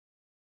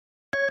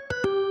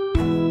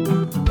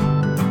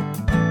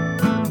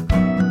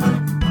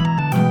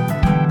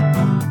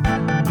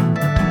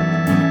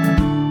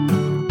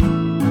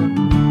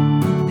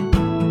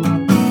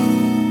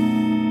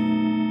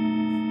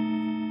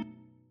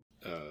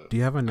Do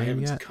you have a I name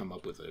haven't yet? come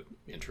up with an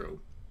intro.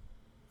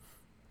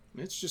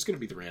 It's just going to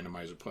be the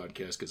Randomizer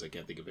Podcast because I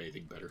can't think of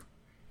anything better.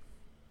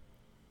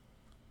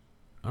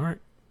 All right.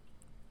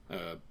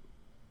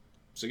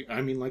 So,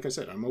 I mean, like I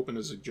said, I'm open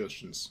to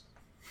suggestions.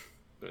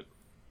 But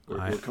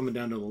we're coming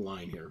down to the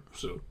line here,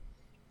 so...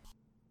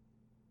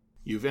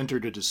 You've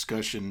entered a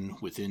discussion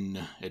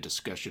within a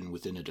discussion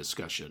within a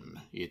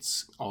discussion.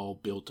 It's all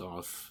built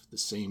off the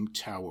same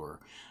tower.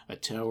 A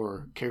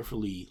tower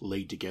carefully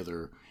laid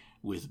together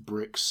with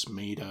bricks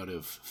made out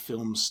of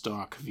film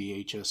stock,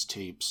 VHS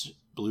tapes,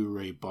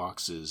 Blu-ray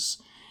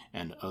boxes,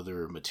 and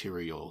other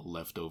material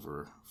left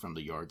over from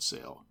the yard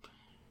sale.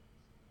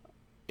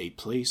 A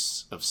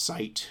place of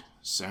sight,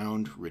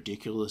 sound,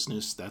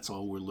 ridiculousness, that's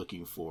all we're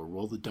looking for.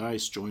 Roll the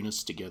dice, join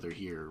us together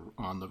here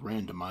on the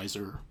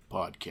Randomizer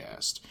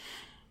Podcast.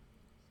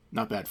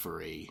 Not bad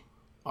for a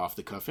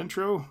off-the-cuff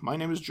intro. My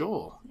name is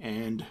Joel,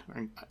 and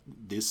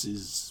this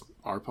is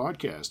our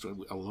podcast.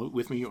 Along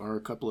with me are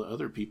a couple of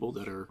other people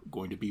that are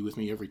going to be with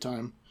me every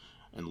time.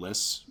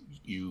 Unless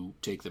you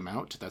take them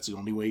out, that's the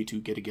only way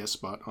to get a guest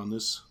spot on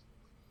this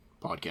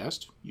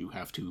podcast. You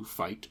have to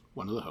fight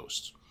one of the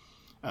hosts.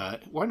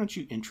 Why don't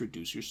you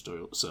introduce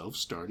yourself,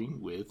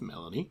 starting with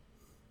Melanie?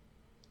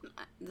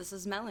 This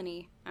is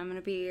Melanie. I'm going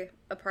to be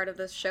a part of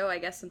this show, I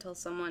guess, until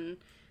someone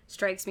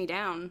strikes me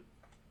down.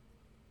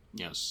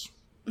 Yes.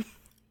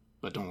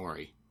 But don't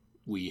worry.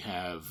 We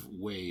have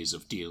ways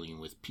of dealing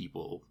with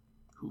people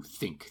who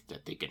think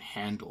that they can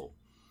handle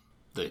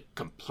the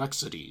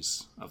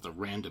complexities of the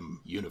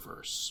random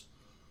universe.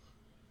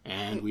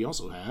 And we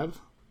also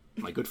have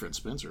my good friend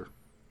Spencer.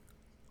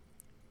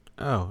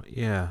 Oh,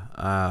 yeah.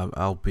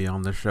 I'll be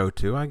on the show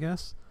too, I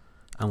guess.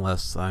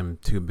 Unless I'm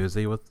too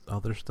busy with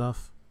other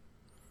stuff.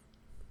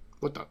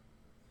 What the?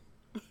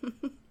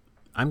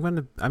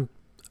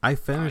 I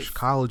finished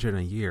college in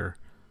a year.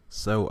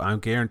 So I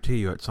guarantee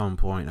you at some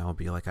point I'll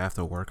be like, I have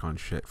to work on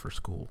shit for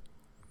school.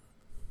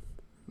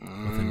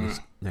 Within this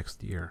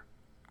next year.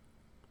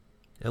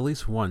 At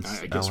least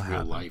once. I guess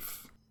real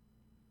life.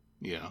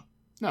 Yeah.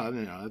 No,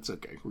 that's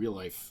okay. Real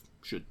life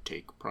should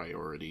take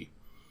priority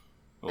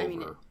over... I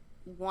mean,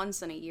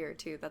 once in a year,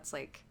 too. That's,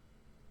 like,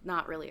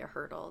 not really a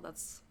hurdle.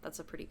 That's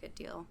a pretty good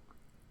deal.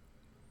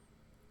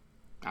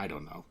 I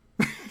don't know.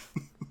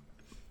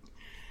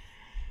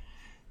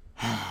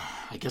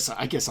 I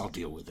guess I'll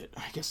deal with it.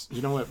 I guess,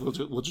 you know what?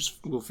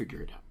 We'll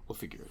figure it out. We'll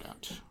figure it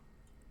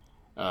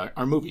out.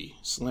 Our movie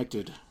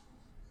selected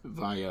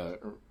via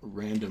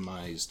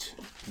randomized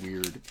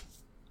weird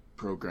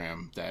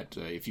program that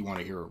if you want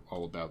to hear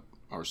all about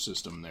our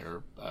system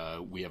there,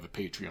 we have a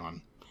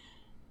Patreon.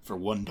 For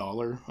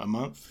 $1 a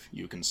month,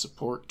 you can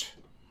support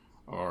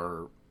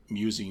our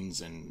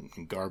musings and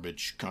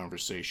garbage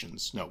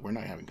conversations. No, we're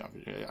not having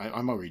conversations.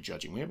 I'm already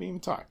judging. We haven't even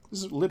talked.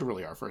 This is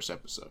literally our first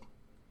episode.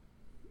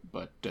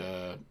 But,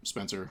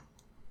 Spencer,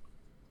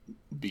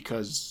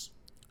 because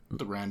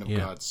the random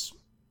gods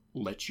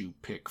let you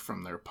pick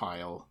from their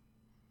pile,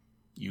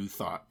 you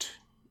thought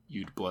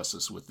you'd bless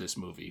us with this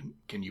movie.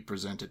 Can you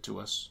present it to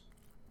us?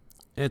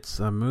 It's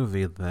a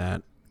movie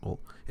that,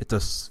 it's a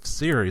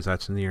series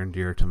that's near and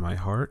dear to my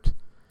heart.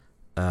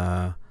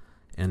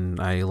 And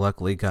I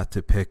luckily got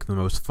to pick the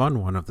most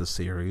fun one of the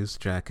series,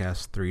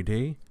 Jackass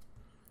 3D.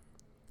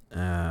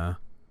 I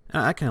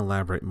can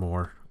elaborate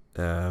more,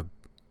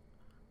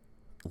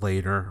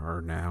 later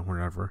or now,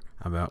 whenever,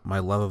 about my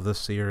love of this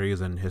series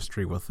and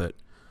history with it.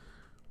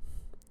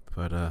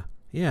 But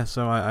yeah,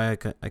 so I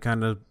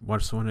kind of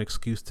just want an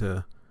excuse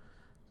to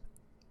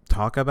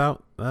talk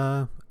about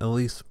at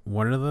least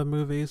one of the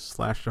movies /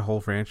 the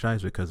whole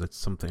franchise, because it's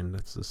something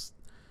that's just,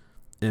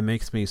 it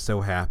makes me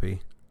so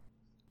happy.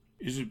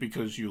 Is it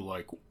because you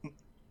like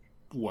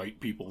white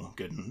people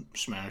getting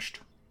smashed?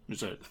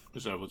 Is that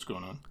what's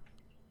going on?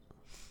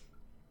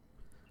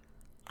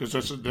 Because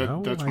that's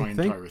my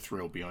entire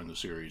thrill behind the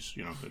series,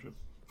 you know.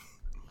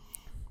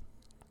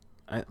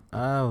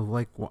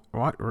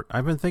 What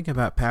I've been thinking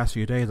about past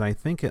few days. I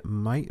think it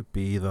might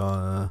be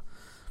my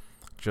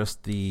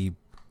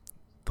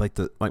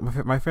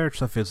favorite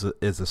stuff is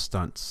the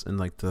stunts and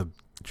like the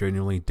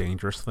genuinely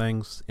dangerous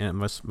things,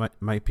 and it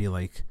might be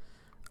like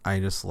I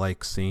just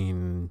like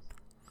seeing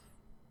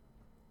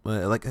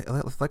like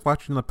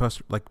watching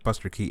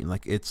Buster Keaton.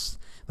 Like it's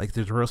like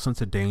there's a real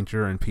sense of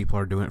danger and people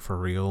are doing it for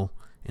real.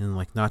 And,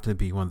 like, not to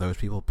be one of those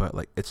people, but,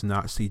 like, it's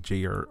not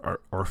CG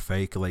or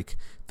fake. Like,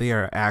 they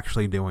are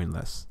actually doing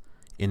this.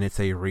 And it's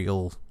a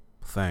real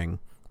thing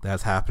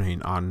that's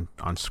happening on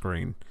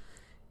screen.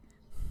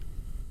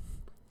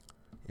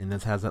 And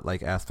this has that,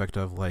 like, aspect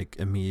of, like,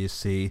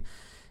 immediacy.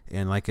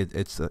 And, like,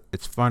 it's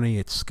funny,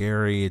 it's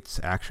scary, it's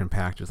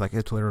action-packed. It's, like,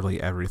 it's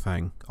literally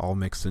everything all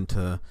mixed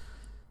into,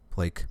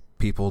 like,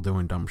 people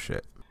doing dumb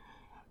shit.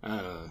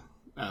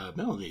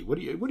 Melanie, what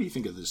do you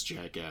think of this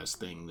Jackass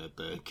thing that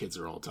the kids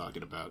are all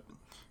talking about?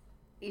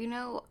 You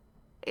know,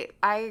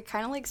 I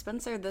kind of like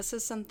Spencer. This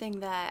is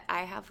something that I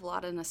have a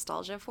lot of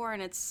nostalgia for,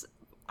 and it's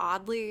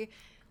oddly,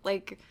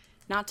 like,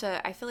 not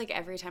to, I feel like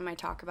every time I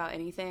talk about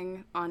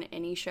anything on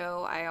any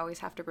show, I always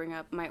have to bring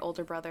up my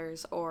older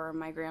brothers or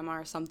my grandma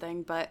or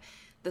something, but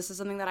this is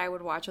something that I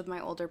would watch with my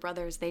older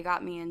brothers. They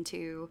got me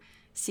into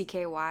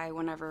CKY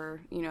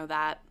whenever,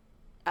 that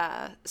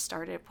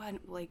started. When,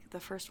 like, the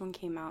first one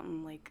came out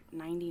in, like,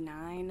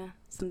 99,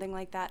 something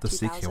like that, The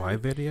 2000. CKY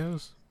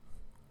videos?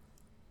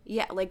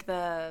 Yeah, like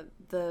the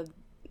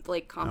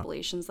like,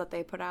 compilations that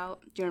they put out.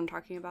 Do you know what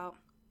I'm talking about?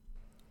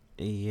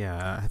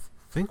 Yeah, I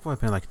think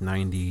what, been like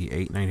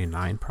 98,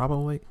 99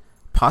 probably.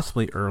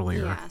 Possibly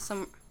earlier. Yeah,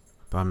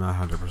 but I'm not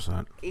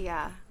 100%.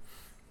 Yeah.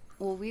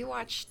 Well, we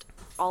watched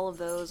all of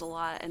those a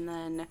lot, and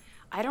then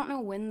I don't know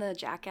when the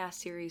Jackass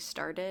series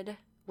started.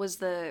 It's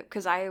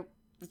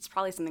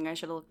probably something I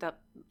should have looked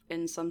up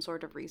in some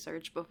sort of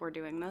research before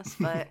doing this,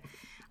 but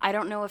I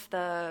don't know if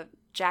the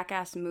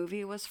Jackass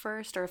movie was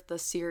first or if the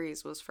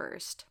series was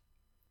first.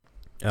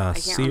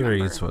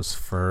 Series was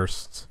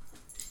first.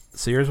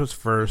 Series was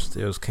first.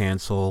 It was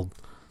canceled,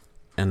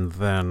 and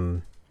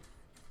then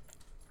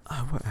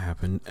what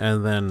happened?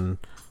 And then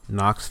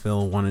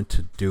Knoxville wanted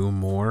to do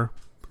more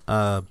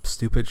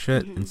stupid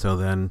shit, and so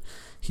then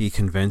he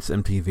convinced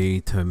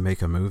MTV to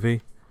make a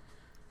movie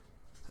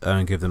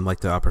and give them like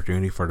the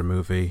opportunity for the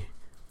movie,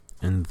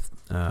 and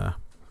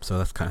so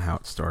that's kind of how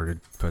it started.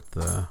 But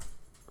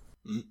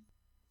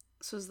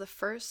so was the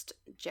first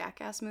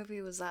Jackass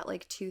movie, was that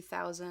like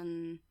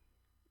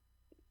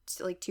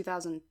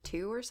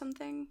 2002 or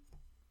something?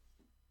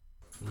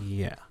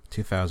 Yeah,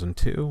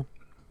 2002.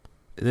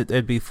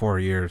 It'd be 4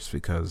 years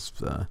because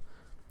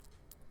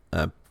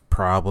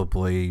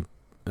probably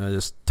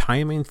just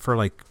timing for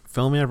like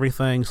filming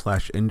everything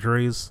 /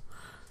 injuries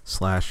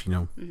 /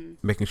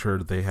 making sure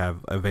that they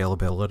have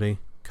availability,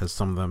 because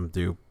some of them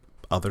do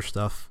other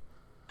stuff.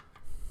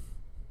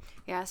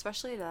 Yeah,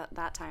 especially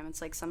that time.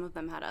 It's like some of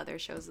them had other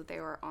shows that they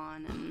were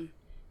on, and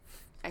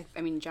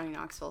I mean, Johnny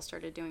Knoxville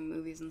started doing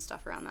movies and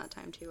stuff around that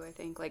time too, I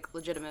think. Like,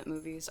 legitimate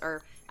movies,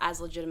 or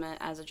as legitimate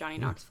as a Johnny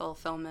Knoxville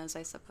film is,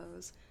 I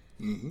suppose.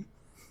 Mm-hmm.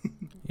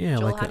 Yeah,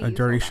 Joel, like a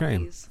Dirty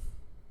Shame.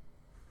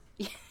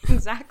 Yeah,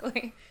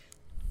 exactly.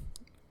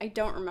 I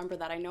don't remember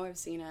that. I know I've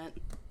seen it.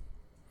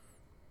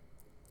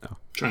 Oh.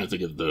 Trying to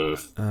think of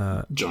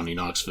the Johnny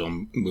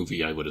Knoxville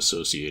movie I would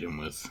associate him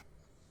with.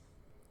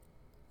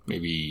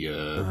 Maybe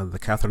the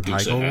Katherine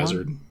Heigl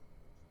Hazard. One?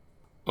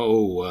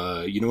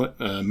 Oh, you know what?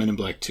 Men in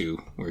Black 2,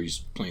 where he's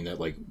playing that,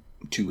 like,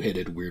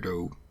 two-headed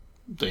weirdo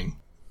thing.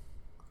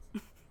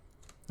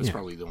 That's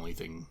probably the only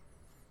thing.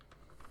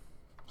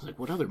 Like,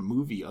 what other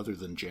movie other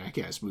than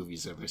Jackass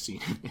movies have I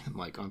seen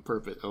like, on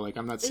purpose? Like,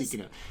 I'm not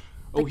seeking a...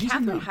 Oh, he's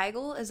Katherine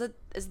Heigl is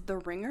The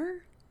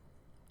Ringer?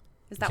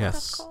 Is that what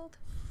that's called?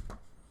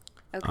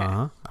 Okay.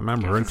 I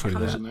remember into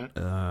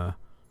that.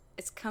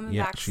 It's coming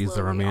back slowly, she's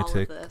the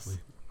romantic. All of this.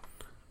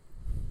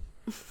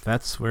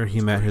 That's where he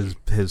met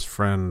his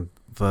friend,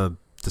 the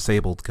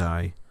disabled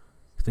guy.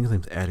 I think his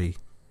name's Eddie,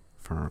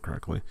 if I remember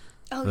correctly.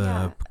 Oh,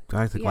 the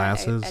guy with the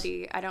glasses.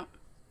 Eddie. I don't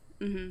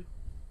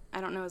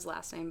know his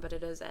last name, but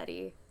it is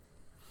Eddie.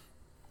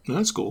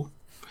 That's cool.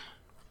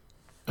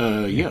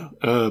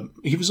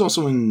 He was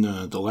also in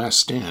The Last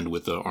Stand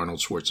with Arnold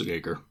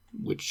Schwarzenegger,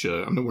 which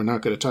I mean, we're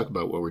not going to talk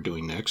about what we're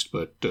doing next,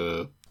 but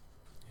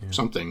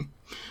something.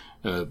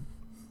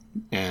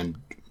 And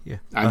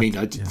I mean,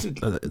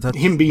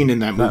 him being in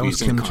that movie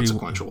is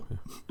inconsequential.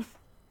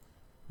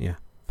 Yeah,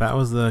 that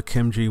was the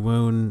Kim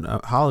Ji-woon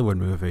Hollywood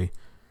movie,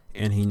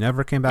 and he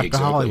never came back to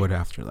Hollywood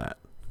after that.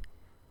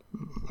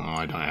 Oh,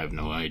 I have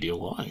no idea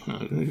why.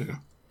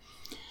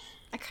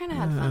 I kind of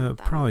had fun with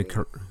that probably.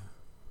 movie.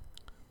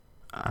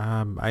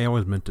 I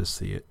always meant to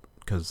see it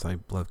because I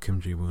love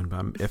Kim Ji-woon, but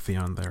I'm iffy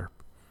on there.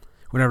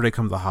 Whenever they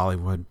come to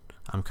Hollywood,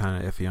 I'm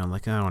kind of iffy on,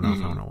 like, I don't know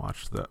if I want to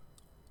watch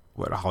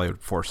what Hollywood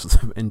forces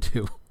them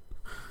into.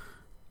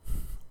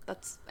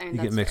 You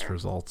get mixed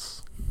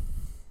results.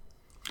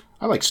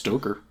 I like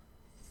Stoker.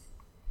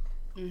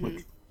 Mm-hmm.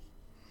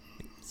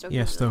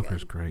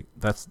 Stoker's great.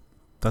 That's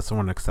the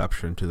one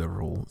exception to the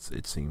rule,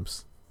 it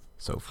seems,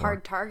 so far.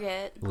 Hard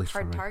Target.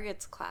 Hard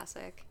Target's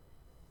classic.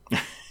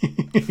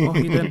 Well,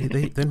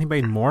 he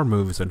made more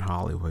movies in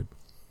Hollywood.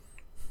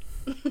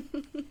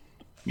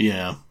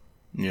 Yeah.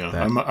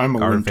 I'm a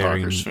Lynn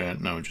Talkers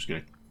fan. No, I'm just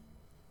kidding.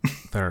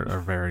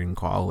 They're varying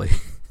quality.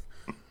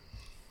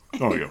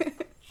 Oh, yeah.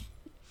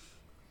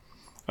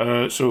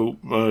 So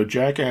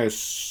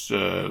Jackass,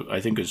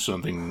 I think, is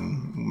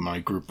something my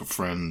group of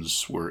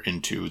friends were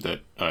into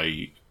that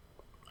I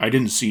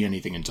didn't see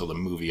anything until the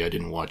movie. I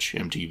didn't watch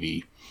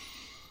MTV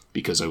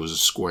because I was a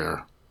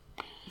square.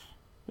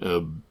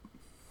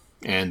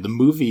 And the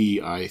movie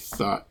I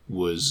thought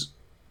was...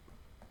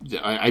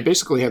 I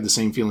basically had the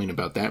same feeling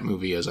about that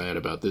movie as I had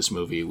about this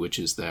movie, which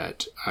is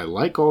that I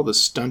like all the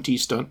stunt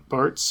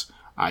parts.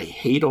 I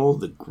hate all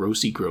the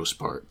gross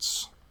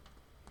parts.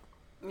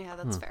 Yeah,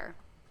 that's fair.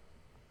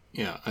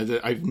 Yeah,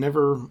 I've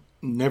never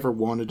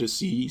wanted to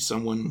see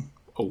someone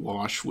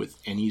awash with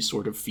any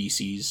sort of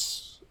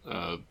feces.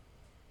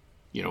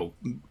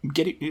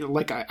 Getting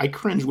like I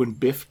cringe when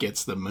Biff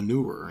gets the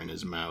manure in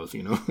his mouth.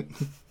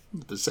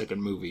 The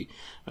second movie,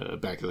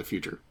 Back to the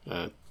Future.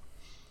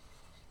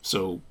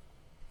 So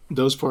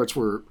those parts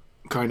were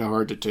kind of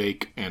hard to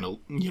take, and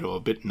a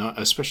bit not,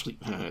 especially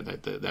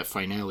that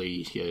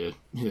finale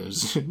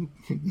is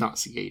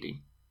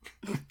nauseating.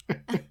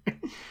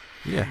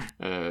 Yeah.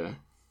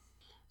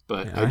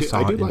 But yeah, I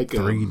saw did it in like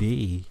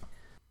 3D.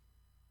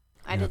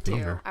 I did too.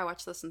 theater. I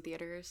watched this in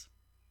theaters.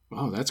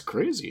 Wow, that's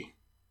crazy.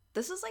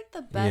 This is like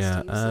the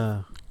best use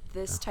of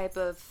this type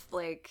of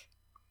like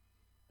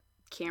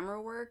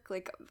camera work.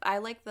 Like I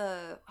like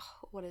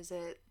what is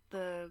it?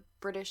 The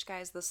British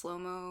guys, the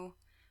slow-mo,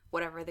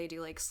 whatever they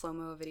do, like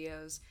slow-mo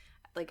videos.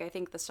 Like I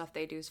think the stuff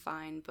they do is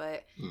fine,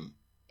 but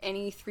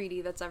any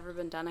 3D that's ever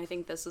been done, I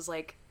think this is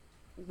like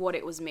what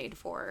it was made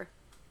for.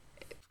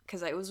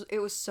 Because it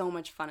was so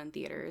much fun in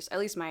theaters. At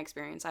least my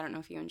experience. I don't know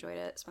if you enjoyed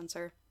it,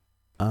 Spencer.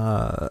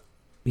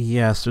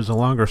 Yes, there's a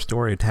longer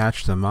story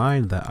attached to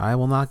mine that I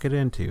will not get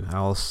into.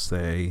 I'll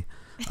say,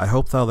 I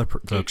hope the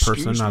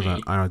person I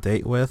was on a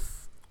date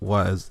with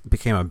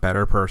became a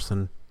better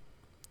person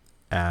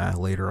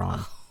later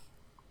on.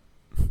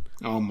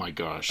 Oh my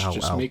gosh!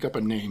 Just make up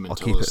a name and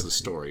tell us the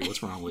story.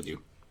 What's wrong with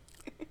you?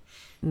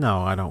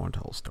 No, I don't want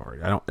to tell a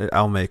story.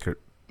 I'll make it.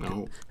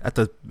 No.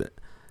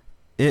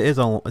 It's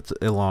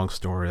a long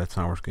story that's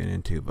not worth getting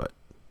into, but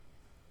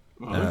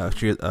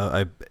she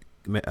I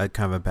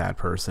kind of a bad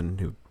person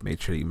who made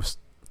shitty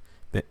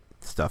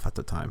stuff at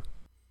the time.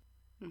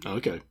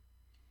 Okay.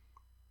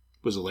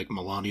 Was it like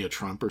Melania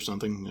Trump or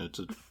something?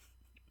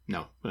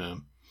 No.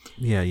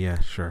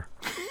 Yeah, sure.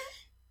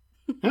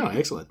 Oh,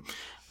 excellent.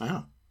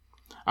 Wow.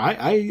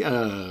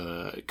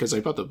 I because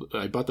I bought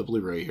the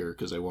Blu-ray here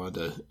because I wanted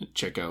to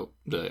check out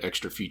the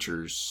extra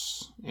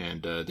features,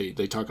 and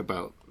they talk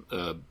about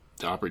the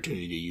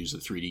opportunity to use the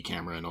 3D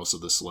camera and also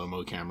the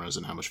slow-mo cameras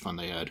and how much fun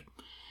they had.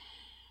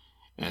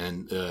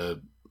 And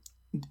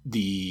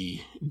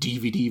the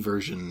DVD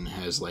version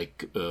has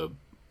like the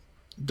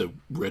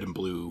red and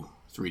blue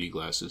 3D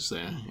glasses,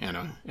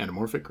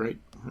 anamorphic, right?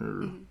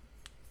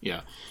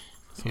 Yeah,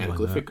 something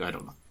anaglyphic. Like I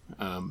don't know.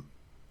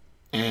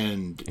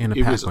 And Anna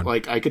it was Paquin.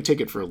 like I could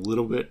take it for a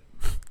little bit.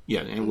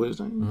 Yeah, and what is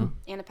that?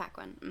 Anna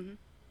Paquin.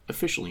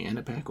 Officially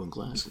Anna Paquin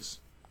glasses.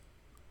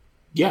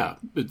 Yeah,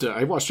 but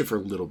I watched it for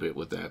a little bit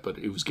with that, but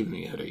it was giving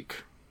me a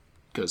headache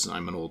because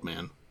I'm an old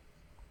man,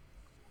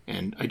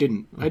 and I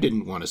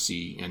didn't want to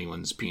see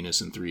anyone's penis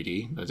in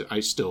 3D. I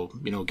still,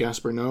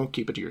 Gasper, no,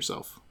 keep it to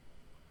yourself.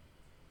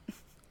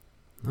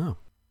 Oh.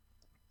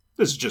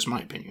 This is just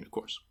my opinion, of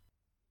course.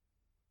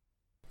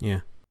 Yeah.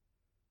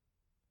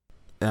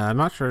 I'm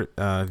not sure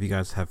if you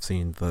guys have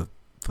seen the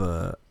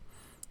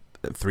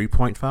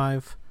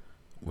 3.5,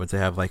 where they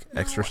have like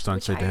extra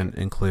stunts they didn't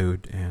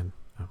include, and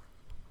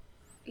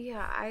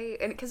yeah,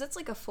 because it's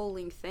like a full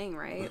length thing,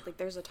 right? Like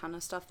there's a ton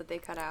of stuff that they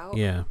cut out.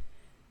 yeah,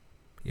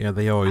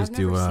 they always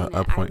do a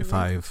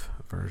 0.5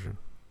 version.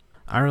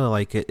 I really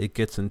like it. It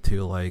gets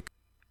into like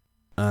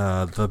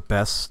the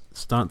best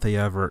stunt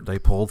they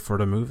pulled for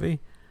the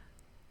movie,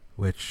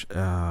 which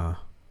so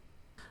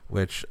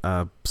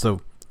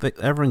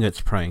everyone gets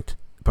pranked.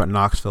 But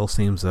Knoxville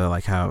seems to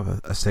like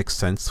have a sixth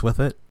sense with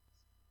it.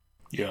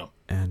 Yeah.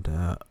 And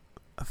I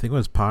think it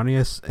was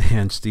Pontius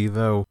and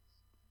Steve-O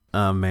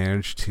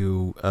managed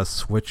to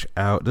switch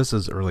out, this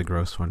is a really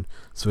gross one,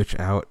 switch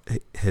out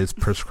his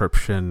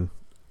prescription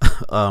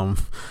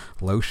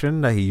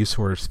lotion that he used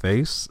for his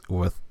face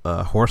with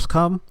horse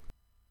cum.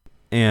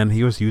 And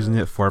he was using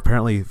it for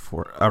apparently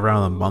for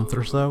around a month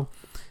or so.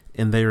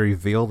 And they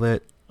revealed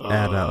it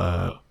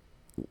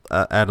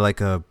at like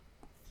a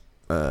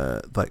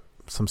like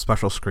some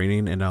special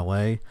screening in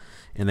LA,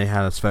 and they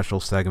had a special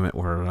segment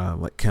where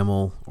like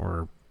Kimmel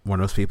or one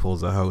of those people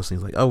was a host, and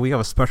he's like, "Oh, we have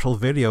a special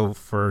video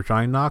for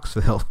Johnny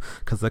Knoxville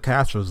because the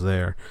cast was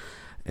there,"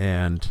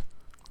 and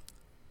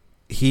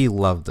he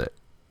loved it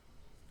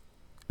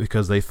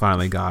because they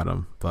finally got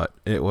him. But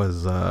it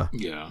was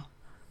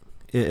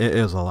it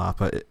was a lot,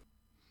 but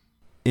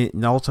it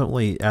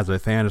ultimately, as a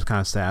fan, is kind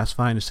of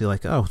satisfying to see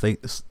like, oh,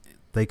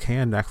 they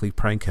can actually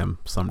prank him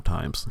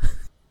sometimes.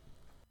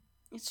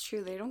 It's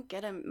true. They don't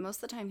get him.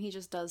 Most of the time, he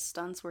just does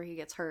stunts where he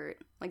gets hurt.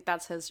 Like,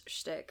 that's his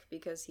shtick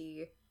because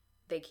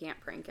they can't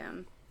prank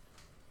him.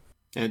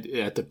 And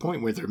at the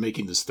point where they're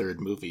making this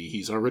third movie,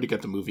 he's already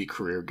got the movie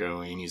career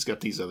going. He's got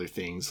these other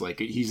things. Like,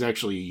 he's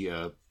actually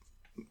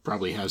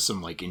probably has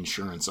some, like,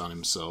 insurance on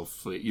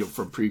himself,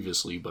 from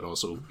previously, but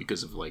also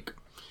because of, like,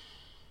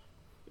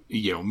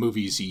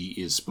 movies he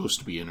is supposed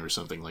to be in or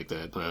something like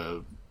that.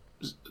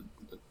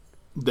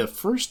 The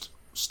first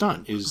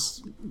stunt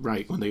is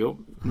right when they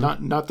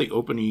not the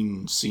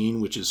opening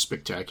scene, which is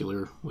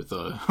spectacular with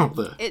all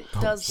the. It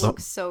does look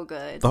so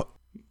good. The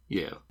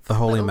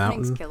Holy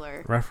Mountain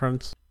killer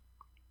reference.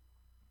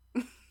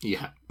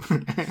 Yeah.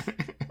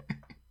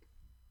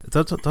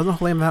 Doesn't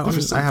Holy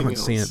Mountain? I haven't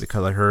seen it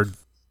because I heard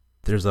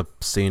there's a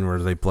scene where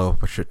they blow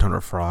up a shit ton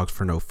of frogs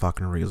for no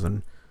fucking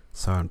reason.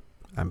 So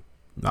I'm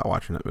not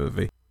watching that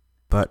movie.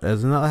 But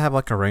doesn't that have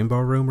like a rainbow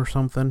room or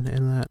something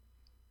in that?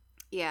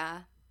 Yeah.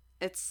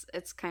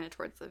 It's kind of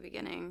towards the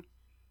beginning.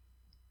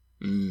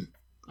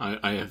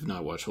 I have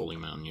not watched Holy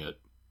Mountain yet.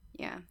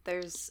 Yeah,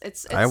 it's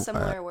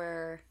similar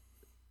where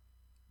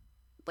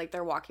like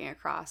they're walking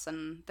across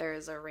and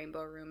there's a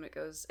rainbow room. It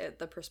goes,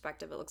 the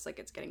perspective, it looks like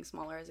it's getting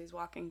smaller as he's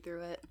walking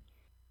through it.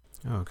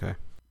 Oh, okay.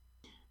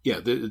 Yeah,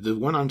 the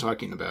one I'm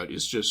talking about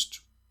is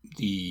just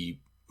the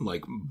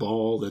like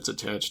ball that's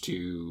attached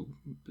to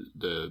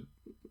the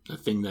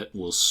thing that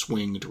will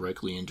swing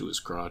directly into his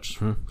crotch.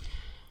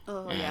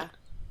 Oh, and yeah.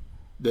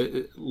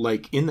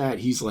 Like in that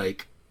he's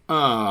like,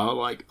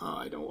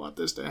 I don't want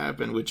this to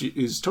happen, which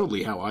is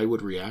totally how I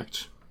would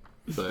react.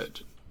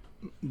 But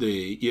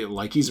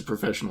like he's a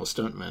professional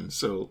stuntman,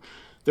 so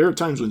there are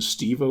times when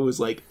Steve-O is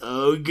like,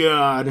 oh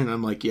god, and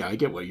I'm like, yeah, I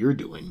get what you're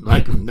doing.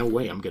 Like, no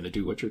way I'm gonna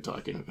do what you're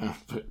talking about.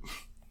 But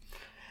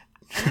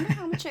I wonder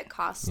how much it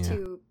costs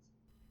to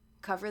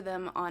cover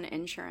them on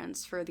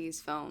insurance for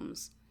these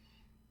films.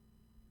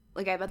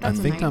 Like, I bet that's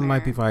a nightmare. That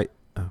might be why.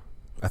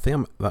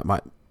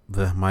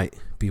 That might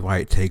be why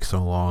it takes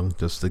so long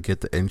just to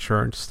get the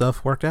insurance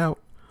stuff worked out.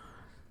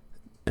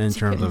 In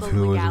terms of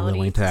who is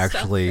willing to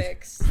actually,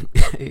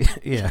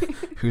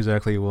 who's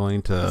actually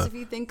willing to. Because if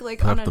you think like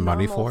put on up a the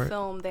money normal for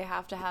film, they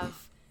have to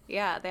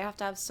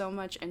have so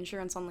much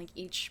insurance on like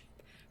each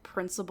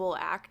principal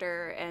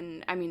actor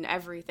and I mean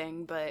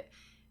everything, but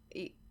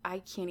I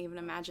can't even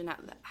imagine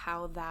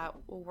how that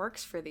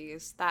works for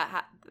these.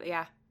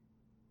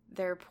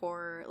 They're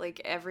poor. Like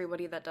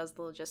everybody that does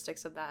the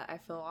logistics of that, I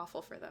feel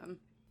awful for them.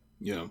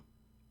 Yeah.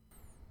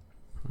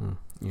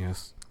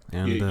 Yes,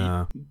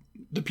 and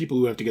the people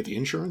who have to get the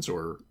insurance,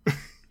 or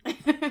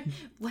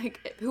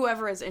like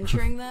whoever is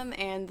insuring them,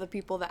 and the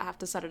people that have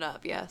to set it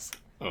up. Yes.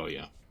 Oh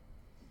yeah.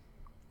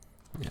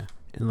 Yeah,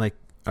 and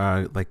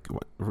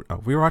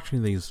we were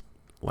watching these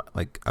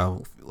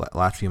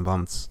last few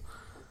months.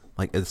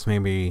 Like it's made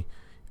me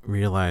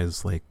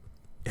realize like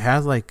it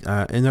has like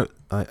I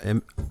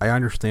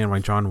understand why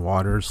John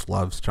Waters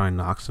loves Johnny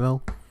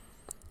Knoxville,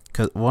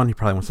 because one, he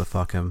probably wants to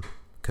fuck him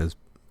because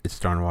it's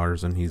John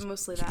Waters and he's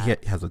mostly that.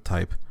 He has a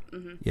type.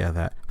 Mm-hmm. Yeah,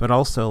 that. But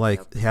also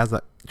like he has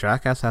that,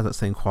 Jackass has that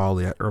same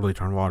quality that early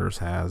John Waters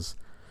has,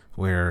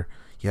 where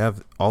you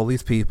have all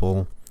these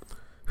people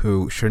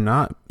who should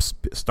not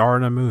star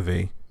in a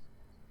movie,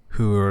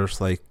 who are just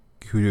like,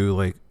 who do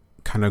like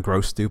kind of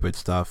gross stupid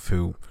stuff,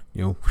 who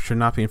should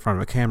not be in front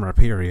of a camera,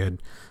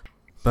 period.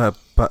 But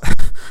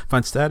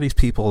instead these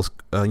people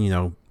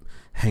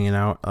hanging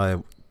out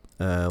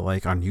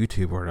like on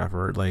YouTube or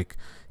whatever, like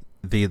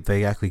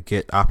they actually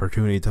get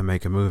opportunity to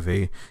make a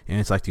movie, and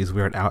it's like these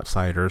weird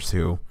outsiders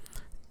who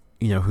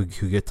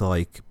who get to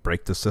like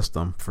break the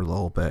system for a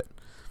little bit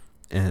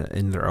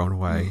in their own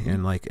way.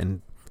 Mm-hmm.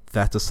 and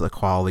that's just the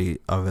quality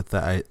of it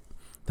that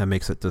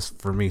makes it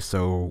just for me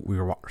so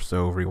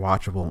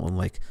rewatchable and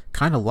like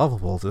kind of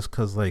lovable, just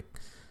because like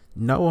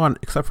no one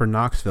except for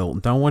Knoxville,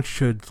 no one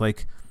should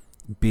like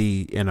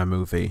be in a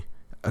movie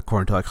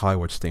according to like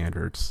Hollywood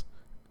standards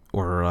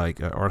or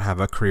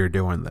have a career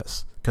doing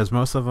this, because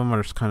most of them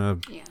are just kind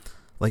of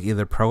like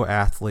either pro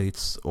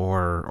athletes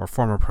or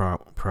former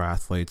pro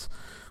athletes,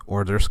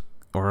 or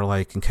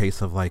like in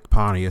case of like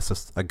Pawnee, it's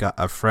just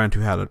a friend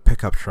who had a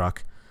pickup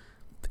truck,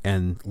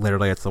 and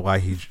literally that's why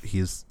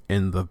he's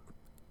in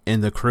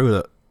the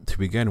crew to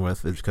begin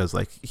with, is because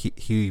like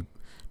he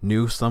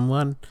knew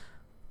someone, I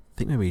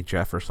think maybe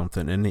Jeff or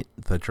something, and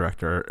the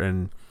director,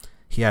 and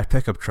he had a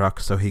pickup truck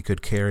so he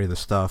could carry the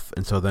stuff,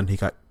 and so then he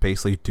got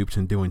basically duped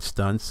in doing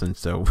stunts, and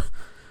so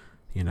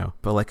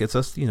but like it's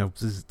just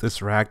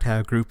this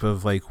ragtag group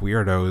of like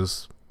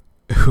weirdos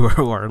who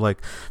are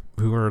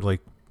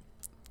like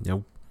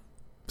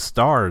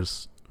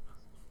stars,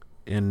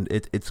 and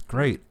it's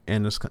great,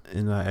 and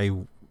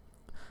and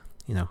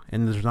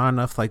there's not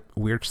enough like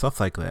weird stuff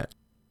like that.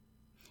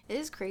 It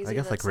is crazy. I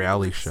guess like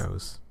reality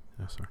shows.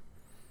 Yeah, sorry.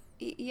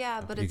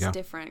 Yeah, but it's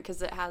different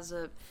because it has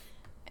a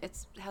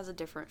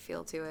different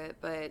feel to it.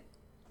 But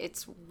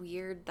it's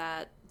weird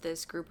that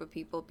this group of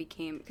people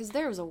became, because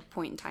there was a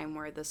point in time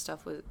where this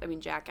stuff was, I mean,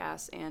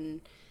 Jackass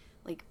and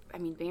Bam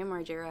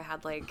Margera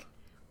had like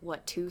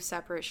 2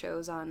 separate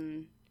shows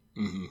on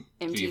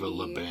MTV. Viva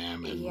La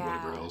Bam and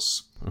whatever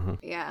else. Mm-hmm.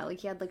 Yeah, like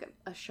he had like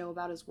a show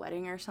about his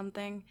wedding or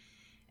something,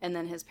 and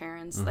then his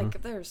parents.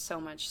 Like there's so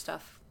much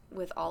stuff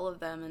with all of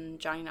them, and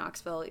Johnny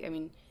Knoxville. I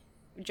mean,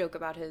 joke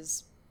about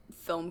his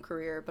film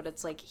career, but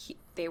it's like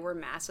they were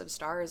massive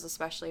stars,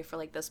 especially for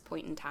like this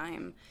point in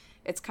time.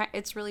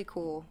 It's really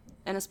cool,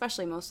 and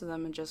especially most of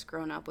them had just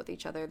grown up with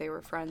each other. They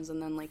were friends,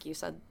 and then like you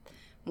said,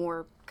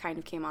 more kind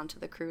of came onto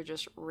the crew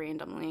just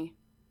randomly.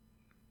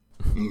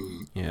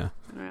 Yeah,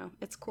 I don't know.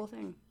 It's a cool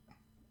thing.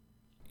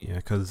 Yeah,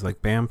 because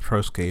like Bam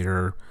Pro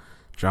Skater,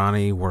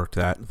 Johnny worked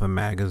at the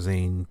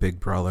magazine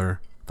Big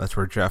Brother. That's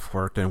where Jeff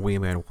worked and Wee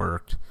Man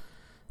worked.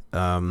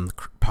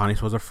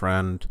 Pontius was a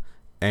friend.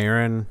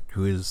 Aaron,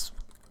 he's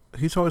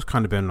always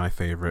kind of been my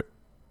favorite.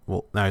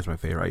 Well, now he's my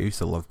favorite. I used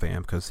to love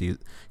Bam because he's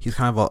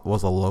kind of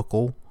was a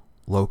local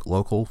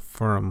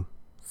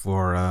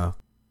for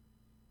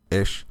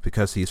ish,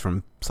 because he's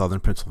from Southern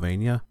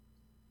Pennsylvania,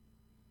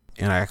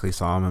 and I actually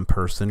saw him in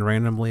person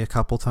randomly a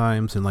couple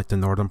times in like the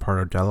northern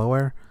part of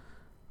Delaware,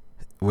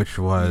 which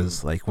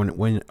was like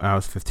when I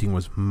was 15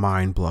 was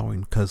mind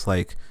blowing, because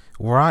like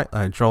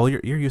where Joel,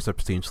 you're used to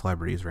seeing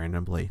celebrities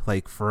randomly.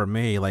 Like for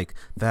me, like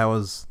that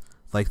was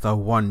like the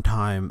one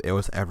time it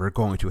was ever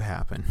going to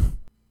happen.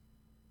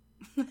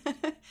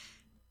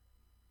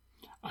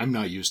 I'm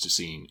not used to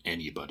seeing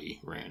anybody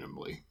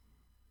randomly.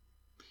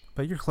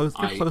 But you're close.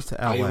 You're close to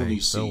LA,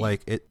 so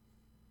like it.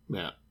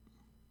 Yeah.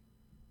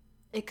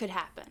 It could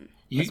happen.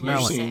 You're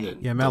saying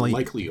that the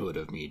likelihood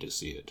of me to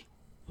see it.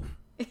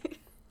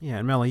 Yeah,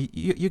 and Melly,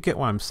 you get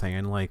what I'm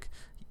saying. Like,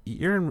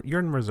 you're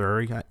in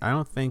Missouri. I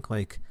don't think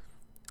like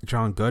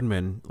John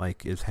Goodman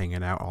like is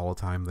hanging out all the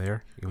time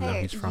there, even though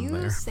he's from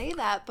there. You say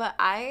that, but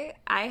I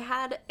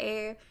had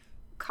a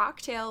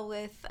cocktail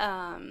with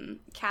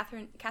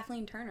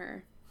Kathleen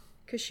Turner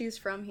because she's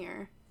from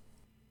here.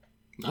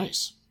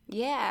 Nice.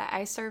 Yeah,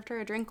 I served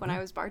her a drink when I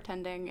was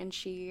bartending, and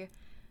she,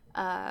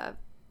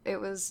 it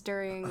was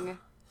during,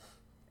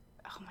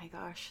 oh my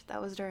gosh,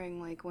 that was during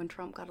like when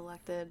Trump got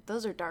elected.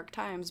 Those are dark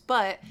times,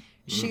 but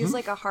she's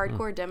like a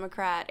hardcore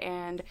Democrat,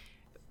 and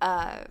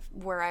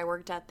where I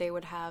worked at, they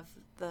would have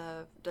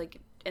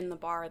like in the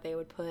bar, they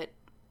would put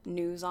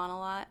news on a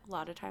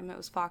lot of time it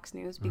was Fox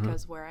News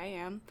because where I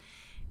am,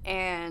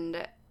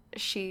 and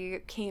she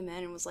came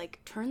in and was like,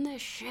 turn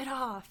this shit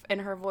off,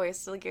 and her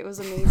voice, like, it was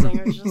amazing.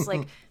 It was just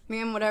like,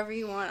 ma'am, whatever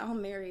you want, I'll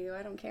marry you,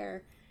 I don't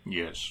care.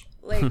 Yes.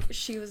 Like,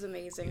 she was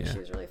amazing. Yeah. She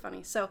was really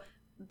funny. So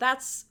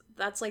that's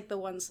like the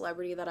one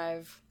celebrity that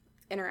I've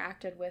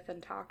interacted with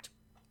and talked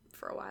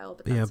for a while.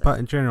 But yeah, but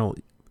in general,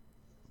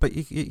 but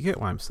you get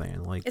what I'm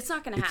saying. Like, it's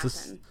not gonna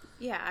happen.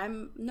 Yeah,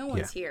 no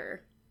one's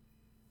here.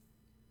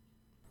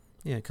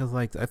 Yeah, because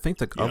like I think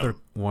the other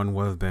one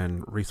would have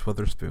been Reese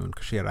Witherspoon,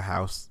 because she had a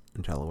house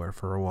in Delaware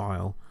for a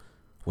while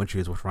when she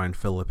was with Ryan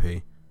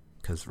Phillippe,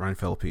 because Ryan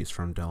Phillippe's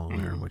from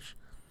Delaware, which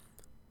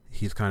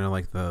he's kind of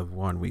like the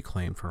one we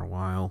claimed for a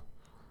while.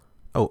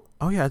 Oh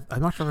yeah,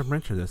 I'm not sure if I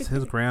mentioned this.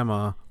 His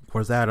grandma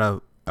was at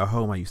a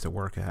home I used to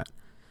work at,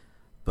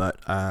 but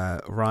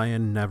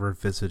Ryan never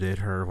visited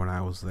her when I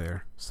was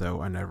there,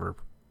 so I never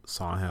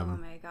saw him.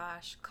 Oh my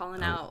gosh,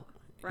 calling out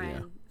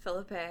Ryan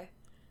Phillippe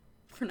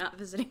for not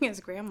visiting his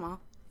grandma.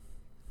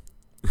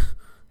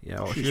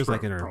 Yeah, well, she was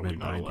like in her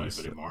mid-90s.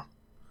 So. Anymore.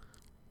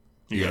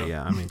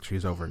 Yeah. I mean,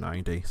 she's over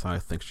 90, so I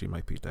think she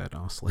might be dead,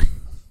 honestly.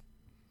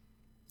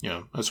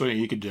 Yeah, that's why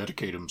he could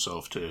dedicate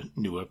himself to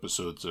new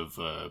episodes of,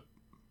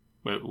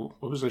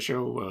 what was the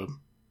show?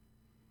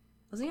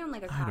 Was he on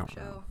like a cop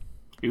show?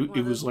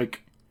 It was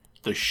like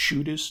The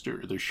Shootist,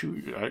 or the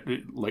Shooter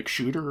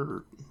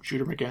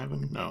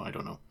McGavin? No, I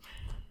don't know.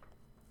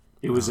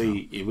 It was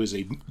a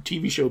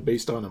TV show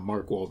based on a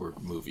Mark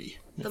Wahlberg movie,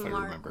 if I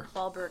remember. The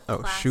Mark Wahlberg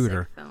classic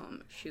Shooter.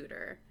 film,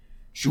 Shooter.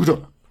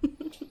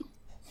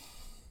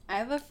 I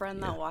have a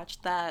friend that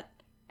watched that,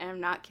 and I'm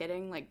not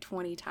kidding, like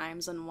 20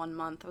 times in 1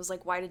 month. I was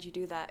like, why did you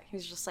do that? He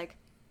was just like,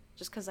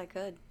 just because I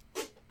could.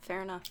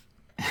 Fair enough.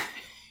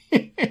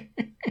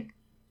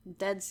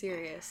 Dead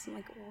serious. I'm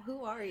like, well,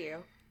 who are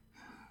you?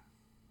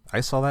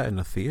 I saw that in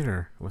the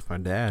theater with my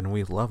dad, and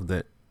we loved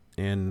it.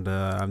 And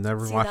I've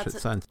never watched it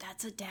since.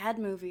 That's a dad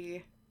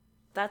movie.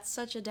 That's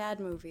such a dad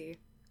movie.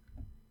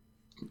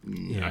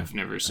 Yeah, I've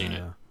never seen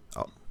it.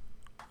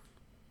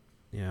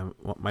 Yeah,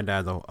 well, my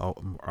dad's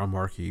a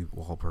Marky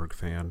Wahlberg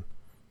fan.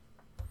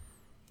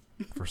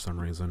 For some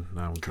reason.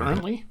 No,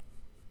 currently?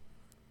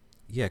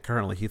 Yeah,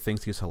 currently. He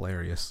thinks he's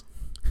hilarious.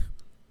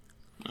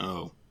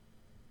 Oh.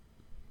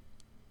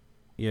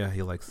 Yeah,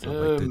 he likes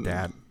like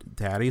the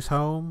Daddy's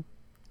Home.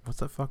 What's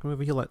that fucking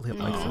movie? He likes those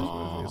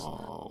movies.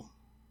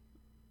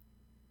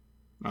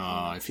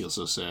 Oh, I feel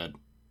so sad.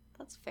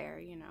 That's fair,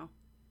 you know.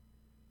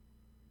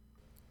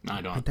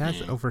 I don't. My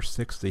dad's over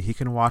 60. He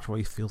can watch what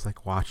he feels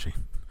like watching.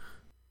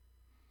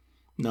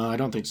 No, I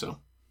don't think so.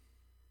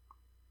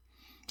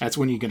 That's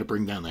when you're going to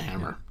bring down the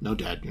hammer. Yeah. No,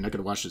 Dad, you're not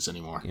going to watch this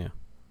anymore. Yeah.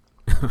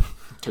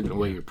 Taking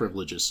away your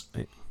privileges.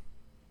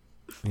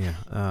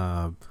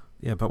 Yeah.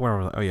 Yeah, but where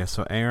was I? Oh, yeah,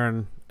 so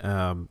Aaron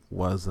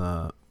was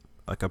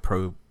like a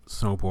pro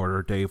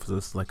snowboarder. Dave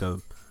was like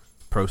a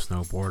pro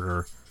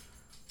snowboarder.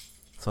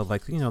 So,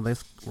 like, you know, they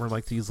were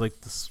like these, like,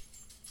 this,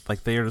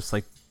 like, they're just,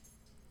 like,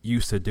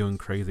 used to doing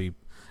crazy.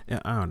 Yeah,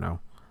 I don't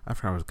know. I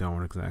forgot where I was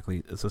going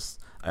exactly. It's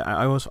just,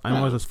 I'm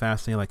always just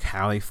fascinated, like,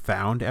 how they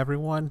found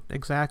everyone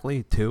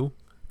exactly, too.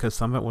 Because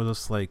some of it was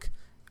just, like,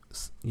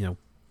 you know,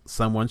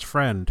 someone's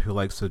friend who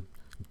likes to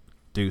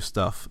do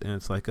stuff. And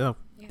it's like, oh.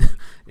 Yeah.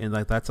 And,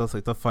 like, that's just,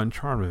 like, the fun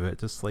charm of it.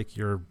 Just, like,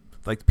 you're,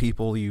 like,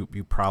 people you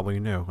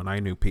probably knew. And I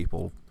knew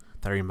people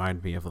that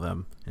remind me of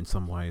them in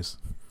some ways.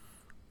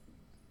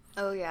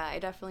 Oh yeah, I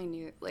definitely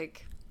knew,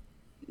 like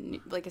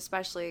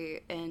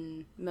especially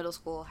in middle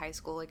school, high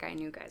school, like I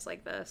knew guys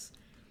like this.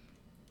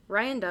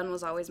 Ryan Dunn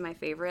was always my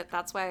favorite.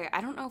 That's why,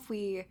 I don't know if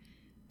we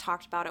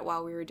talked about it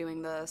while we were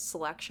doing the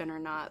selection or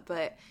not,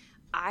 but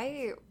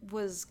I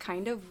was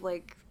kind of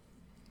like,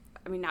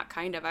 I mean, not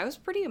kind of, I was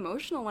pretty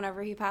emotional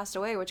whenever he passed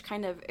away, which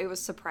kind of, it was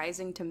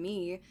surprising to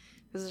me. It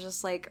was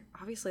just like,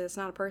 obviously that's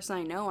not a person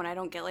I know, and I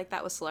don't get like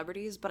that with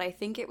celebrities, but I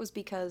think it was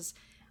because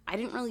I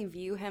didn't really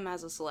view him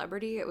as a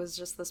celebrity. It was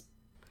just this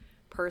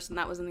person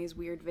that was in these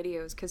weird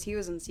videos, because he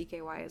was in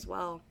CKY as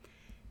well.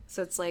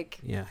 So it's like,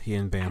 yeah, he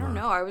and Bam I don't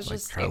know. I was like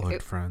just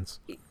childhood friends.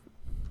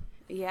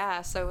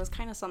 Yeah, so it was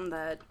kind of something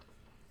that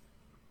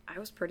I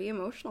was pretty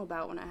emotional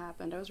about when it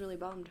happened. I was really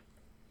bummed.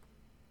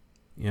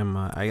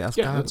 Yeah, I just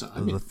got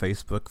the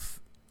Facebook.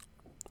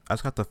 I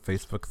just got the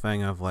Facebook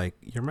thing of like,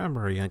 you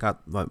remember? I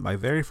got my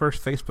very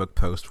first Facebook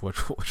post,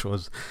 which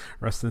was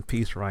 "Rest in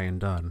peace, Ryan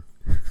Dunn,"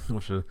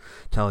 which will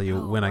tell you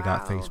when I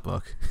got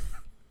Facebook.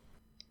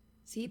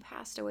 So he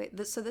passed away.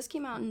 So this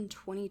came out in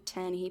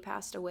 2010. He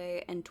passed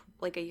away, and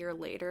like a year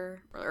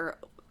later, or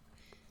it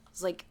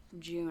was like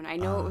June. I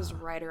know it was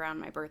right around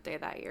my birthday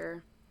that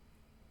year.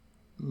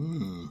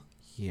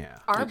 Yeah.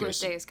 Our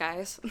birthdays,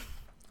 guys.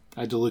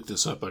 I had to look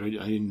this up, but I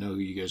didn't know who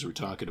you guys were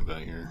talking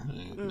about here.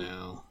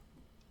 Now.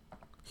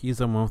 He's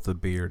the one with the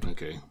beard.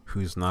 Okay.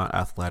 Who's not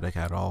athletic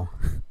at all.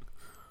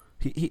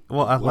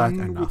 Well, athletic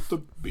enough. With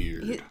the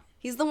beard.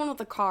 He's the one with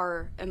the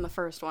car in the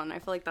first one. I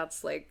feel like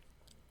that's like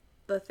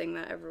the thing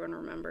that everyone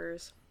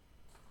remembers.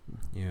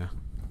 Yeah.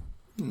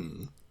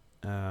 And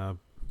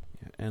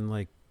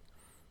like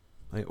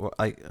what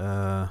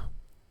I'm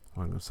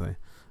gonna say.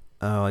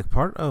 Like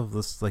part of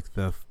this, like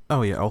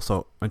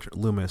also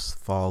Loomis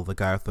Fall, the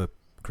guy with the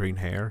green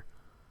hair.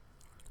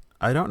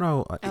 I don't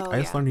know.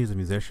 I just learned he's a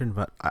musician,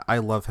 but I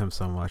love him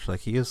so much.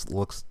 Like he just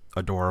looks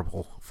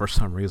adorable for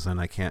some reason.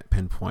 I can't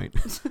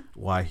pinpoint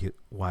why he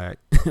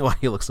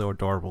looks so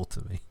adorable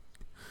to me.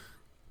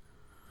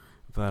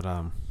 But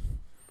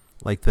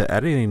like the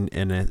editing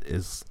in it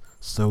is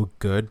so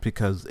good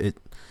because it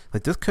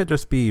like this could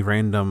just be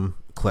random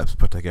clips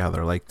put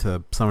together. Like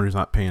to someone who's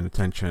not paying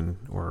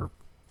attention or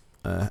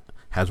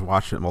has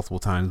watched it multiple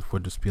times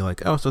would just be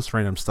like, oh, it's just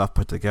random stuff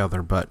put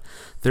together. But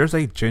there's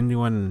a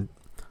genuine,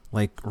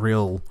 like,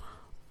 real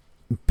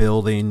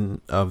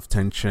building of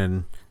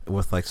tension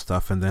with like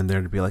stuff, and then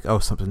there'd be like, oh,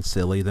 something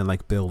silly, then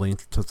like building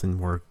something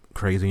more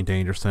crazy and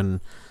dangerous, and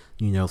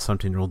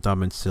something real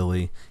dumb and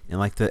silly. And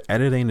like the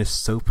editing is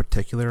so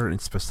particular and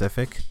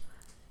specific,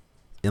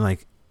 and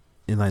like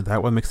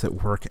that what makes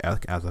it work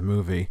as a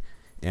movie.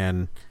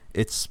 And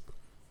it's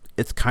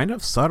kind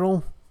of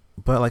subtle,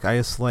 but like I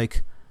just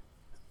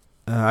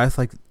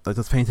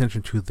paying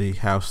attention to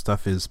how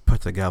stuff is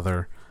put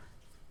together,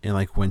 and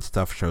like when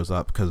stuff shows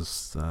up,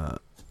 because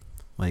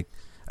like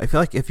I feel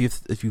like if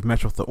you've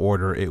messed with the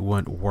order, it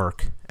wouldn't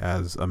work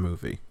as a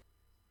movie.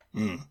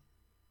 Put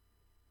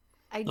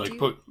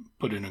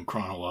it in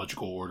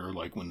chronological order,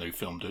 like when they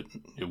filmed it,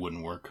 it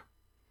wouldn't work.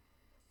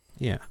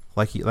 Yeah,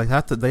 they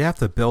have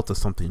to build to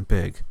something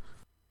big.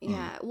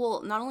 Yeah,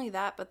 well, not only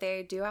that, but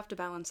they do have to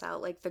balance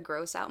out like the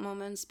gross out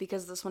moments,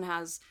 because this one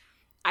has.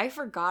 I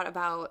forgot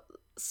about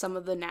some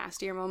of the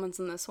nastier moments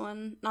in this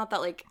one. Not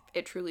that like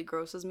it truly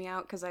grosses me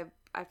out, because I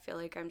feel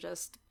like I'm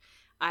just,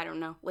 I don't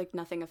know, like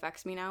nothing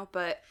affects me now.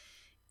 But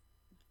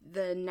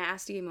the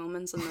nasty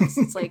moments in this,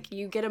 it's like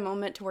you get a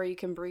moment to where you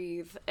can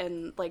breathe,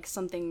 and like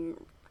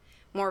something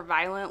more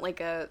violent,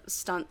 like a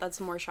stunt that's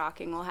more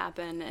shocking will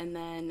happen, and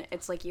then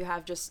it's like you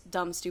have just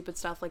dumb, stupid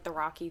stuff like the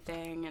Rocky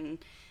thing, and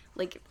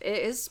like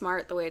it is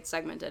smart the way it's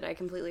segmented. I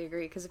completely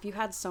agree, because if you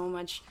had so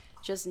much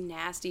just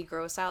nasty,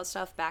 gross out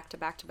stuff back to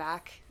back to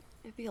back,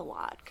 it'd be a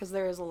lot, because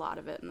there is a lot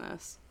of it in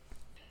this.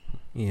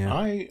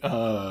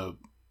 Yeah,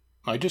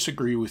 I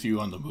disagree with you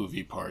on the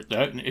movie part.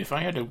 That if I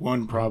had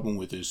one problem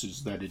with this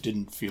is that it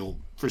didn't feel,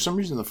 for some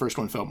reason the first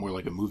one felt more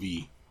like a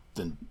movie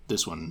than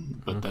this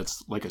one, but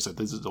that's, like I said,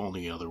 this is the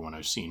only other one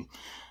I've seen.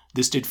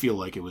 This did feel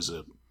like it was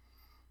a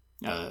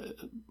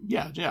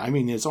I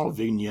mean, it's all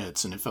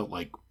vignettes, and it felt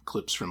like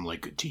clips from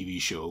like a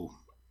TV show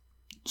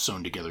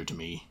sewn together to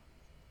me.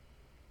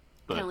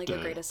 But, kind of like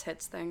a greatest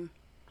hits thing.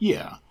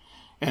 Yeah,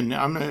 and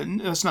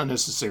that's not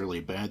necessarily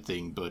a bad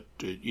thing, but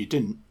it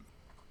didn't.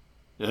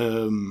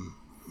 I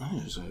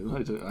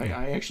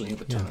actually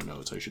have a ton of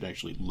notes. I should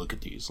actually look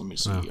at these. Let me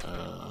see.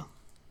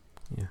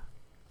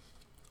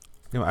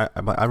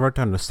 I wrote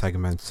down the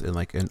segments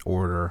in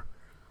order,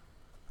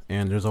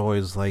 and there's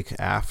always like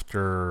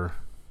after.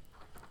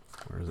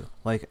 Where is it?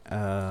 Like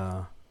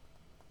I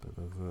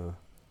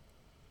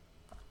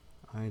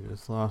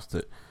just lost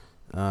it.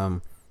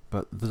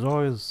 But there's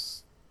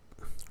always,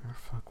 where the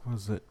fuck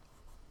was it?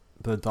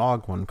 The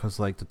dog one, because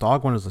like the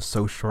dog one is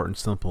so short and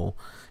simple,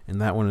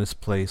 and that one is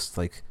placed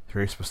like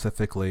very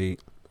specifically.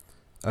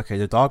 Okay,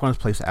 the dog one is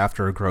placed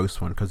after a gross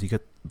one, because you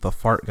get the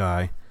fart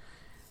guy,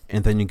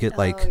 and then you get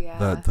like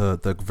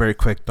the very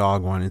quick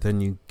dog one, and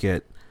then you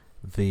get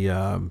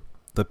the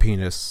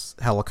penis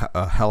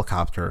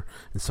helicopter,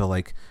 and so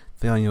like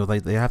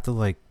they have to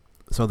like,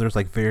 so there's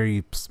like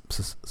very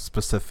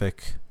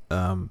specific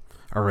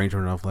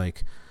arrangement of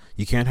like,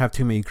 you can't have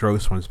too many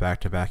gross ones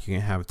back to back, you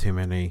can't have too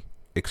many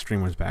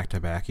extreme ones back to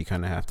back. You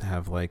kind of have to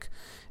have like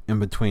in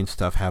between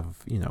stuff have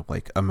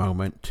like a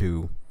moment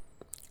to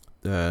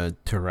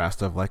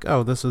rest of like,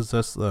 oh, this is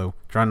just though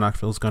John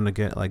Knoxville's gonna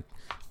get like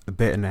a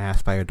bit in the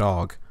ass by a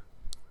dog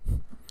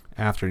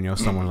after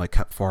someone like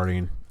kept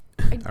farting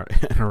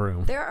in a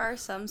room. There are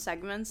some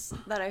segments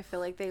that I feel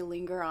like they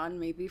linger on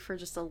maybe for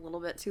just a little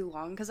bit too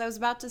long, because I was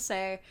about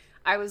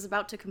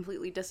to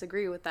completely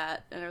disagree with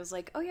that, and I was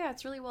like, oh yeah,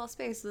 it's really well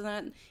spaced, and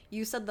then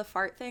you said the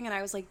fart thing, and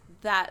I was like,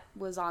 that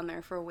was on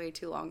there for way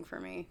too long for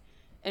me,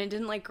 and it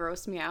didn't like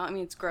gross me out. I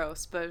mean, it's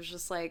gross, but it was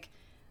just like,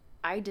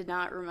 I did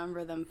not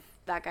remember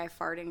that guy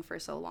farting for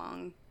so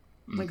long.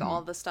 Like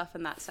all the stuff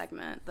in that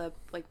segment, the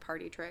like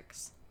party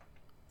tricks.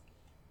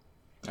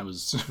 That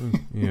was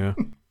Yeah.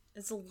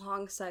 It's a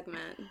long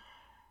segment.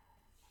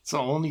 It's the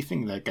only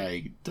thing that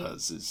guy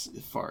does is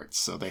farts,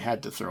 so they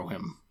had to throw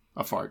him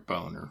a fart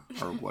bone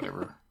or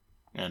whatever,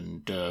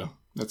 and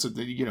that's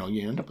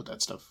you end up with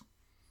that stuff.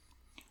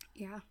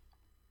 Yeah.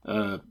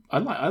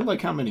 I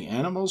like how many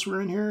animals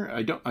were in here.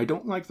 I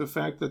don't like the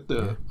fact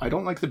that I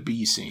don't like the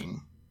bee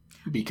scene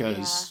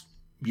because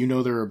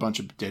there are a bunch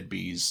of dead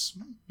bees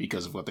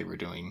because of what they were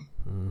doing,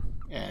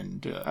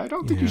 and I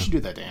don't think you should do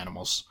that to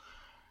animals.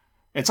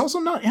 It's also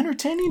not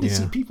entertaining to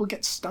see people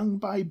get stung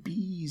by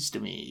bees to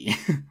me.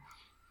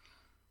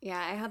 Yeah,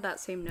 I had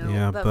that same note.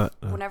 Yeah, but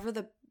whenever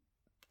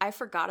I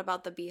forgot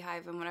about the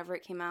beehive, and whenever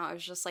it came out, I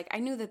was just like, I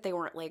knew that they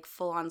weren't like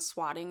full on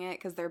swatting it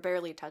because they're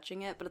barely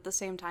touching it, but at the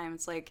same time,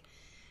 it's like,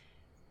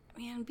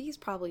 man, bees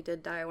probably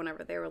did die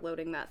whenever they were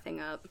loading that thing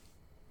up.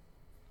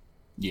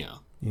 Yeah.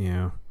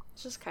 Yeah.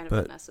 It's just kind of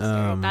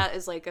unnecessary. That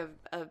is like a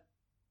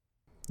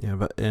Yeah,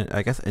 but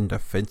I guess in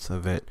defense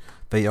of it,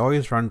 they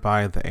always run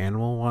by the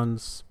animal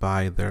ones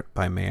by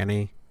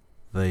Manny,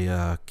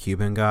 the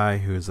Cuban guy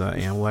who's an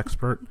animal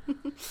expert,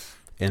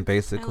 and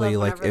basically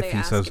like if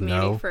he says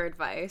no for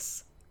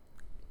advice,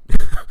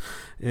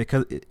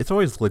 because it's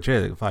always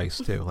legit advice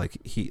too. Like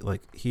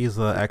he's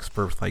the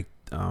expert with like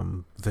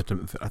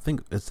I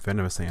think it's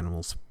venomous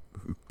animals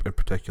in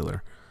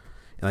particular.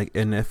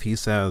 And if he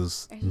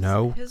says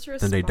no,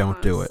 then they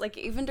don't do it. Like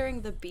even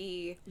during the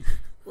bee.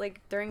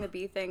 Like, during the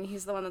bee thing,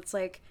 he's the one that's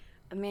like,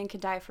 a man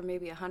could die from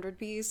maybe 100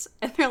 bees.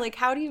 And they're like,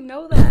 how do you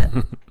know that?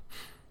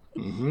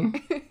 Mm-hmm.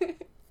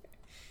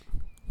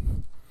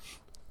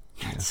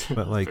 That's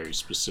but like, a very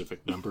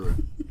specific number.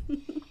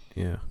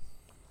 Yeah.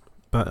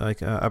 But,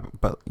 like,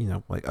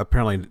 like,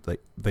 apparently,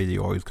 like, they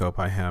do always go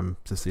by him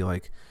to see,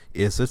 like,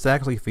 is this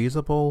actually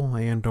feasible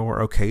and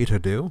or okay to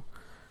do?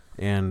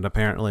 And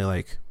apparently,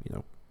 like,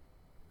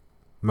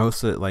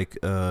 most of it, like,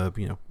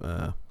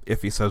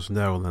 if he says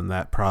no, then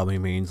that probably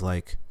means,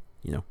 like,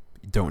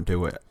 don't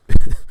do it.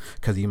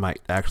 Because you might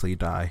actually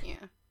die.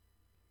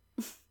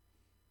 Yeah.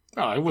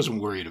 Oh, I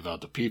wasn't worried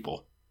about the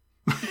people.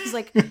 It's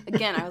like,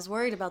 again, I was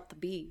worried about the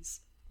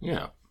bees.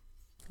 Yeah.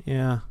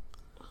 Yeah.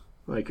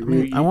 Like, I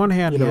mean, on one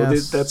hand,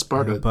 yes. That's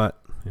part of...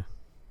 But, yeah.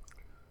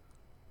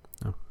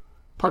 No.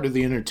 Part of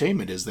the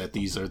entertainment is that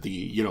these are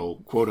the,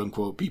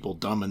 quote-unquote people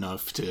dumb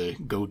enough to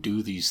go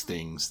do these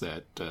things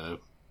that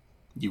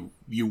you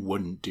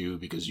wouldn't do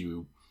because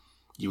you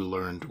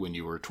learned when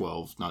you were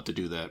 12 not to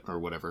do that or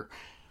whatever.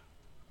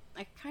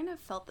 I kind of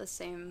felt the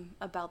same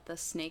about the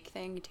snake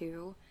thing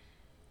too,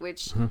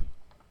 which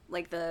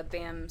like the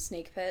Bam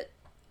snake pit.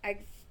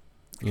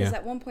 Because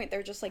at one point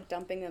they're just like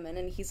dumping them in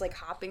and he's like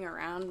hopping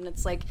around and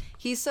it's like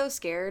he's so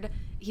scared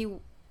he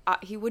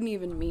wouldn't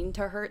even mean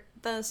to hurt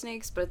the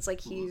snakes, but it's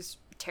like he's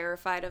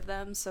terrified of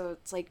them, so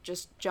it's like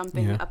just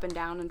jumping up and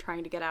down and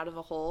trying to get out of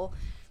a hole.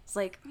 It's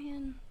like,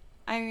 man,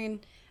 I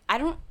mean, I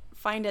don't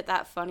find it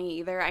that funny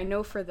either. I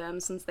know for them,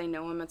 since they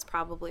know him, it's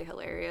probably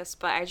hilarious,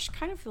 but I just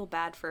kind of feel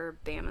bad for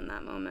Bam in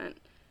that moment.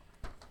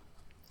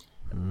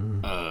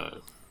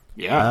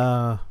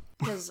 Yeah.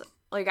 Because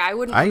like I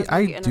wouldn't want to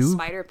be in a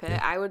spider pit.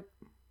 Yeah.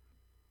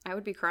 I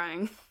would be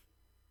crying.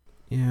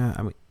 Yeah,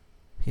 I mean,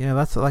 yeah,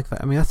 that's like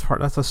that. I mean,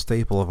 that's a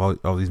staple of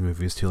all these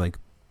movies too. Like,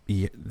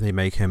 they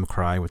make him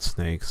cry with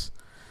snakes,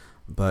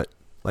 but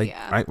like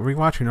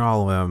rewatching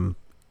all of them,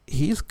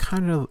 he's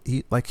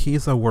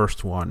he's the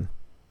worst one.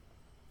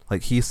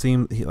 Like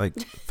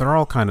they're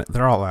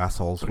all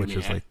assholes, which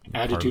is like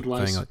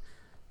attitude-wise. Like,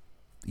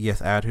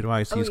 yes,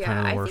 attitude-wise, he's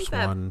kind of the worst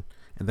one.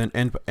 And then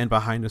and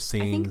behind the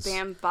scenes, I think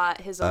Bam bought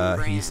his own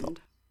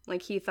brand.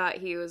 Like he thought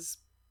he was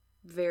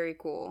very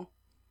cool.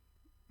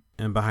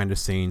 And behind the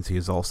scenes,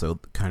 he's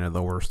also kind of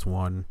the worst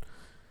one.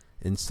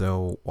 And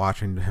so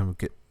watching him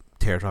get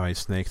terrified by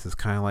snakes is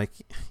kind of like,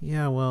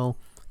 yeah, well,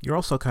 you're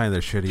also kind of the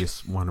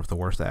shittiest one with the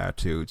worst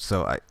attitude.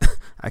 So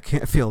I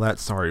can't feel that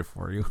sorry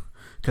for you.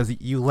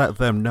 Because you let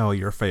them know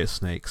you're afraid of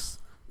snakes.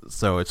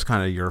 So it's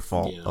kind of your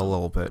fault a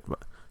little bit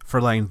for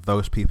letting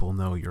those people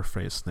know you're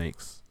afraid of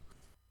snakes.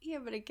 Yeah,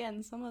 but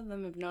again, some of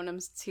them have known him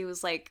since he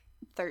was like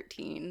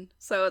 13.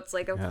 So it's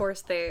like, of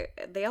course, they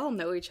all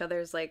know each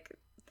other's like,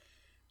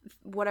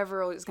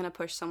 whatever is going to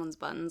push someone's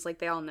buttons. Like,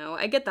 they all know.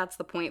 I get that's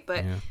the point.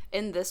 But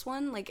in this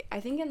one, like, I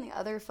think in the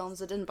other films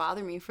it didn't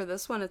bother me. For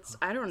this one,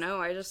 I don't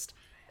know.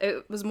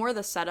 It was more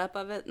the setup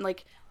of it.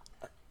 Like,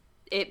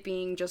 it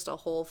being just a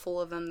hole full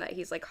of them that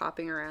he's like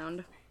hopping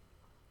around.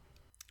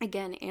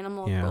 Again,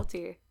 animal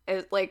cruelty.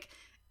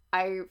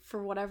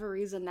 For whatever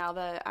reason, now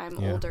that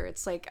I'm older,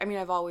 it's like, I mean,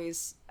 I've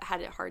always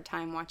had a hard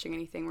time watching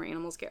anything where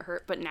animals get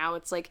hurt, but now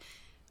it's like,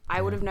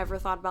 I would have never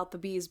thought about the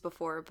bees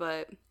before,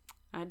 but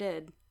I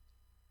did.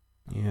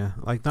 Yeah,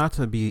 like not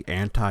to be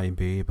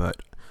anti-bee, but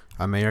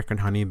American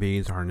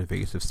honeybees are an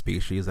invasive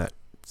species that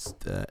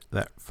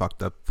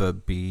fucked up the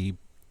bee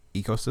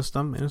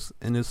ecosystem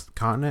in this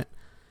continent.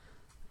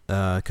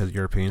 Because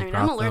Europeans I mean,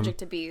 brought I'm them. allergic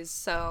to bees,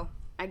 so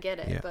I get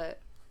it. Yeah. But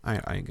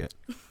I get,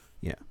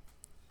 yeah.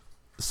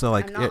 So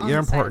like I'm not on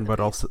you're the side of important, the but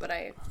bees, also, but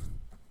I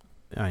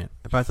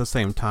but at the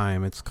same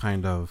time, it's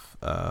kind of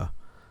I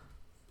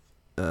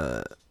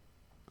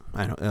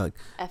don't know, like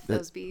F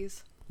those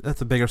bees.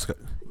 that's a bigger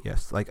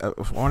yes. Like on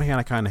one hand,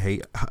 I kind of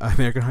hate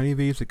American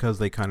honeybees because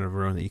they kind of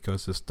ruin the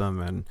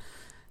ecosystem and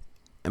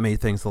it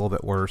made things a little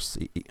bit worse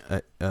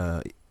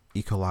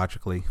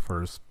ecologically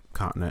for this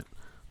continent.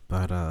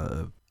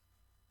 But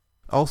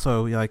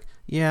also, like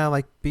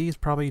bees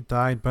probably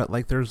died, but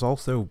like there's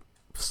also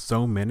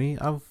so many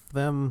of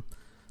them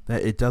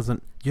that you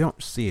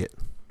don't see it.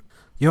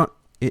 You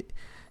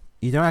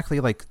don't actually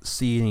like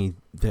see any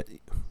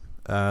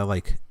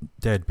like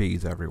dead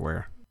bees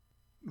everywhere.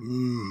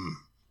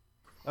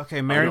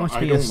 Okay, Mary wants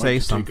me to say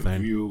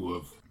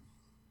something.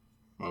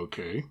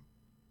 Okay.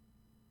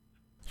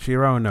 She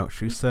wrote a note.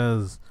 She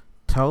says,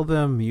 "Tell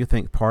them you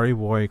think Party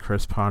Boy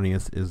Chris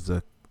Pontius is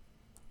a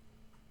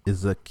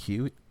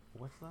cute.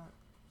 What's that?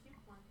 Cute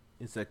one.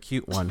 It's a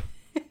cute one."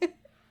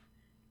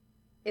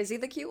 Is he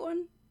the cute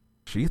one?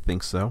 She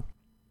thinks so.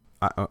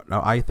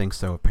 I think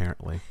so.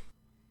 Apparently.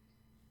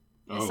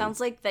 It sounds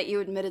like that you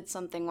admitted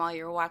something while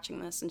you were watching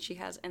this, and she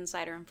has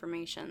insider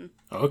information.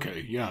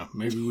 Okay, yeah.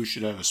 Maybe we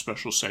should have a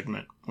special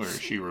segment where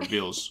she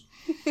reveals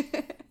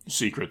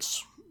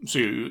secrets.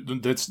 See,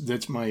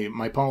 that's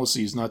my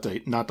policy is not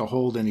to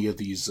hold any of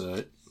these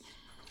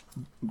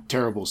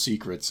terrible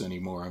secrets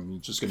anymore. I'm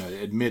just going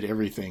to admit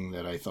everything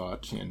that I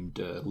thought and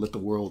let the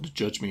world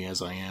judge me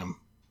as I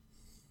am.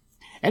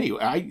 Anyway,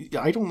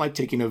 I don't like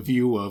taking a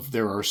view of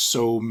there are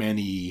so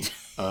many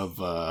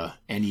of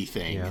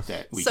anything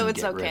that we can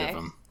get rid of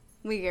them.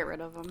 We get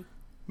rid of them.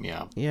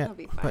 Yeah. Yeah, that'll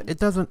be fine. But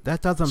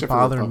that doesn't Except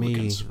bother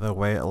me the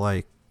way it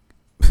like,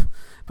 but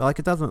like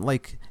it doesn't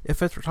like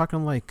if it's we're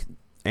talking like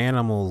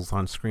animals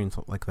on screen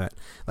something like that.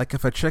 Like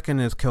if a chicken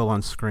is killed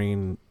on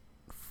screen,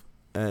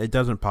 it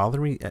doesn't bother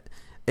me.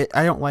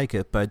 I don't like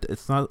it, but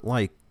it's not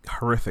like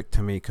horrific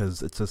to me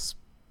because it's just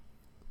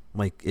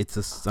like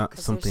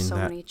something there's so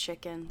that. Many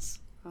chickens.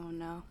 Oh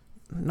no.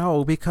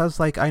 No, because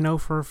like I know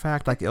for a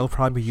fact like it'll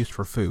probably be used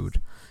for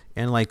food,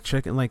 and like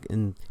chicken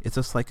and it's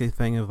just like a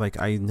thing of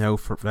like I know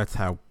that's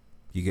how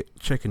you get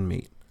chicken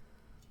meat.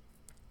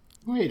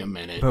 Wait a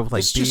minute. But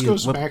this just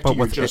goes back to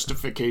your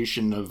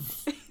justification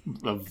of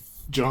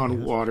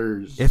John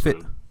Waters. If it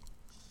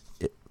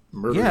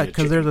murder.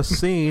 Because there's a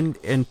scene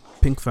in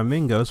Pink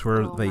Flamingos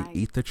where they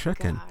eat the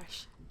chicken.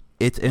 Gosh.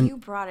 You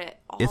brought it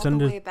all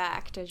the way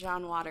back to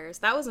John Waters.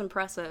 That was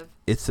impressive.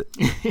 It's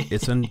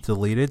in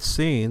deleted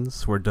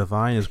scenes where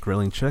Divine is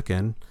grilling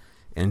chicken,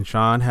 and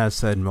John has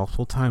said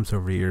multiple times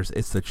over the years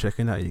it's the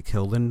chicken that he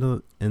killed in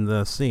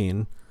the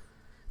scene,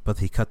 but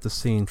he cut the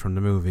scene from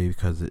the movie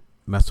because it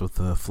messed with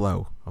the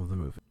flow of the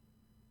movie.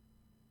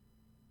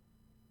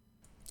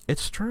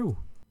 It's true.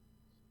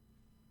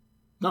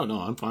 No,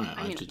 I'm fine.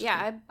 I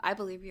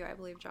believe you. I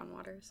believe John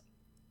Waters.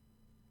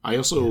 I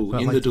also,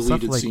 in the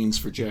deleted scenes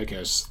for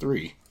Jackass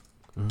 3,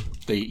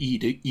 they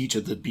eat each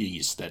of the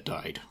bees that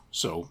died.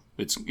 So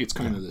it's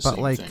kind of the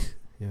same thing.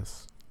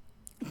 Yes.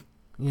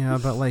 Yeah,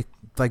 but like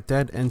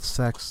dead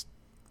insects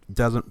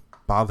doesn't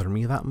bother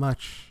me that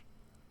much.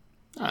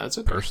 That's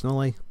okay.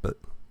 Personally, but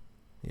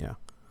yeah.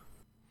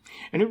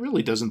 And it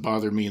really doesn't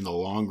bother me in the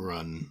long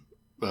run.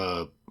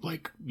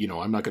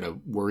 I'm not going to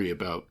worry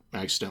about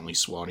accidentally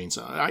swatting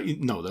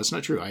something. No, that's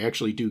not true. I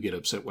actually do get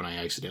upset when I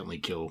accidentally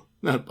kill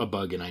a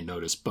bug and I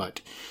notice.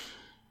 But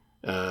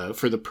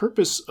for the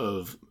purpose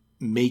of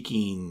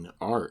making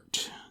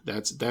art,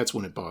 that's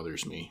when it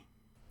bothers me.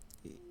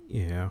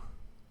 Yeah.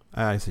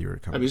 I see where you're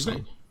coming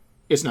from.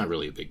 It's not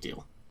really a big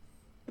deal.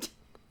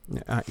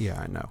 Yeah,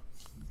 I know.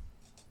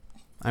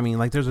 I mean,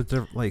 like, there's a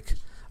different, like...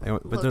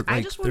 Look,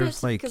 I just want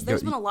to, because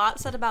there's been a lot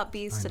said about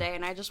bees today,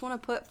 and I just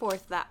want to put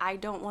forth that I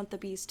don't want the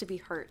bees to be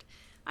hurt.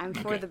 I'm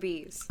for the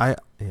bees. I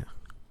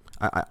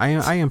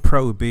am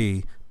pro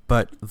bee,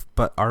 but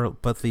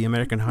the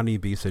American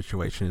honeybee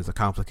situation is a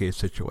complicated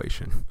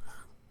situation.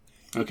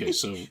 Okay,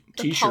 so the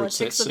T-shirts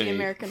politics that of say the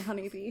American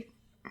honeybee.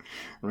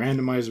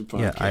 Randomizer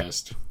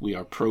podcast. We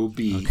are pro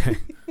bee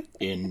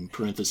in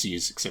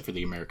parentheses, except for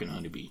the American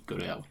honeybee. Go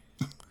to hell.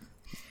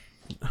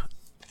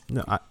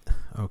 No,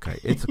 okay,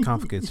 it's a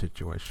complicated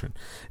situation.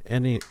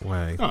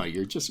 Anyway. Oh,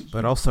 you're just...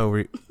 But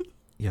also,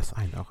 yes,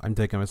 I know, I'm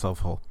digging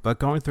myself a hole. But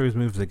going through his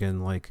moves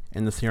again, like,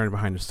 in the scenario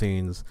behind the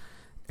scenes,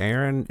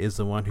 Aaron is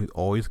the one who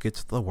always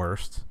gets the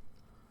worst.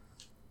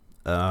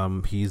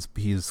 He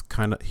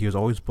was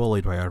always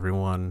bullied by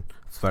everyone,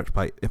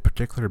 in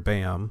particular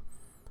Bam.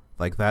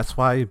 Like, that's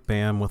why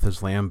Bam, with his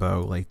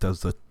Lambo, like,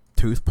 does the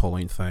tooth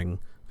pulling thing,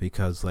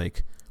 because,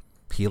 like,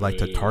 he liked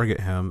to target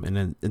him, and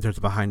then there's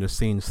a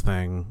behind-the-scenes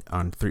thing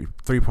on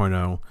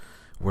 3.0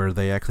 where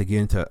they actually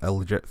get into a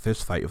legit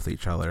fist fight with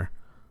each other.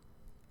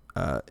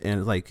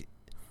 And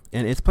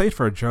it's played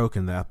for a joke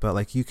in that, but,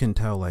 like, you can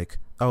tell, like,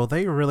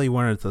 they really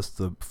wanted us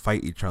to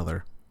fight each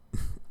other,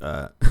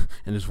 and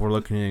just were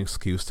looking at an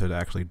excuse to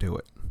actually do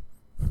it.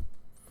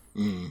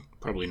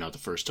 Probably not the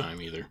first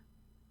time either.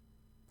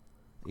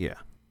 Yeah.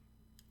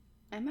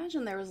 I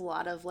imagine there was a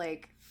lot of,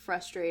 like,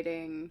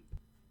 frustrating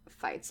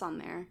fights on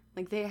there.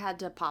 Like, they had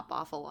to pop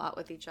off a lot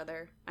with each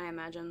other, I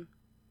imagine.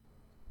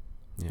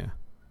 Yeah.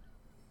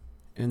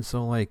 And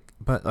so, like,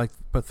 but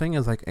thing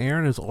is, like,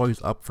 Aaron is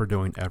always up for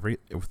doing pretty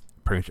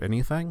much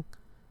anything.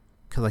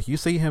 Because, like, you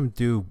see him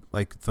do,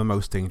 like, the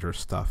most dangerous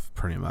stuff,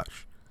 pretty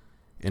much.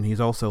 And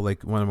he's also,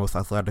 like, one of the most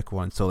athletic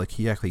ones, so, like,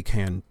 he actually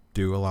can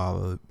do a lot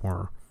of the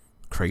more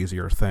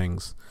crazier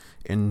things.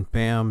 And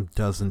Bam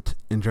doesn't,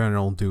 in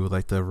general, do,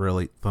 like, the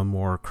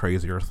more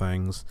crazier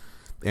things.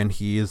 And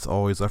he is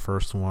always the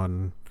first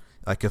one.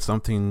 Like, if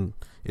something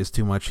is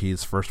too much,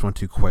 he's the first one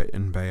to quit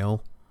and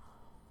bail.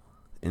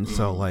 And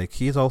so, like,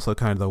 he's also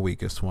kind of the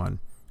weakest one.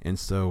 And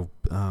so,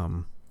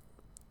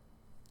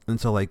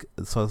 it's like,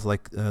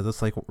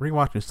 just like,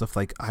 rewatching stuff,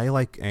 like, I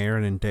like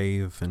Aaron and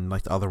Dave and,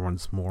 like, the other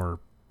ones more.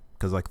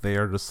 Because, like, they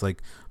are just,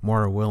 like,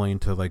 more willing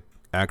to, like,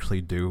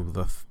 actually do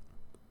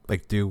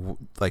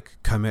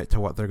commit to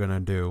what they're gonna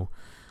do.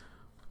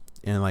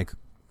 And, like,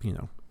 you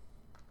know,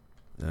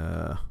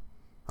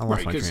 I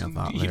lost my train of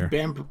thought there.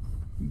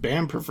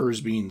 Bam prefers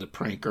being the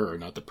pranker,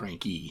 not the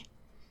prankee.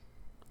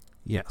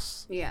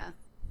 Yes. Yeah.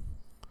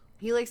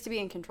 He likes to be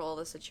in control of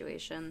the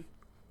situation.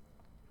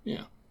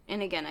 Yeah.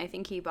 And again, I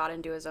think he bought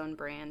into his own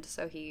brand,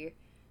 so I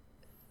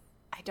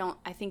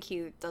think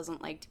he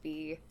doesn't like to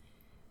be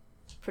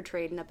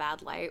portrayed in a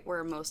bad light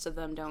where most of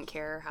them don't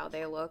care how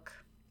they look.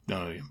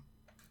 No.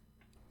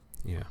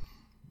 Yeah.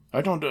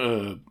 I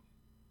don't,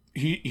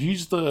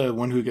 he's the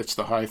one who gets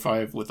the high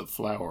five with a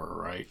flower,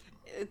 right?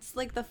 It's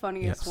like the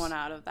funniest one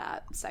out of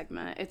that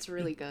segment. It's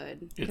really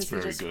good. It's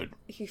very good.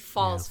 He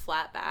falls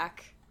flat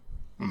back.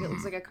 It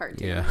looks like a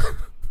cartoon. Yeah.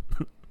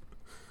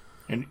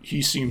 And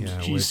he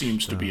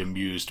seems to be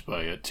amused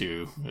by it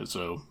too,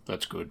 so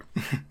that's good.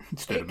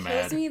 Instead of mad.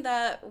 It kills me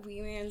that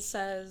Wee Man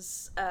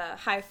says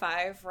high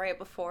five right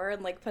before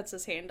and, like, puts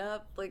his hand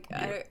up. Like,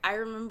 yeah. I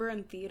remember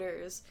in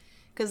theaters,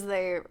 because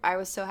I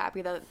was so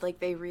happy that, like,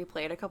 they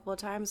replayed a couple of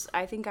times.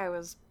 I think I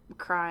was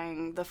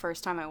crying the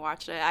first time I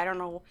watched it. I don't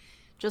know,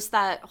 just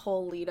that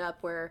whole lead up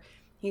where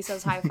he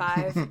says high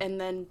five and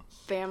then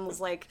Bam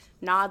was like,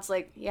 nods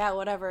like, yeah,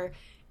 whatever.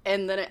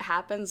 And then it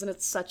happens and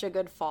it's such a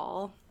good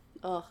fall.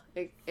 Ugh,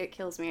 it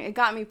kills me. It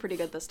got me pretty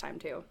good this time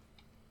too.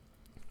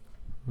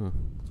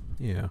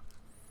 Yeah.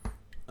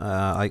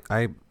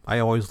 I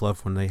always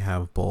love when they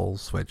have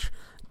bulls, which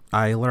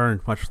I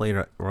learned much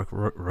later.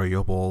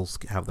 Rodeo bulls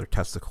have their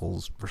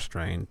testicles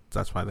restrained.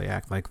 That's why they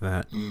act like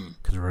that,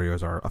 because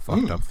rodeos are a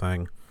fucked up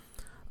thing.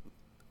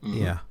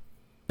 Yeah,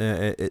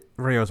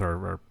 rodeos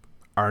are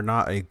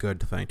not a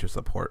good thing to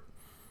support.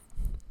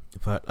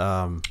 But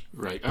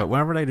right. But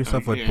whenever they do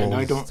stuff with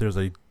bulls, there's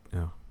a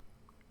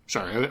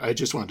Sorry, I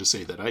just wanted to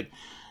say that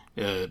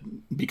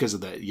because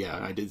of that,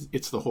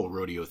 it's the whole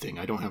rodeo thing.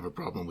 I don't have a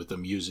problem with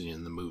them using it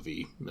in the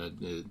movie.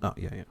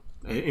 Yeah.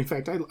 In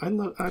fact, I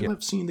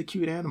love seeing the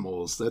cute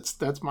animals.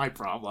 That's my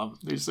problem.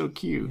 They're so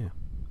cute.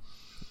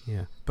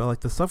 Yeah. But,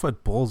 like, the stuff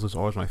with bulls is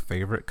always my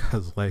favorite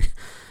because, like,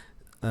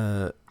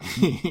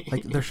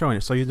 like, they're showing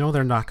it, so you know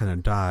they're not gonna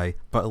die.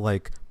 But,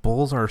 like,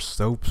 bulls are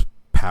so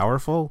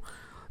powerful,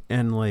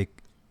 and, like,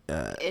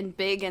 and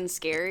big and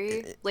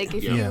scary. Like,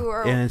 if you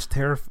are, and it's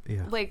terrifying.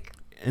 Yeah. Like,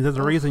 and there's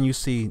a reason you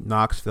see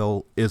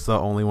Knoxville is the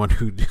only one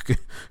who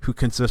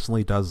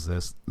consistently does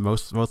this.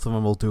 Most of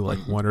them will do,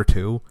 like, one or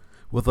two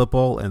with a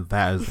bull, and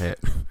that is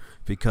it,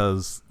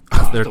 because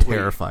they're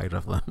terrified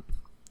of them.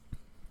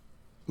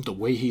 The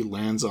way he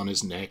lands on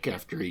his neck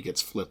after he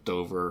gets flipped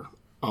over,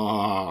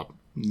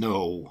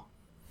 no.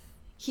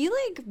 He,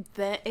 like,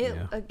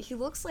 he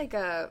looks like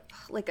a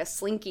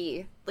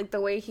slinky. Like,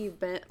 the way he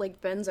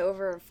bends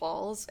over and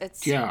falls.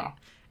 It's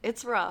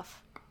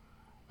rough.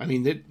 I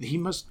mean, that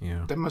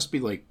must be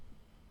like,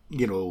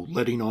 you know,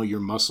 letting all your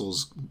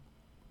muscles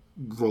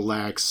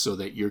relax so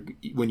that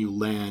when you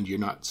land, you're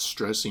not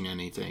stressing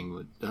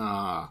anything.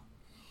 Yeah.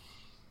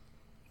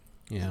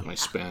 My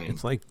spine.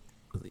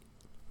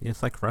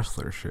 It's like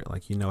wrestler shit.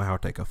 Like, you know how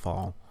to take a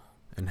fall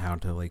and how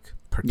to, like,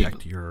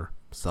 protect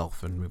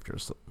yourself and move your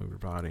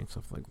body and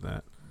stuff like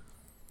that.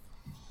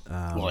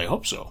 Well, I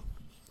hope so.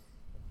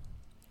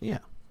 Yeah.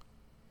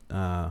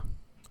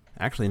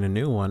 Actually, in a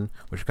new one,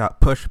 which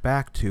got pushed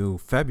back to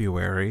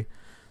February,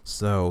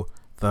 so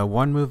the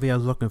one movie I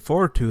was looking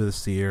forward to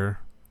this year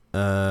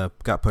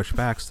got pushed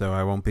back, so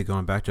I won't be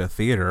going back to a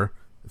theater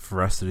for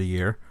the rest of the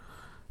year.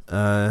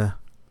 You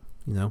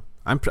know,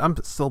 I'm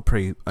still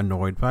pretty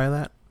annoyed by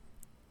that.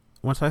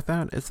 Once I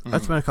found it's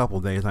been a couple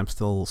of days, I'm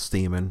still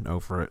steaming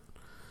over it.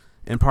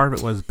 And part of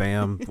it was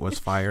Bam was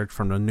fired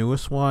from the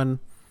newest one,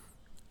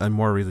 and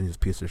more reason he's a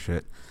piece of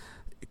shit,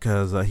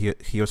 because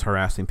he was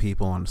harassing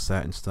people on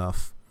set and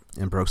stuff,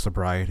 and broke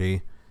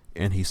sobriety,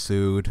 and he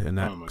sued, and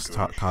that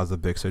caused a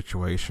big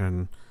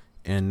situation.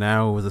 And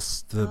now that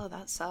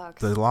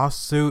sucks. The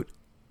lawsuit,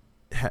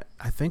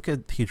 I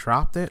think he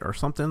dropped it or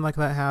something like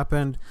that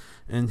happened,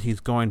 and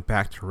he's going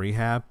back to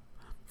rehab.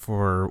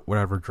 for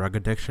whatever drug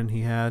addiction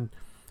he had.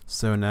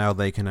 So now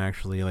they can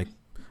actually like,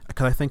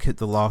 because I think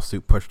the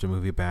lawsuit pushed the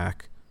movie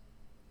back.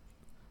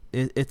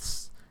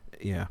 It's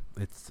a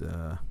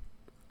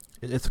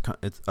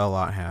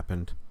lot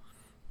happened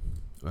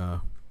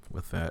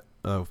with that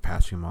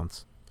past few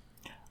months.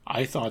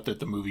 I thought that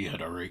the movie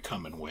had already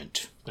come and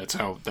went. That's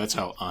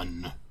how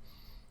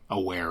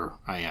unaware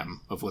I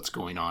am of what's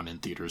going on in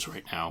theaters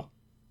right now.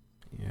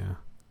 Yeah.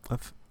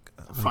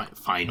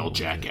 Final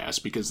Jackass,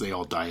 because they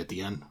all die at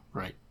the end,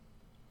 right?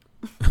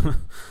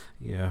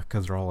 Yeah,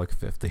 because they're all like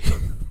 50.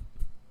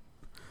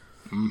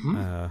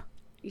 Mm-hmm.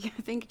 Yeah,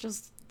 I think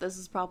just this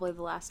is probably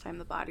the last time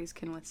the bodies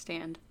can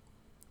withstand.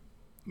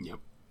 Yep.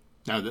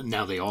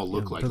 Now they all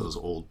look like those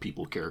old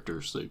people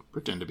characters they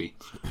pretend to be.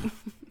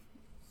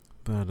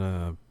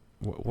 But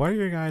what are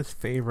your guys'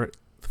 favorite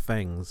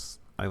things?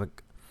 I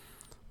like,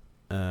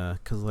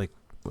 cause like,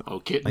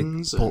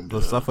 kittens like and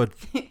the stuff with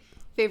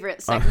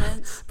favorite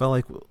segments. But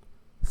like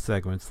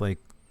segments, like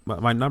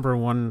my number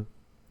one,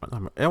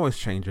 it always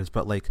changes.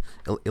 But like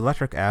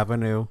Electric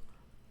Avenue,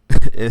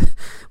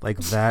 like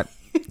that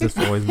just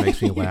always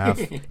makes me laugh.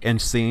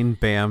 And seeing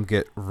Bam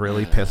get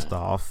really pissed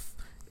off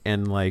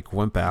and like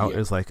wimp out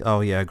is like,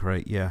 oh yeah,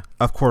 great, yeah.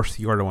 Of course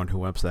you're the one who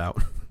wimps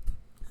out.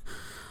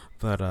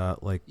 But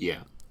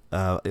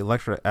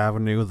Electric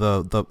Avenue,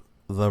 the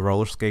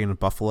roller skating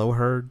Buffalo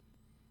Herd.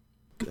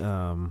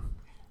 That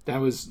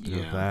was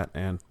that,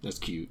 and that's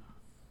cute.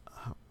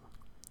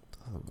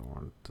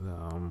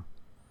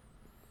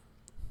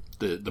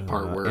 The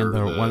part where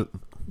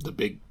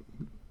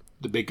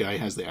the big guy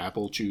has the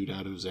apple chewed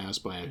out of his ass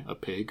by a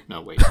pig.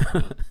 No, wait.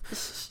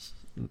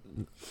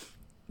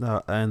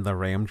 No, and the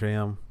Ram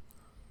Jam,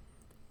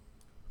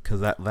 because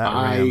that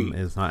Ram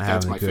is not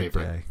having a good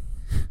day.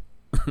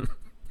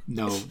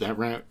 No, that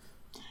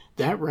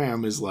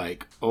ram is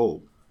like,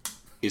 oh,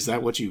 is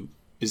this what you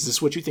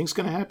think's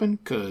gonna happen?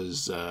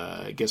 Because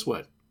guess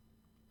what?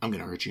 I'm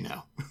gonna hurt you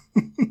now.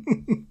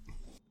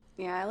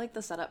 Yeah, I like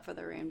the setup for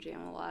the Ram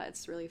Jam a lot.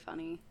 It's really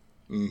funny.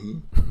 Mm-hmm.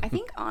 I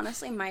think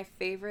honestly my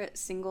favorite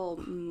single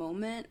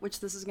moment, which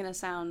this is gonna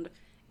sound,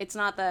 it's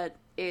not that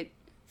it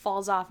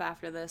falls off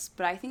after this,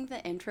 but I think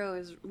the intro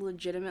is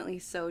legitimately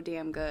so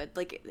damn good.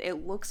 Like,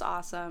 it looks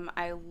awesome.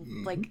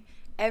 Like,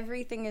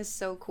 everything is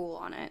so cool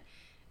on it.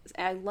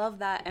 I love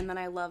that, and then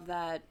I love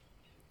that,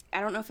 I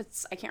don't know if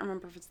I can't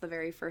remember if it's the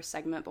very first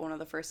segment, but one of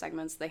the first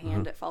segments, the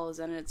hand it follows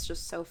in, and it's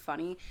just so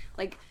funny.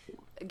 Like,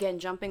 again,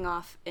 jumping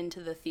off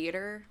into the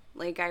theater,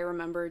 like, I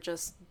remember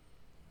just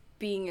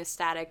being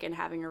ecstatic and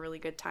having a really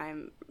good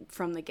time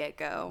from the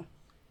get-go,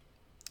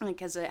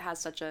 because it has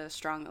such a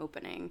strong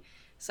opening.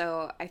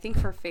 So I think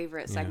for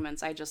favorite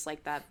segments, I just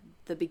like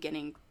the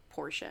beginning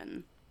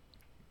portion.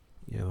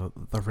 Yeah,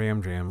 the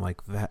Ram Jam,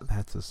 like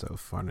that's just so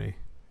funny.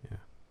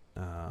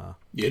 Yeah.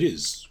 It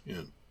is.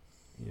 Yeah.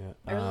 Yeah.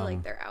 I really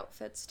like their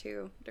outfits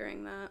too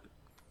during that.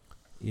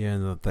 Yeah,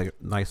 and the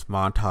nice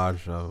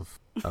montage of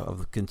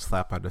getting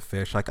slapped by the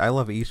fish. Like, I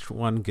love each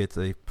one gets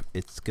a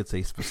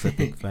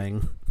specific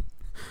thing.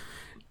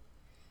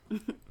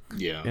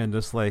 Yeah. And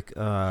just like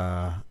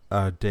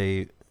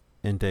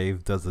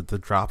Dave does the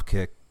drop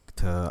kick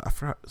to, I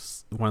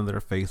forgot one of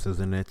their faces,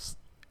 and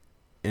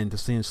to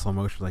see in slow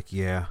motion, like,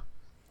 yeah,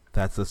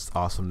 that's just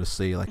awesome to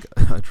see, like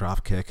a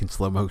drop kick in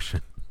slow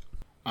motion.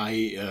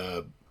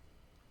 I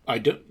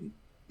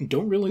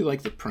don't really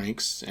like the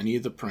pranks. Any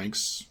of the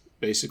pranks,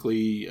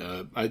 basically.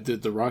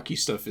 The Rocky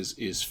stuff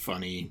is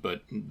funny,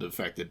 but the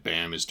fact that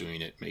Bam is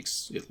doing it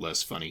makes it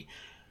less funny.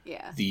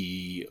 Yeah.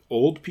 The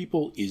old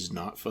people is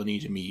not funny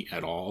to me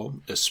at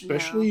all,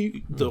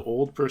 especially the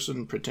old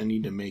person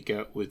pretending to make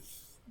out with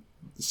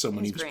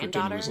someone he was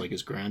pretending was like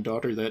his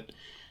granddaughter. That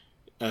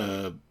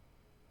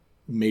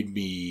made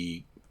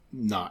me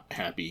not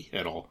happy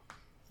at all.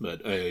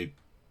 But the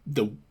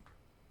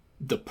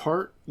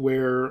part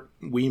where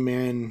Wee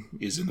Man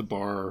is in the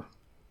bar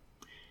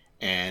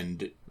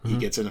and he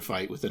gets in a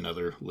fight with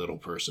another little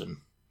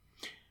person,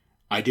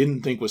 I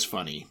didn't think was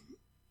funny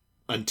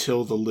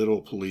until the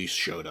little police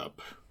showed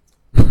up.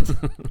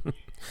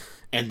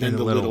 And then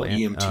the little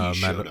EMT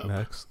showed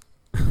up.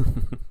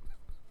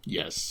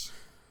 Yes.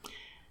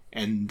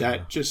 And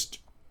that just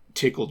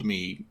tickled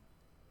me,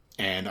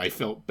 and I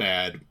felt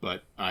bad,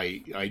 but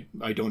I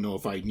don't know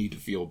if I need to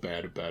feel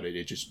bad about it.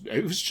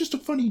 It was just a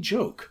funny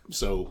joke,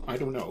 so I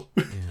don't know.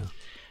 Yeah.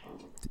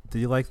 Do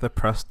you like the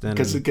Preston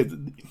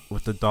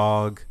with the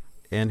dog,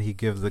 and he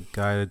gives the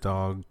guy the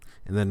dog,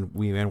 and then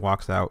Wee Man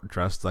walks out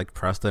dressed like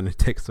Preston and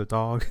takes the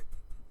dog?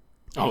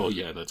 Oh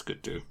yeah, that's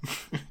good too.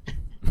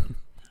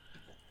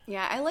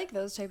 Yeah, I like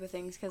those type of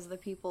things because the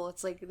people,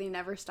 it's like they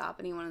never stop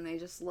anyone and they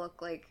just look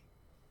like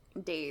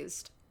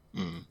dazed.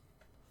 Mm.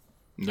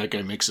 That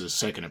guy makes a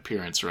second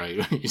appearance,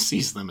 right? He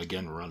sees them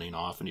again running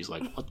off, and he's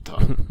like, "What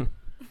the?"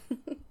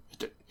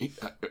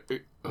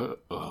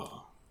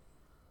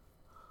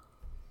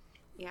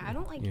 Yeah, I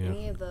don't like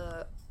any of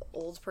the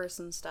old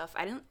person stuff.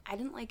 I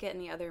didn't like it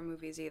in the other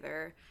movies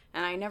either,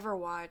 and I never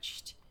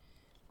watched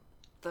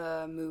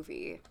the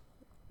movie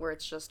where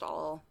it's just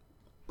all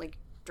like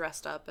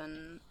dressed up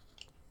and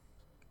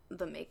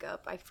the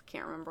makeup. I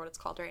can't remember what it's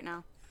called right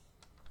now.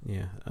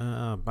 Yeah,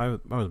 I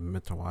was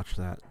meant to watch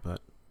that,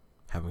 but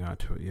haven't got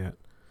to it yet.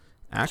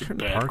 Action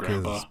Park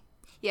grandpa. is...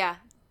 Yeah.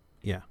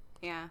 Yeah.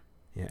 Yeah.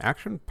 Yeah,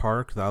 Action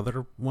Park, the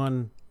other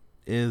one,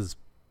 is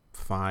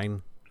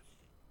fine.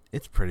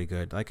 It's pretty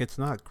good. Like, it's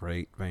not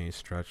great by any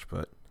stretch,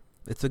 but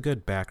it's a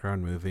good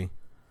background movie.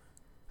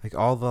 Like,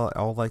 all the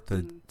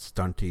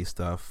stunty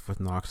stuff with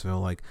Knoxville,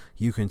 like,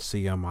 you can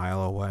see a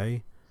mile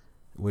away,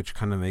 which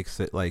kind of makes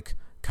it, like,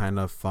 kind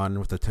of fun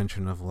with the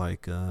tension of,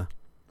 like,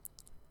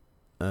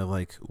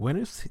 when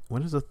is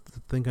the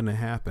thing gonna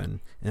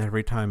happen? And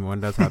every time one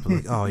does happen,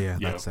 like, oh yeah,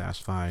 that's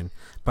fine.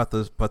 But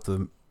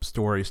the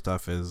story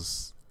stuff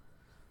is,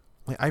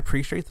 like, I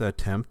appreciate the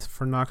attempt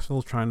for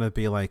Knoxville trying to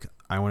be like,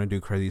 I want to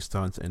do crazy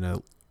stunts in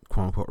a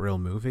quote unquote real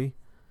movie,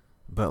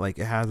 but like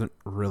it hasn't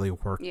really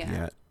worked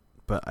yet.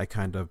 But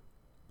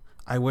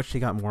I wish he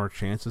got more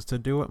chances to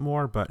do it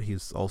more. But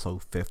he's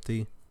also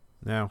 50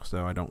 now,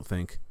 so I don't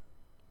think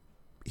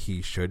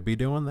he should be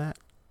doing that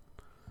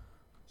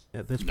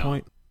at this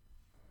point.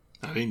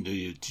 I mean,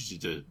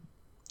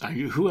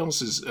 who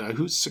else is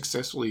who's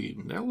successfully?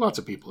 Lots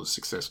of people have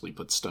successfully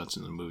put stunts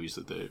in the movies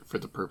for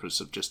the purpose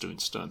of just doing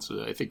stunts.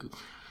 I think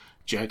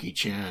Jackie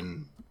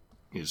Chan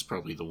is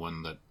probably the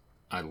one that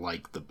I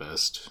like the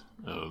best.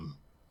 For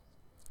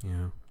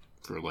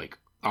like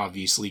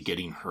obviously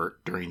getting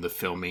hurt during the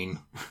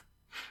filming.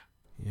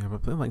 Yeah,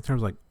 but then like in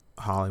terms of like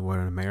Hollywood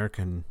and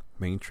American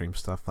mainstream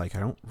stuff, like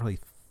I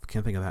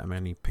can't think of that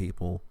many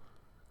people,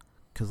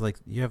 because like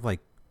you have like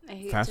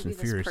Fast and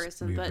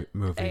Furious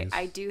movies.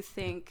 I do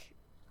think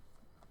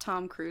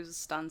Tom Cruise's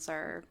stunts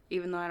are,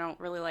 even though I don't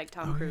really like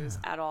Tom Cruise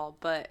at all,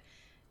 but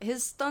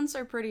his stunts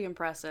are pretty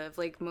impressive.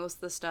 Like most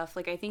of the stuff,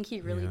 like I think he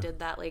really did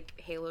that like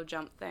halo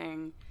jump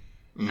thing.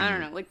 I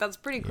don't know, like that's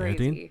pretty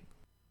crazy.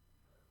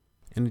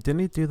 And didn't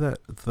he do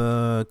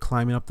the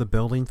climbing up the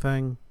building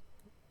thing?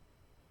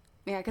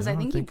 Yeah, because I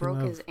think he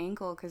broke his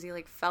ankle because he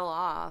like fell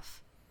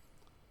off.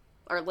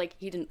 Or, like,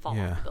 he didn't fall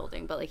off the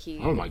building, but, like, he...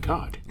 Oh, my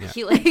God.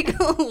 He, like,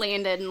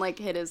 landed and, like,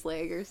 hit his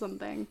leg or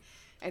something.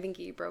 I think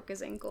he broke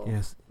his ankle.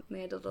 Yes.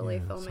 They had to delay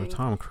filming. So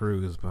Tom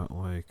Cruise, but,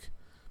 like,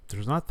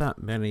 there's not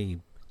that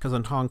many... Because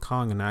in Hong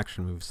Kong and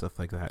action movies, stuff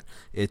like that,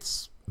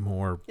 it's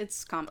more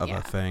of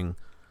a thing.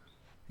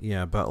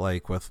 Yeah, but,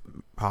 like, with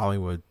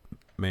Hollywood,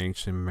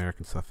 mainstream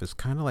American stuff, it's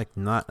kind of, like,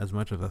 not as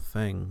much of a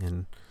thing.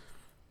 And,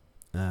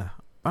 I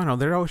don't know,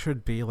 there always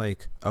should be,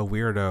 like, a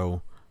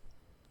weirdo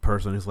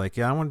person who's like,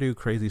 yeah, I want to do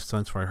crazy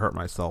stunts where I hurt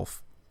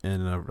myself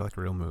in a like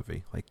real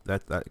movie. Like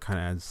that kind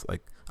of adds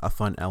like a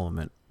fun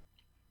element.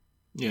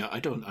 Yeah, I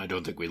don't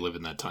think we live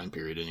in that time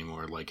period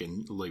anymore. Like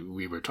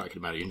we were talking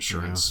about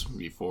insurance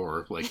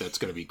before. Like that's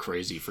going to be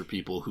crazy for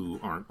people who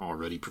aren't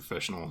already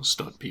professional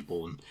stunt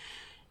people,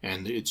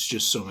 and it's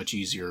just so much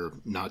easier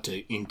not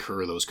to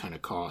incur those kind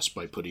of costs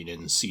by putting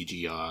in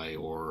CGI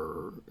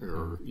or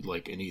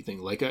like anything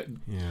like that.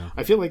 Yeah,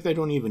 I feel like they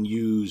don't even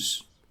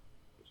use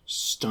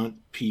stunt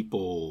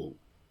people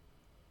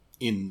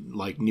in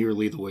like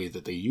nearly the way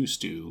that they used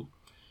to.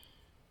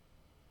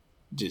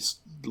 Just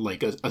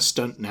like a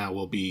stunt now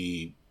will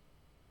be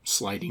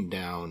sliding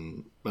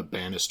down a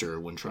banister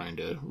when trying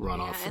to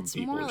run off from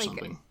people or something.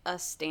 It's more like a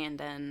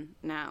stand-in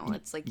now.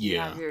 It's like you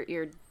have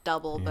your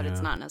double, but it's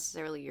not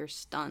necessarily your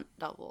stunt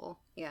double.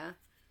 Yeah.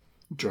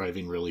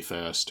 Driving really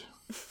fast.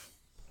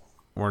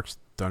 Or it's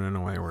done in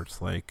a way where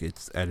it's like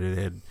it's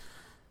edited.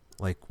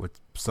 Like with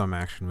some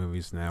action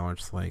movies now,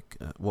 it's like,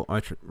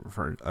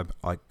 for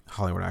like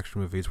Hollywood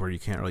action movies where you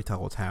can't really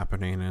tell what's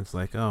happening, and it's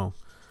like, oh,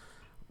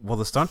 well,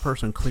 the stunt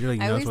person clearly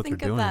knows what they're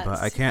doing, but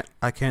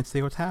I can't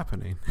see what's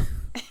happening.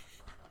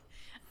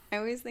 I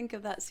always think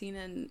of that scene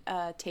in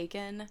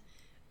Taken,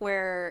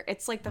 where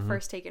it's like the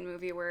first Taken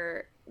movie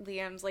where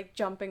Liam's like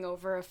jumping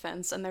over a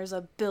fence, and there's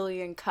a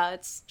billion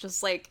cuts,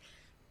 just like,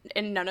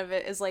 and none of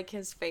it is like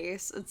his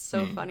face. It's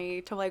so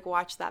funny to like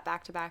watch that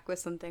back to back with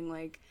something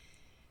like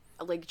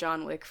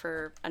John Wick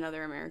for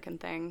Another American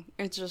Thing.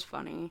 It's just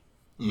funny.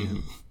 Mm-hmm.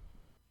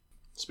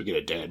 Speaking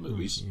of dad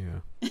movies.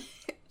 Yeah.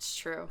 It's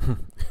true.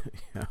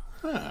 Yeah.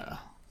 All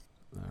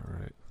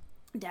right.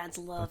 Dads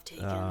love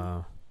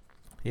Taken.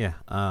 Yeah.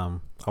 A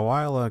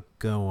while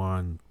ago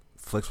on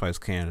Flixwise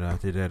Canada,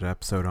 they did an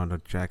episode on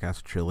the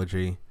Jackass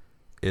trilogy.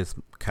 It's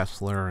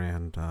Kessler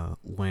and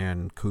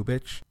Lan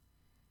Kubich.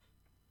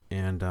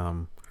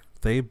 And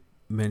they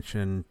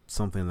mentioned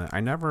something that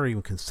I never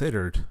even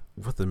considered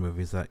with the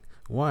movies, that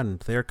one,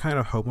 they're kind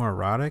of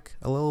homoerotic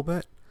a little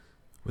bit,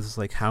 which is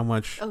like how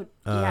much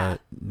how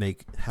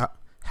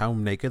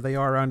naked they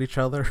are around each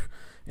other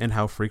and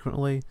how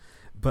frequently,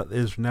 but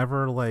there's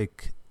never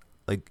like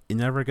it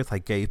never gets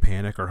like gay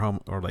panic or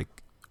homophobic.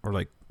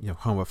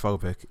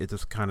 It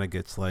just kind of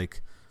gets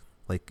like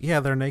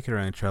yeah, they're naked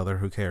around each other,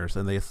 who cares,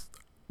 and they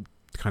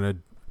kind of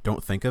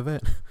don't think of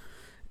it.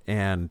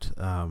 And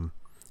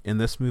in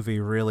this movie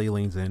really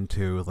leans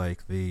into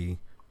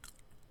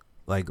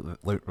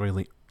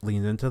really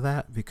leans into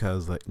that,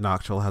 because like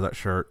Knoxville has that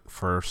shirt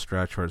for a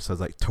stretch where it says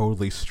like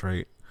totally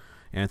straight,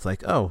 and it's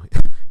like, oh,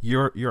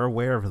 you're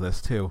aware of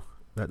this too,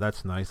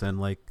 That's nice, and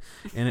like,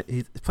 and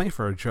he's playing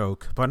for a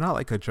joke, but not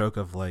like a joke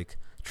of like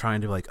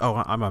trying to like,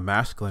 oh, I'm a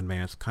masculine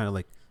man. It's kind of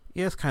like,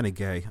 yeah, it's kind of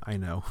gay. I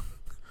know.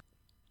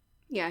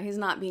 Yeah, he's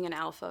not being an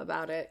alpha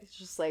about it. It's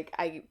just like,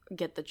 I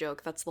get the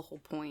joke. That's the whole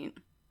point.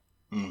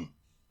 Mm.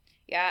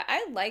 Yeah,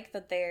 I like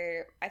that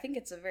I think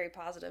it's a very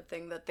positive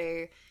thing that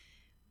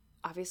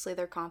obviously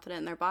they're confident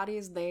in their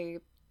bodies. They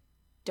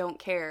don't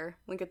care.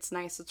 Like, it's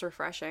nice. It's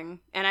refreshing.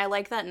 And I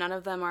like that none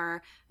of them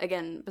are,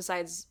 again,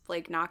 besides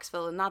like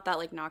Knoxville, and not that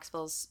like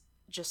Knoxville's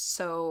just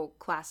so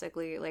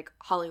classically like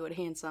Hollywood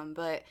handsome,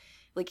 but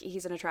like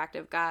he's an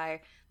attractive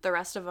guy. The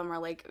rest of them are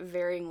like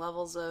varying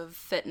levels of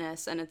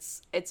fitness, and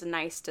it's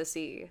nice to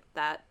see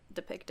that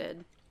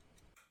depicted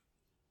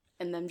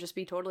and them just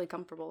be totally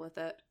comfortable with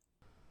it.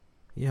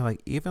 Yeah,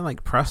 like even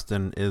like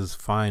Preston is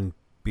fine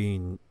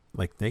being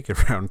like naked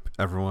around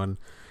everyone,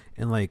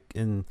 and like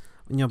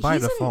by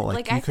default,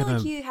 like I feel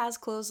like he has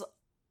clothes.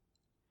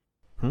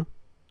 Hmm.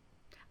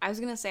 I was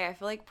gonna say I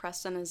feel like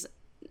Preston is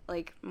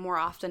like more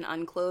often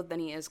unclothed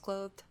than he is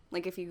clothed.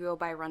 Like if you go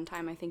by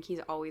runtime, I think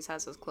he always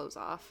has his clothes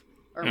off.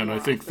 And I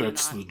think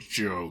that's the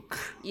joke.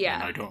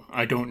 Yeah. And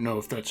I don't know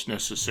if that's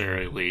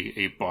necessarily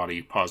a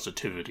body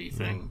positivity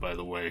thing, by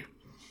the way.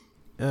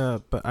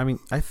 But I mean,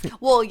 I think.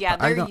 Well, yeah,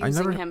 they're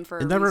using him for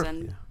a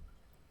reason.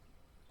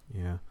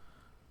 Yeah,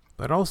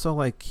 but also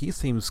like he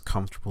seems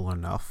comfortable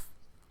enough,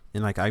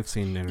 and like I've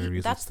seen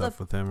interviews and stuff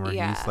with him where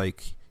he's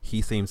like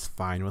he seems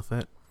fine with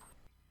it.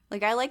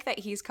 Like I like that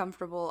he's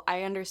comfortable.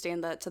 I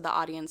understand that to the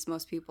audience,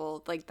 most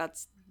people like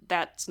that's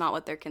not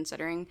what they're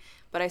considering,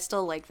 but I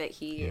still like that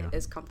he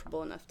is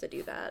comfortable enough to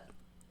do that.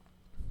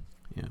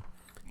 Yeah,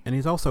 and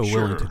he's also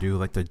willing to do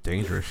like the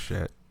dangerous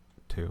shit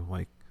too.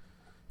 Like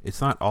it's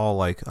not all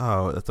like,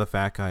 oh, that's a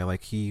fat guy.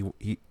 Like he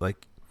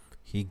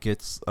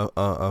gets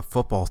a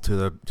football to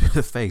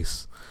the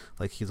face.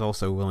 Like he's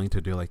also willing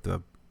to do like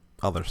the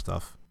other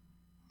stuff.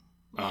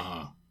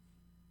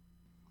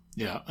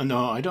 Yeah,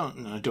 no, I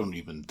don't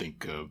even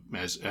think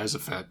as a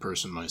fat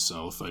person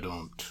myself, I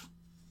don't.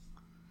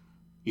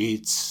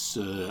 It's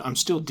I'm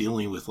still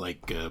dealing with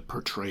like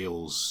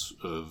portrayals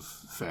of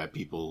fat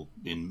people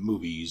in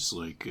movies,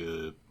 like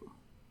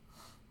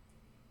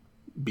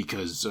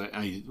because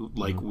I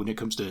like when it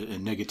comes to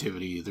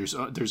negativity,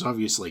 there's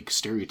obvious like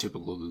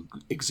stereotypical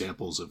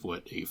examples of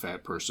what a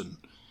fat person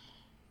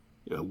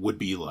would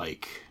be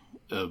like.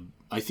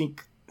 I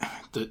think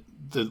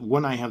the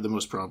one I have the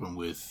most problem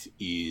with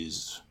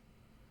is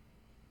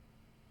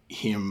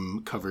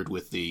him covered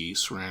with the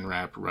saran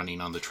wrap running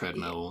on the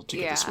treadmill to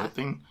get the sweat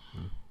thing.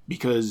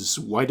 Because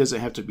why does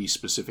it have to be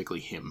specifically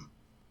him?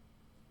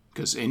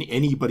 Because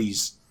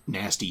anybody's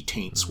nasty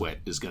taint sweat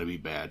is going to be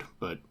bad,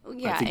 but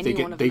I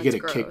think they get a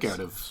kick out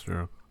of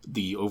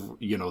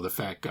the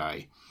fat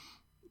guy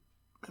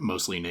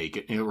mostly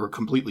naked or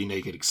completely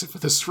naked except for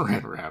the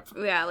saran wrap.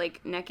 Yeah,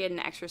 like naked and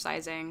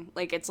exercising,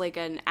 like it's like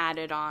an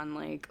added on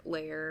like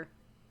layer.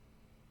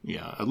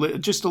 Yeah,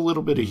 just a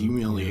little bit of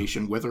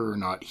humiliation, whether or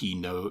not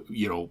he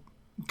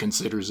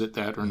considers it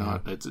that or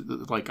not. It's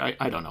like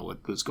I don't know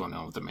what's going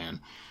on with the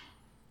man,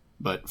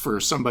 but for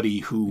somebody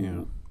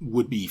who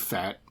would be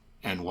fat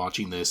and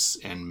watching this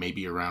and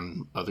maybe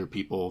around other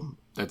people,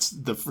 that's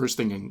the first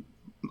thing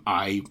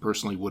I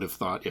personally would have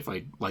thought if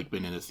I'd like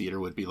been in a theater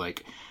would be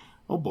like,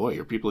 oh boy,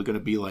 are people going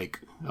to be like,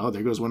 oh,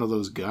 there goes one of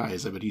those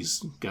guys. I bet he's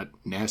got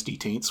nasty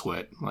taint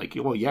sweat. Like,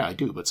 well, yeah, I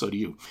do, but so do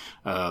you.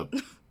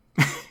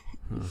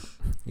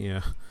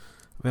 Yeah.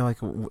 I mean, like,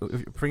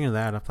 bringing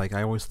that up, like,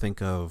 I always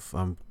think of,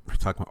 we're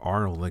talking about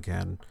Arnold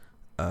again,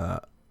 Total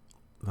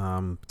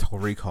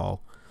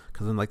Recall,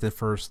 because in, like, the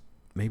first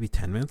maybe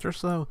 10 minutes or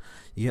so,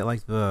 you get,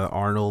 like, the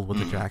Arnold with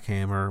the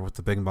jackhammer, with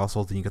the big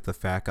muscles, and you get the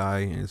fat guy,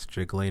 and it's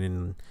jiggling,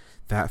 and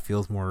that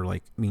feels more,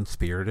 like,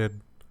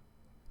 mean-spirited,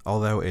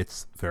 although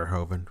it's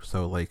Verhoeven,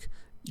 so, like,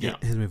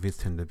 his movies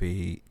tend to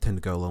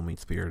go a little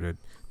mean-spirited,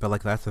 but,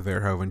 like, that's a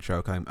Verhoeven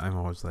joke. I'm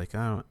always like,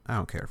 I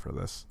don't care for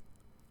this.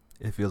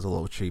 It feels a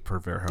little cheap for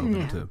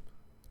Verhoeven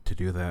to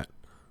do that.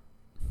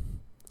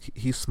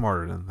 He's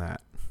smarter than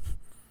that.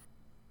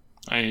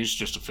 He's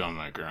just a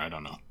filmmaker. I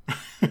don't know.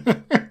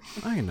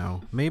 I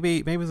know.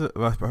 Maybe it's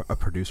a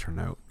producer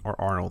note, or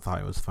Arnold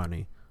thought it was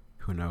funny.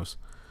 Who knows?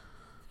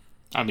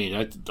 I mean,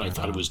 I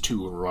thought it was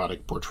two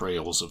erotic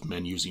portrayals of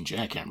men using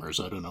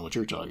jackhammers. I don't know what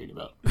you're talking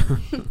about.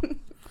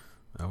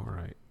 All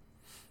right.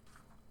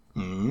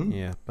 Mm-hmm.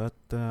 Yeah, but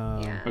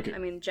okay. I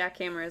mean,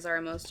 jackhammers are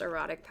our most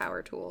erotic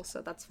power tool,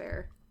 so that's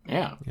fair.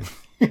 Yeah.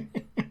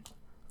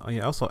 Oh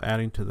yeah. Also,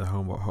 adding to the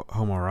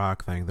homo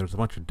rock thing, there's a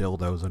bunch of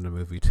dildos in the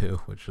movie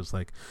too, which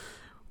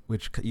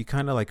you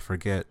kind of like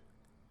forget.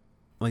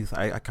 At least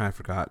I kind of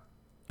forgot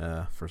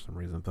for some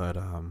reason, but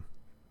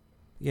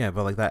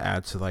but like that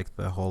adds to like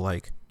the whole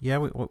like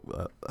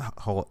the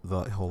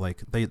whole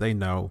like they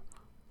know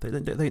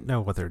they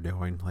know what they're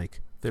doing,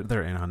 like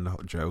they're in on the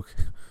joke.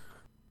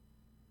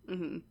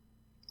 Mm-hmm.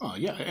 Oh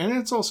yeah, and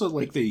it's also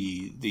like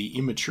the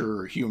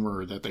immature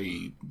humor that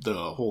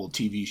the whole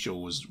TV show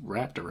was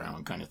wrapped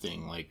around, kind of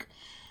thing. Like,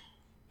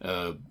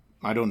 I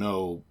don't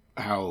know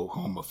how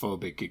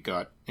homophobic it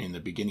got in the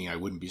beginning, I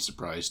wouldn't be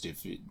surprised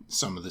if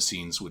some of the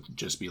scenes would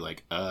just be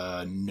like,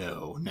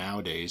 no,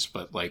 nowadays.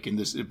 But like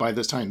by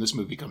this time this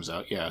movie comes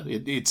out, yeah,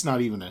 it's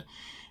not even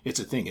it's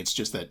a thing. It's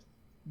just that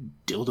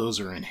dildos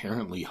are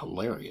inherently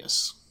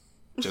hilarious,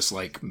 just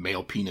like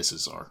male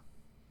penises are.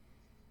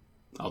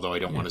 Although I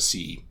don't want to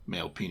see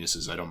male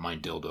penises, I don't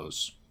mind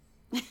dildos.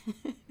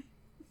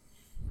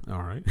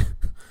 All right.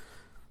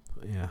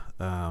 Yeah.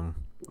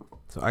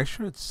 So I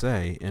should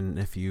say, and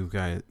if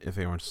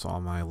anyone saw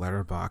my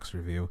Letterboxd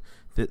review,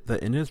 that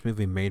the end of this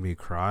movie made me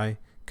cry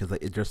because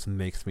it just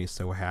makes me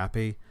so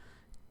happy,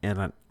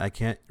 and I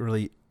can't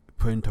really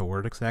put into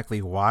word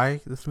exactly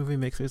why this movie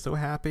makes me so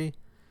happy,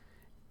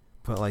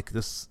 but like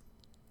this,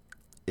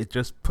 it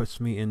just puts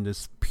me in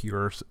this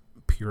pure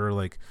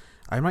like,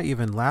 I'm not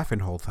even laughing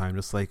the whole time,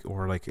 just like,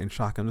 or like in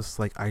shock. I'm just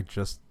like, I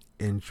just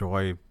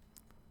enjoy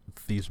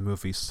these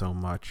movies so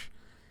much.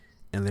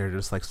 And they're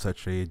just like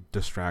such a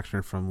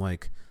distraction from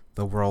like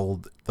the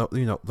world.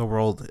 The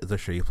world is a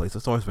shitty place.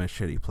 It's always been a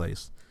shitty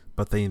place.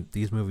 But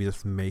these movies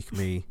just make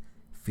me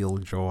feel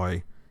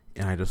joy,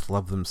 and I just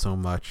love them so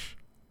much.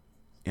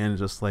 And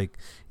just like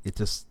it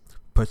just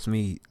puts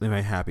me in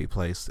my happy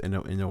place in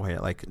a way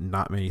like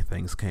not many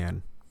things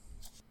can.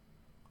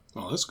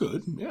 Oh, that's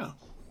good. Yeah,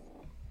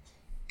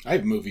 I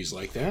have movies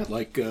like that,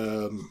 like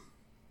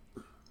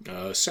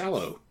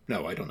Sallow.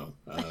 No, I don't know.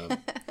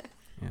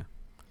 Yeah.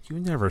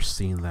 You've never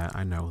seen that.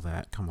 I know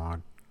that. Come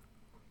on.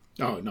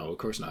 Oh, no, of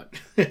course not.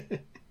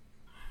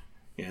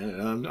 Yeah,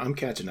 I'm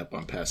catching up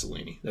on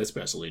Pasolini. That's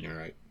Pasolini,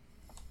 right?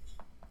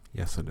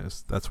 Yes, it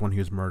is. That's when he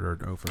was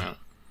murdered over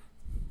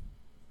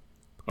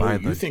by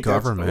the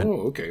government.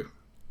 Oh, okay.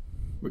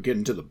 We're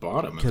getting to the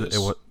bottom of this.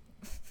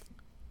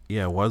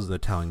 It was the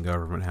Italian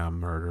government had him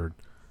murdered.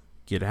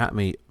 Get at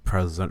me,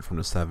 president from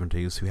the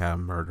 70s who had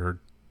him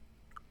murdered.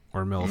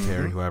 Or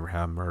military, whoever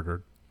had him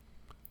murdered.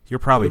 You're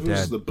probably dead. It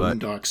was the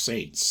Boondock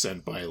Saints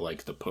sent by,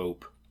 like, the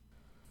Pope.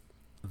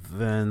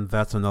 Then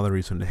that's another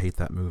reason to hate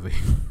that movie.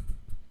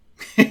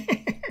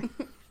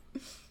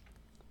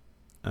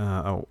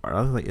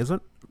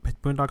 Isn't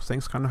Boondock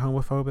Saints kind of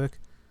homophobic?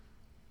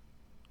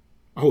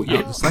 Oh,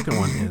 yeah. The second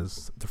one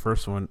is. The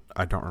first one,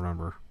 I don't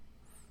remember.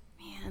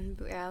 Man,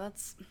 yeah,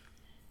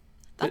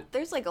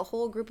 there's like a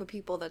whole group of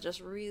people that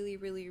just really,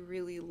 really,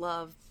 really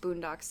love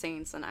Boondock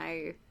Saints, and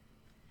I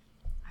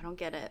don't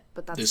get it,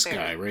 but that's this fair.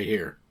 Guy right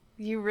here.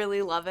 You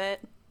really love it?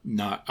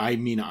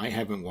 I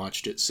haven't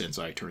watched it since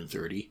I turned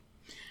 30.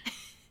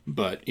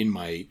 But in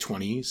my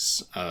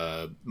 20s,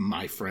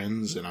 my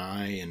friends and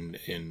I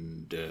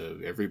and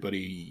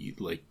everybody,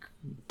 like...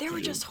 There were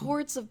just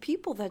hordes of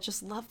people that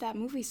just loved that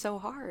movie so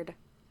hard.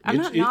 I'm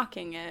not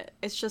knocking it.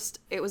 It's just,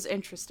 it was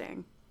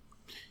interesting.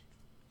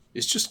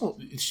 It's just,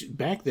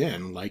 back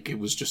then, like, it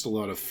was just a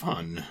lot of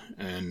fun.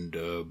 And,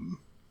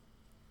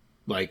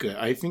 like,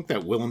 I think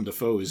that Willem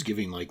Dafoe is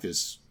giving, like,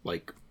 this,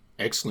 like,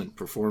 excellent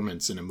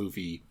performance in a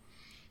movie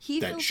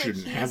that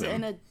shouldn't have him. He feels like he's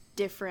in a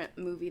different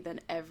movie than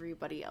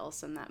everybody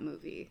else in that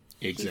movie.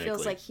 Exactly. He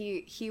feels like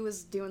he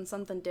was doing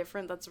something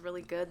different that's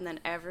really good, and then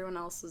everyone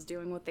else was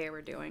doing what they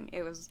were doing.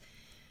 It was,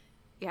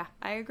 yeah,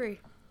 I agree.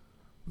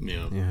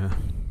 Yeah.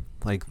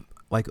 Like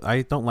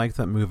I don't like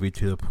that movie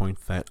to the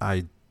point that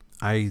I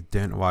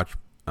didn't watch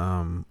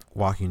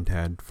Walking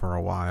Dead for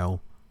a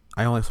while.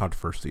 I only saw the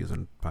first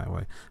season, by the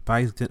way. But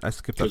I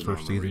skipped that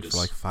first season for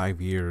like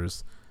 5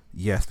 years.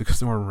 Yes,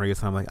 because Norman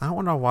Reedus. I'm like, I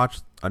want to watch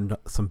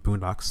some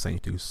Boondock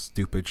Saints do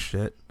stupid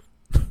shit.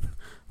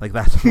 Like,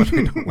 that's how much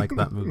I don't like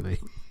that movie.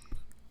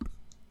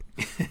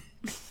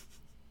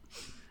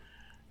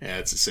 Yeah,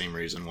 it's the same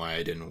reason why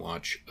I didn't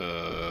watch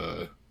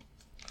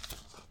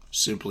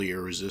Simply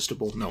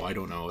Irresistible. No, I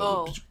don't know.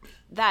 Oh,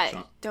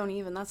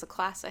 that's a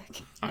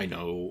classic. I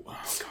know.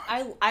 Oh,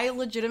 God. I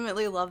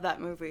legitimately love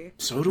that movie.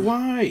 So do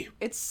I.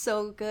 It's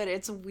so good.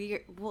 It's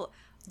weird. Well,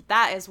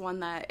 that is one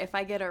that if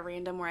I get a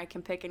random where I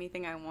can pick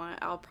anything I want,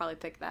 I'll probably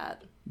pick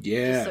that.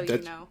 Yeah, just so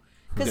you know.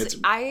 Because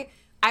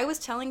I was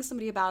telling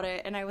somebody about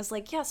it, and I was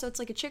like, yeah, so it's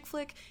like a chick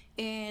flick,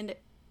 and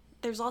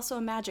there's also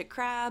a magic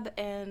crab,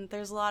 and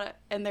there's a lot of...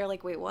 And they're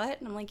like, wait, what?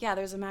 And I'm like, yeah,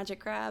 there's a magic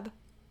crab.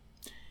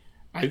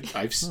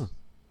 I've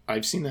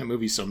seen that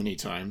movie so many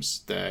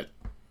times that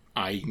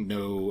I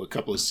know a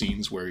couple of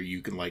scenes where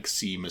you can, like,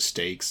 see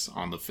mistakes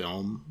on the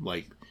film.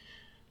 Like,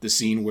 the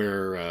scene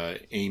where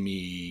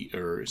Amy...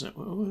 Or is that...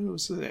 What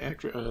was the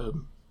actor? What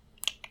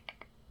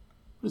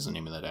is the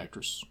name of that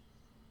actress?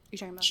 You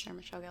talking about Sarah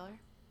Michelle Gellar?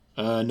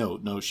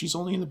 No, she's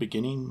only in the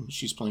beginning.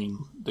 She's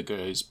playing the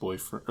guy's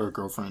boyfriend or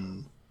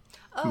girlfriend,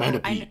 Amanda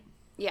Peet.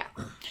 Yeah.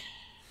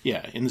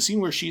 Yeah, in the scene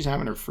where she's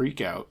having her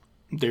freak out,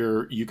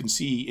 there you can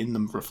see in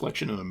the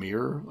reflection of a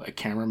mirror a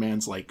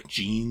cameraman's like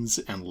jeans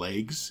and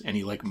legs, and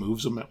he like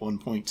moves them at one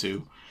point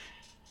too.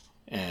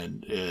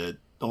 And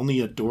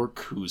only a dork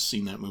who's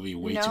seen that movie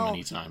way too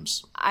many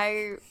times.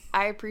 I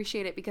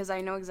appreciate it because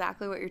I know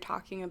exactly what you're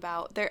talking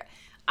about.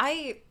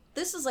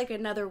 This is like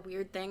another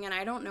weird thing, and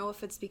I don't know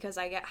if it's because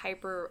I get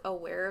hyper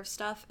aware of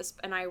stuff,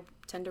 and I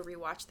tend to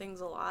rewatch things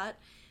a lot,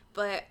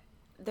 but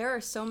there are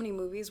so many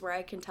movies where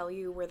I can tell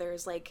you where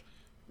there's like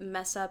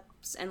mess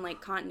ups and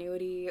like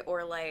continuity,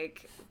 or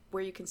like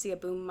where you can see a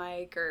boom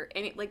mic or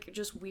any like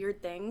just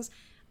weird things.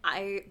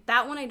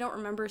 That one I don't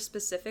remember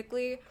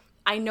specifically.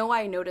 I know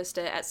I noticed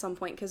it at some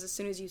point because as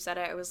soon as you said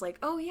it, I was like,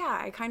 oh yeah,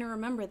 I kind of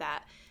remember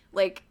that.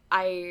 Like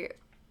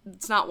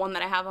it's not one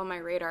that I have on my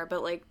radar,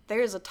 but like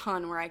there's a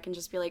ton where I can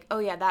just be like, oh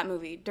yeah, that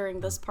movie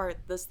during this part,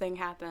 this thing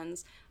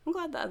happens. I'm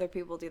glad that other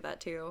people do that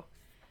too.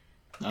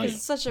 Because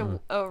it's such a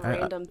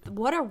random.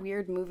 What a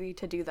weird movie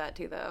to do that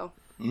to, though.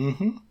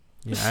 Mm-hmm.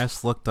 Yeah, I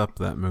just looked up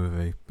that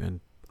movie and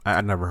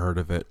I'd never heard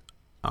of it,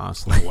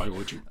 honestly. Why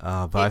would you?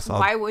 But I saw.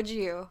 Why would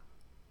you?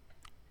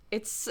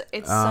 It's such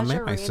maybe a my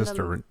random.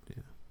 sister.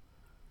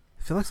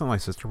 I feel like some of my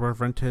sister would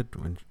have rented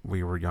when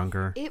we were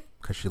younger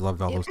because she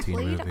loved all those teen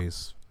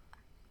movies.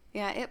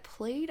 Yeah, it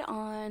played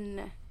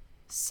on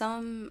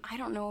some. I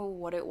don't know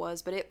what it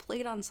was, but it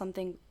played on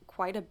something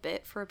quite a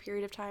bit for a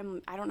period of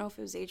time. I don't know if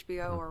it was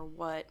HBO or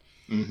what,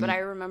 but I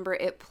remember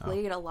it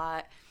played a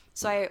lot.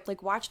 So I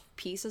like watched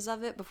pieces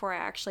of it before I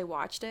actually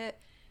watched it,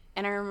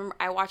 and I remember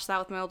I watched that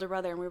with my older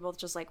brother, and we were both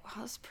just like,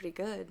 "Wow, that's pretty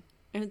good."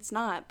 And it's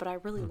not, but I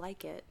really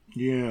like it.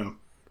 Yeah.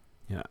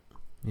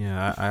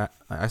 Yeah,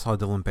 I saw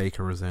Dylan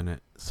Baker was in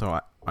it. So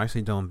I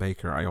see Dylan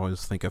Baker, I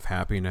always think of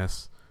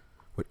Happiness,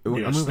 a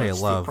movie I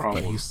love.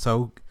 But he's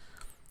so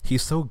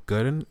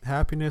good in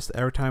Happiness.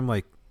 Every time,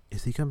 like,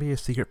 is he gonna be a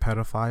secret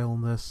pedophile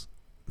in this?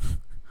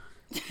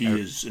 He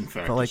is, in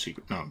fact, a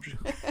secret. No, I'm just...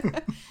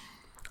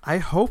 I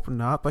hope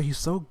not, but he's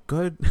so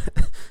good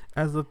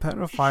as a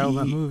pedophile in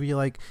that movie.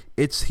 Like,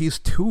 he's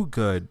too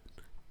good.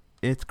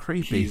 It's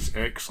creepy. He's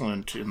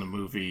excellent in the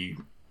movie,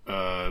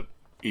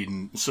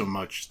 in so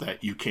much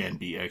that you can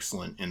be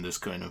excellent in this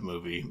kind of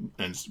movie.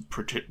 And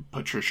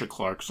Patricia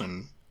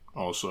Clarkson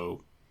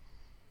also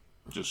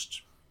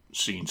just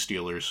scene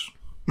stealers.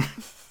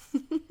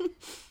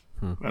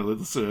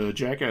 This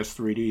Jackass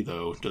 3D,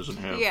 though, doesn't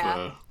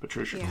have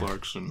Patricia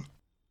Clarkson.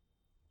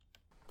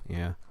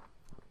 Yeah.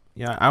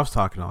 Yeah, I was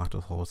talking a lot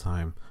the whole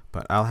time,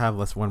 but I'll have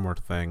one more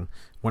thing.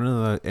 One of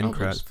the end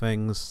credit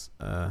things,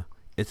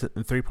 it's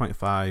in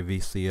 3.5,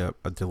 you see a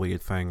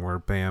deleted thing where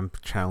Bam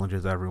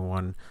challenges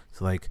everyone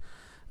to like,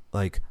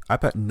 I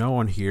bet no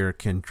one here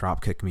can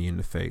drop kick me in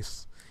the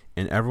face.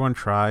 And everyone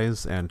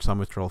tries, and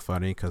some it's real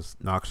funny because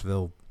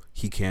Knoxville,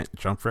 he can't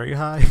jump very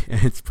high,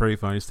 and it's pretty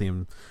funny to see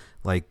him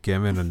like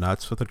give him the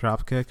nuts with a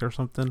drop kick or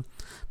something.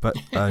 But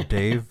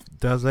Dave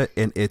does it,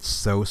 and it's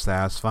so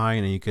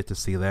satisfying, and you get to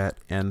see that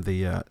in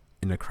the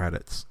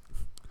credits.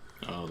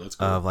 Oh, that's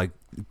cool. Of like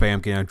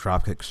Bam getting a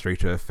drop kick straight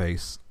to the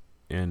face,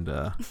 and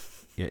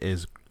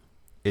it's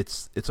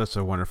such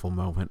a wonderful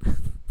moment.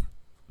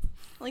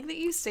 Like that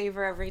you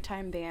savor every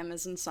time Bam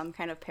is in some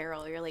kind of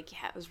peril. You're like,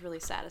 yeah, it was really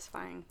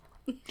satisfying.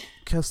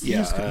 Because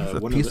he's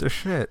a piece of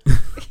shit.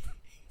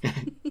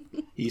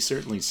 He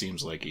certainly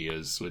seems like he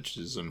is, which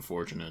is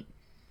unfortunate.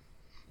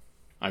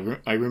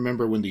 I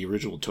remember when the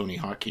original Tony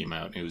Hawk came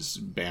out,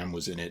 Bam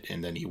was in it,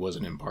 and then he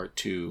wasn't in part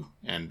 2,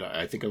 and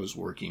I think I was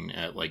working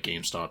at like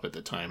GameStop at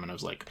the time, and I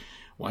was like,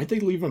 why'd they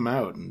leave him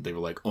out? And they were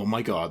like, oh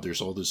my god, there's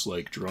all this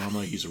like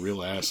drama, he's a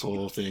real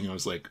asshole thing. I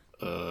was like,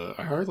 I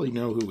hardly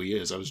know who he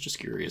is, I was just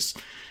curious.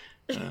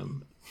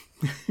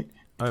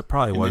 It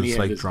probably was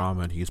like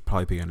drama, and he's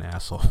probably being an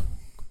asshole.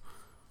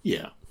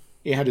 Yeah.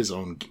 He had his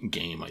own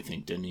game, I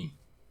think, didn't he?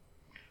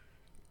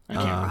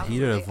 He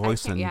did a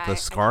voice in the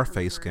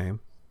Scarface game.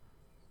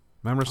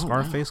 Remember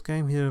Scarface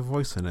game? He did a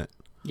voice in it.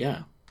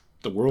 Yeah.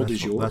 The world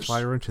is yours. That's why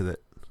I rented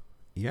it.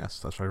 Yes,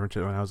 that's why I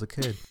rented it when I was a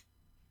kid.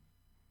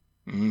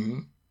 Mm-hmm.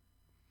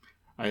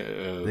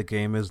 The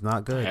game is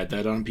not good. I had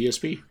that on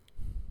PSP,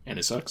 and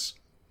it sucks.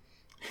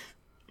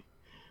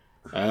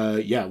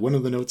 Yeah, one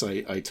of the notes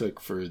I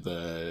took for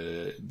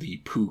the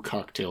Pooh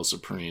Cocktail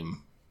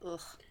Supreme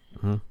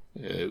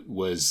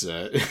was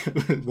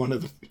one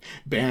of the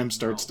Bam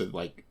starts to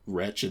like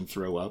retch and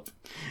throw up,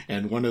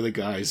 and one of the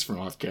guys from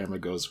off camera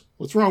goes,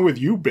 "What's wrong with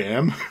you,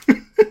 Bam?"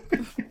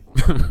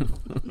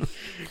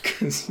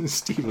 Because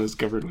Steve was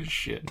covered with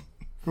shit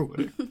or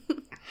whatever.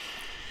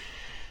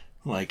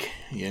 Like,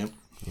 yeah.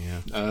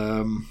 Yeah.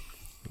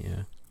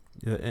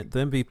 The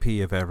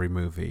MVP of every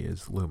movie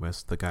is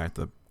Loomis, the guy with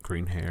the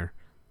green hair.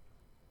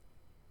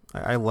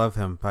 I love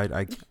him. I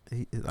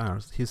don't know.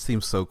 He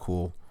seems so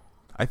cool.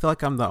 I feel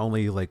like I'm the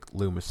only like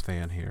Loomis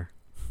fan here.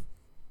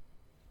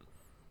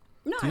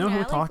 No, do you know who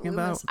I'm talking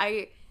about?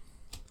 I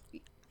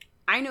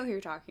know who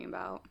you're talking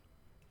about.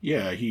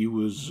 Yeah, he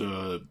was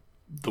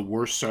the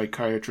worst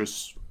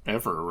psychiatrist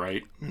ever,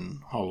 right?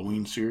 In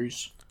Halloween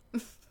series.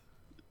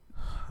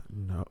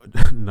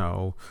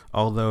 No.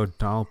 Although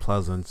Donald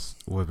Pleasance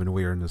would have been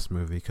weird in this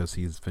movie because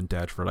he's been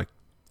dead for like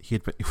he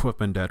would have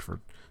been dead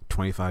for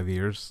 25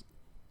 years,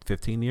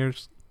 15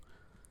 years.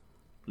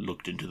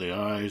 Looked into the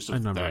eyes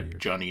of that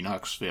Johnny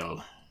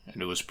Knoxville,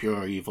 and it was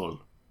pure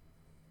evil.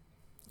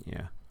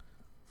 Yeah.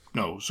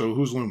 No, so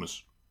who's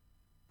Loomis?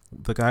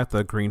 The guy with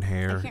the green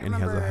hair, and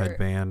he has a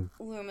headband,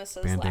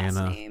 Loomis's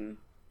bandana. Last name.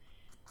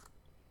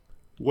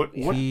 What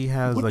he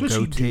has a goatee.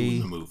 He do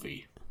in the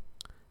movie?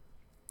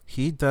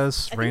 He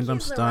does random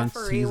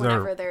stunts. He's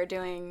whenever they're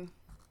doing.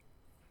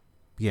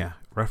 Yeah,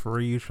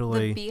 referee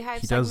usually. The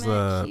Beehive he segment, does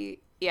the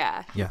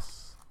yeah.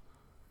 yes.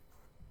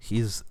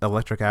 He's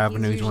Electric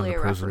Avenue. He's one of the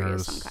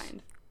prisoners. Of some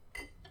kind.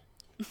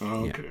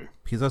 Okay. Yeah.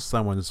 He's just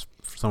someone's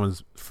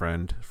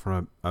friend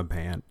from a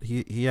band.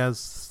 He has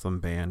some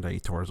band that he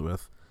tours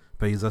with,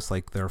 but he's just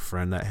like their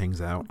friend that hangs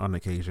out on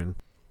occasion.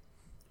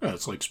 Yeah,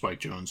 it's like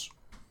Spike Jonze.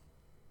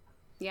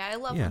 Yeah, I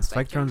love. Yeah, when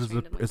Spike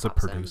Jonze is a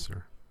pops in.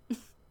 producer.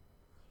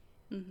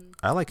 Mm-hmm.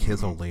 I like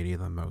his old lady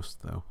the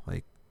most, though.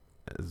 Like,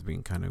 as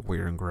being kind of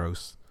weird and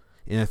gross,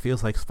 and it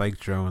feels like Spike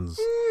Jonze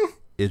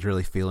is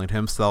really feeling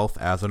himself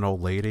as an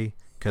old lady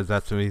because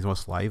that's when he's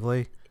most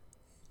lively.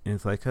 And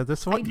it's like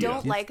this one. I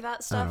don't like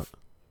that stuff,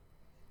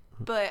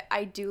 but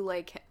I do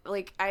like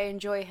I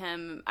enjoy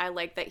him. I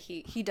like that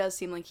he does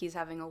seem like he's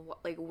having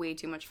way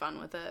too much fun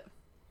with it.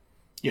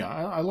 Yeah,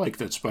 I like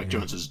that Spike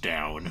Jonze is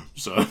down,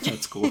 so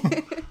that's cool.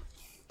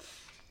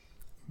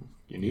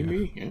 You need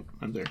me? Yeah,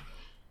 I'm there.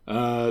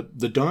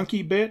 The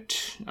donkey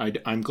bit,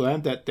 I'm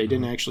glad that they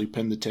didn't actually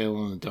pin the tail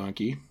on the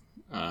donkey,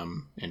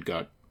 and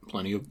got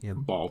plenty of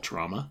ball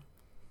trauma.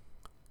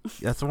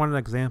 That's one of the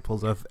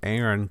examples of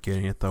Aaron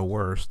getting it the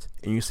worst,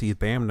 and you see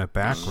Bam in the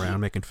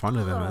background making fun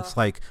of him. It's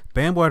like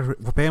Bam would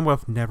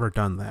have never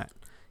done that.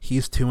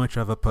 He's too much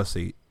of a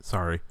pussy.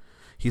 Sorry,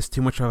 he's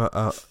too much of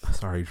a.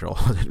 Sorry, Joel.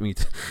 I didn't mean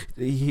to.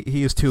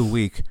 He is too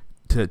weak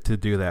to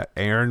do that.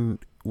 Aaron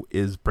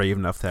is brave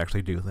enough to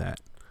actually do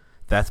that.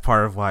 That's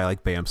part of why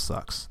Bam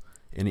sucks,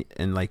 and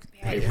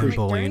him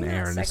bullying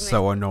Aaron is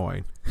so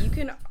annoying. You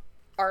can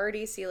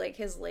already see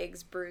his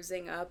legs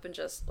bruising up and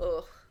just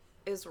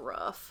is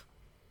rough.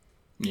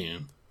 Yeah.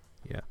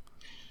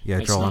 Yeah,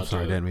 Joel, I'm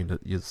sorry, I didn't mean to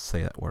just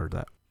say that word.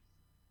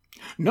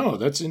 No,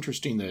 that's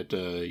interesting that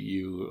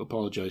you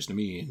apologize to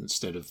me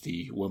instead of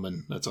the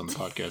woman that's on the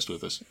podcast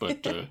with us.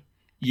 But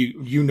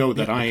you know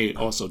that I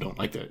also don't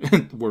like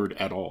that word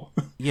at all.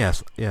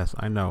 Yes,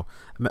 I know.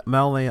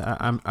 Melanie,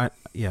 I'm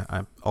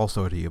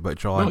also to you, but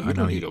Joel, No, I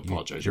know need to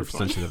apologize. You're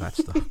sensitive to that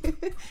stuff.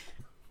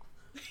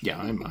 Yeah,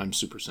 I'm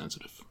super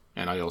sensitive,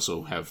 and I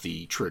also have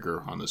the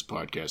trigger on this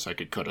podcast. I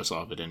could cut us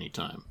off at any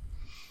time.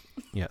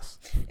 Yes.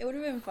 It would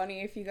have been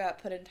funny if you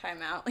got put in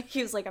timeout.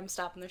 He was like, "I'm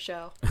stopping the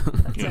show."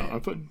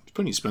 I'm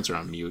putting Spencer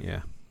on mute.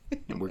 Yeah.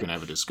 And we're gonna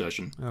have a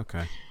discussion.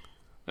 Okay.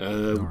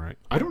 All right.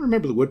 I don't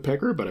remember the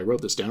woodpecker, but I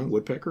wrote this down.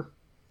 Woodpecker.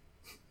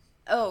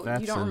 Oh, that's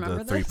you don't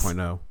remember this?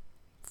 3.0,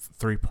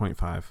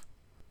 3.5.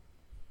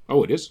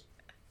 Oh, it is.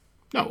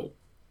 No.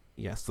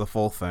 Yes, the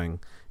full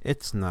thing.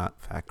 It's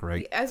not that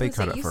great. They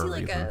cut it for a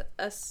reason.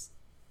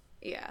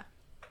 Yeah.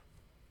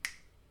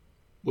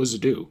 What does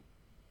it do?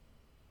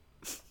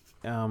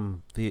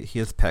 He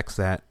has pecs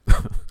at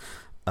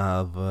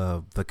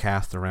the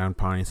cast around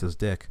Pontius's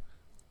dick,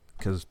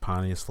 because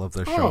Pontius loves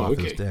to show off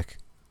his dick,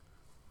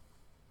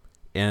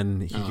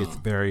 and he gets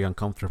very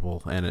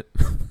uncomfortable, and it,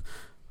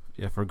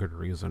 yeah, for good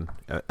reason.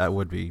 That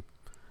would be,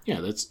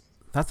 yeah,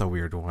 that's a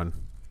weird one,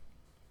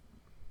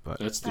 but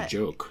that's the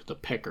joke, the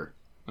pecker.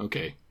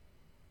 Okay,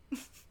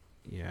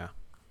 yeah,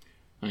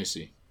 I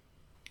see.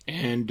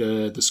 And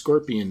the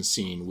scorpion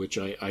scene, which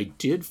I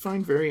did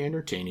find very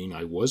entertaining.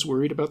 I was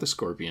worried about the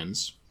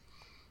scorpions.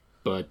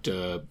 But,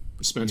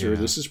 Spencer,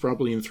 this is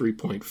probably in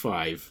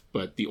 3.5.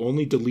 But the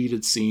only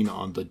deleted scene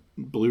on the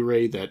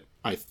Blu-ray that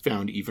I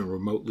found even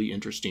remotely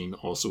interesting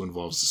also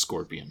involves the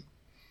scorpion.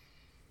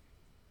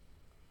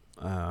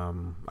 I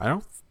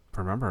don't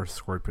remember a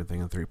scorpion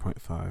thing in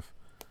 3.5.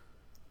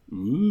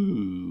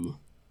 Ooh.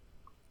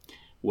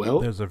 Well,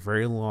 there's a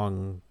very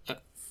long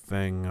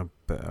thing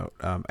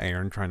about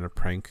Aaron trying to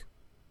prank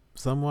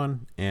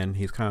someone, and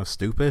he's kind of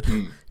stupid,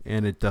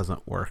 and it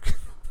doesn't work.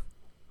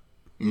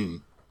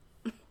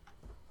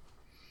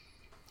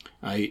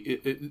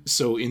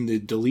 So in the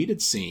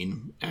deleted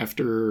scene,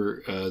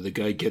 after the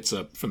guy gets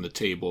up from the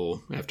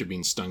table after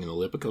being stung in the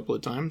lip a couple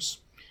of times,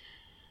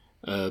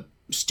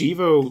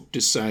 Steve-O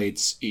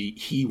decides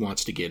he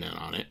wants to get in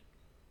on it,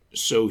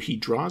 so he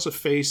draws a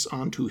face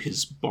onto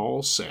his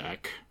ball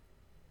sack,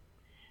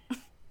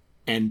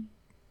 and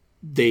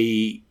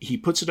he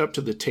puts it up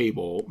to the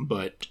table,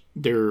 but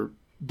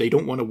they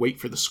don't want to wait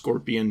for the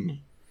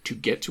scorpion to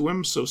get to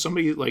him, so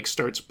somebody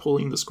starts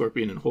pulling the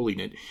scorpion and holding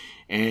it,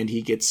 and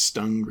he gets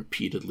stung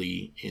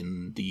repeatedly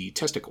in the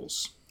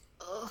testicles.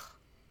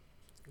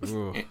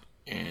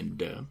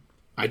 And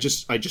I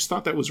just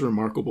thought that was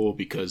remarkable,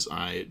 because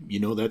I'm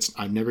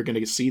never going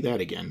to see that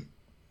again.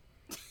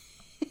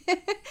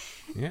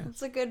 Yeah,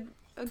 that's a good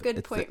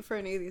point for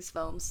any of these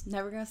films.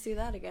 Never going to see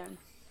that again.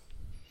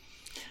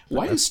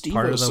 Why is Steve-O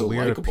part of the so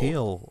weird likable?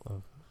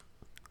 appeal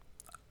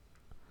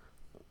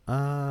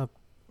of,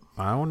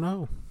 I don't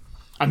know.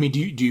 I mean, do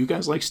you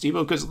guys like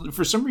Steve-O? Because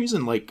for some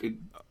reason,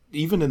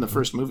 even in the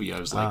first movie, I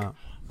was like,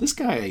 this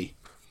guy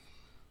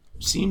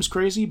seems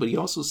crazy, but he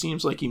also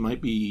seems like he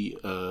might be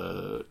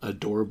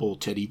adorable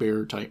teddy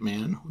bear type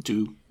man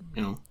too.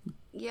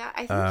 Yeah,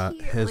 I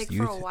think he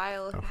for a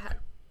while.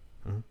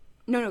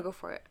 No, go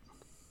for it.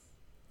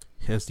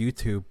 His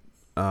YouTube,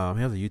 he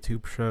has a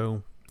YouTube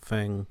show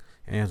thing,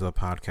 and he has a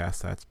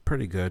podcast that's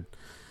pretty good.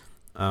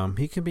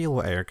 He can be a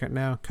little arrogant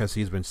now because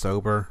he's been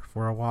sober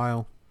for a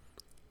while,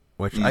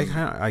 which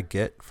I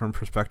get from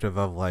perspective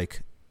of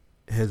like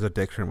his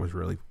addiction was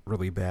really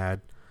really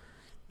bad,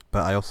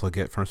 but I also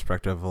get from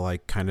perspective of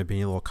like kind of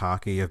being a little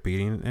cocky of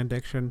beating an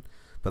addiction.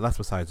 But that's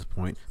besides the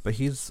point. But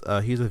he's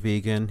a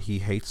vegan. He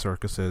hates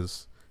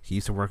circuses. He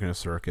used to work in a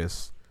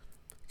circus.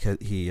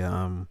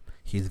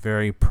 He's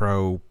very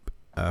pro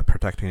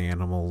protecting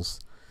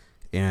animals,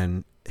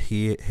 and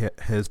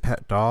his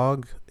pet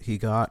dog he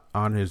got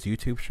on his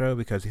YouTube show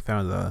because he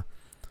found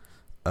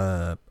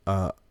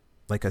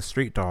like a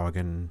street dog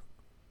in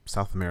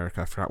South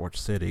America. I forgot which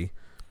city,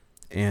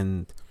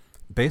 and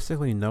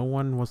basically no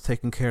one was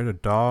taking care of the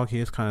dog. He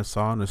just kind of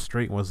saw on the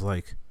street and was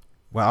like,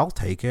 well, I'll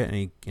take it, and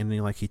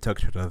he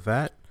took it to the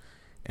vet,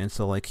 and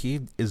so like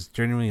he is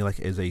genuinely like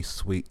is a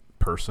sweet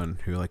person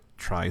who like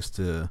tries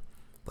to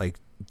like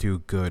do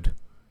good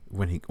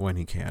when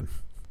he can.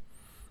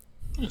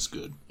 That's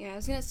good. Yeah, I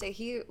was gonna say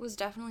he was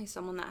definitely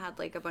someone that had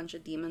like a bunch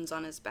of demons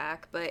on his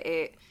back, but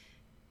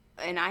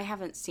and I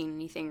haven't seen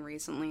anything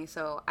recently,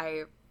 so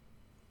I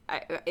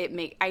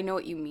know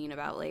what you mean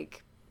about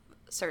like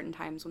certain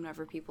times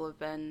whenever people have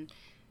been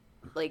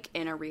like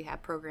in a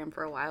rehab program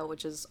for a while,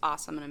 which is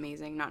awesome and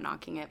amazing, not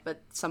knocking it,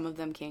 but some of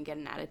them can get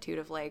an attitude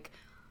of like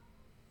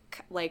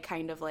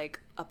kind of like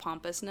a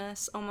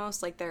pompousness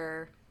almost, like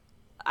they're,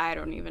 I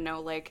don't even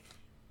know, like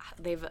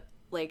they've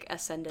like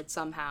ascended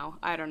somehow.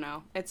 I don't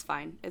know. It's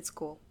fine. It's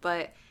cool.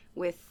 But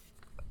with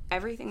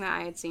everything that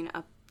I had seen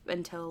up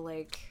until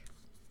like,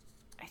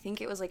 I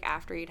think it was like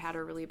after he'd had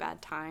a really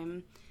bad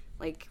time,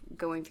 like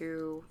going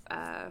through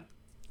a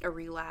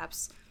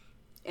relapse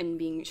and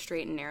being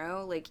straight and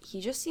narrow, like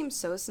he just seems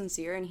so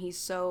sincere and he's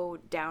so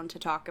down to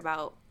talk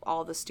about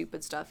all the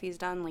stupid stuff he's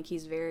done. Like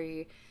he's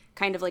very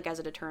kind of like as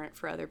a deterrent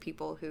for other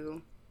people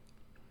who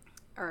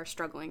are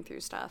struggling through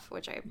stuff,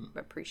 which I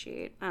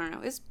appreciate. I don't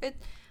know.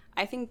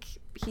 I think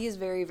he is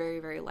very, very,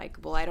 very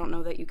likable. I don't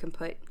know that you can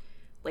put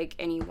like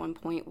any one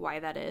point why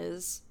that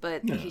is,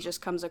 but he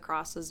just comes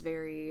across as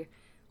very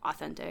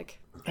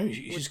authentic. I mean,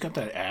 he's got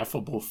that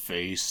affable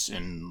face,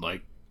 and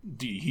like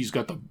he's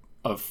got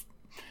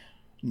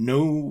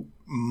no.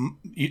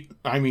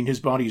 I mean,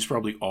 his body is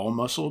probably all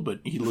muscle, but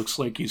he looks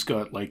like he's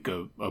got like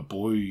a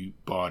boy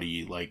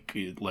body, like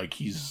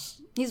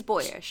he's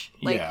boyish.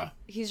 Like,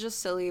 he's just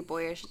silly,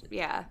 boyish.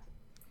 Yeah.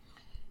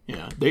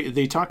 Yeah,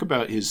 they talk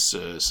about his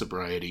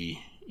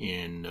sobriety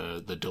in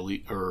the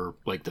delete or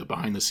like the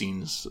behind the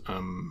scenes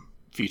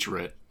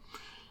featurette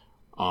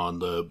on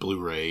the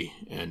Blu-ray,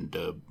 and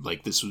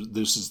like this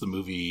is the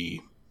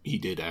movie he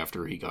did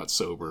after he got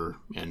sober,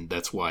 and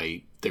that's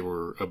why there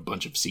were a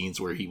bunch of scenes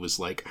where he was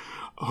like,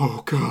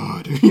 "Oh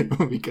God,"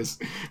 because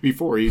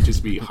before he'd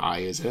just be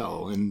high as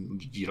hell and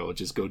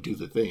just go do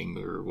the thing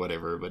or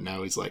whatever, but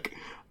now he's like,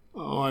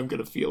 "Oh, I'm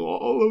gonna feel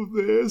all of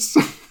this."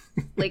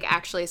 Like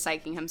actually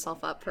psyching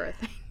himself up for a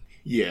thing.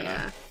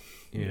 Yeah.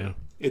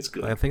 It's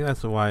good. I think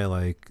that's why,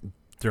 like,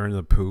 during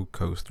the poo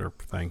coaster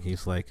thing,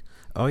 he's like,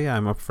 "Oh yeah,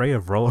 I'm afraid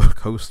of roller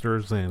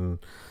coasters and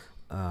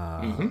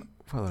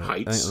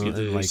heights."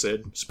 Like,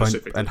 said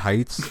specifically, and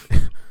heights.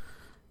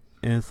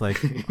 And it's like,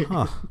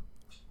 huh?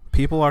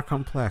 People are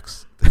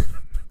complex.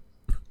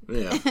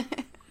 Yeah.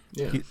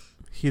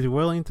 He's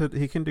willing to.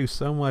 He can do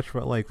so much,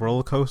 but like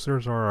roller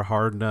coasters are a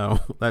hard no.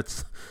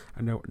 That's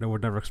I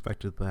would never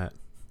expected that.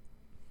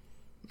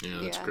 Yeah,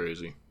 that's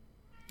crazy.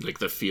 Like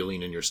the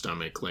feeling in your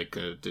stomach. Like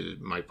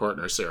my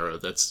partner Sarah,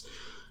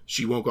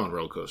 she won't go on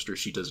roller coaster.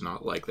 She does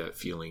not like that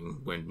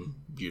feeling when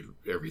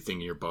everything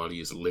in your body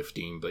is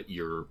lifting, but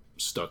you're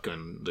stuck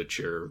on the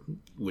chair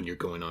when you're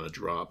going on a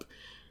drop.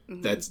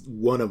 Mm-hmm. That's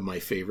one of my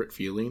favorite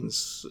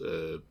feelings.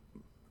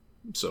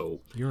 So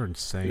you're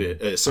insane.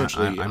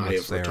 Essentially, I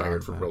have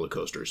retired from roller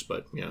coasters,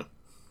 but yeah.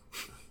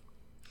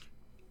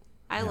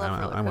 I love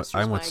roller coasters.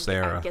 I'm with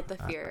Sarah. I get the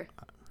fear.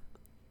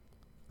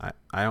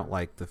 I don't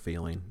like the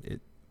feeling.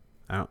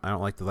 I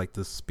don't like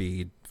the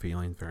speed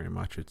feeling very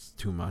much. It's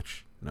too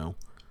much. No.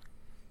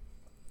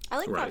 I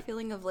like that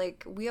feeling of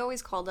like, we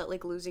always called it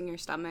like losing your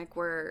stomach,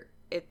 where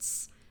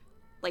it's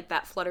like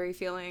that fluttery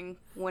feeling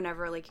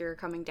whenever like you're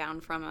coming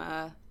down from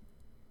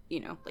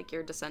like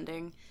you're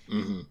descending.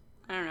 Mm-hmm.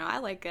 I don't know. I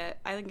like it.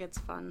 I think it's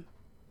fun.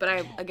 But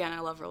I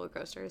love roller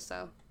coasters,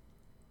 so.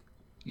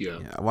 Yeah.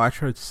 Well, I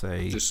tried to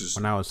say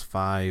when I was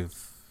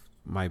 5,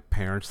 my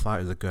parents thought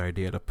it was a good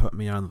idea to put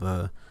me on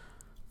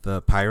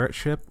the pirate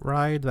ship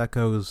ride that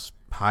goes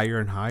higher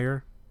and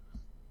higher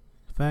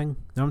thing. You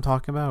know what I'm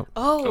talking about?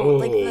 Oh.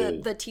 Like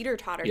the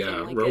teeter-totter thing.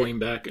 Yeah, like rolling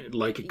back,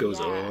 like it goes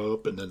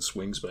up and then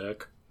swings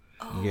back.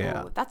 Oh,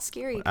 yeah. That's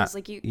scary, because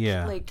like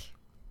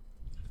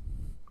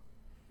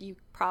you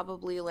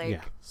probably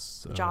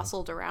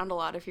jostled around a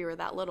lot if you were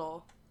that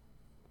little.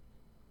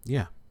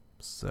 Yeah.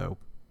 So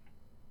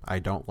I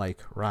don't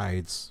like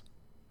rides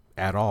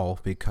at all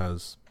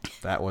because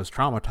that was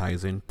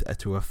traumatizing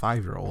to a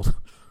 5-year-old.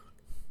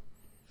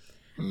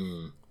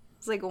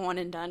 It's like one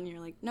and done.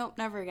 You're like, nope,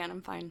 never again.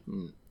 I'm fine.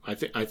 I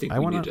think I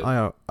we want need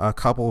to a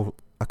couple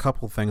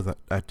things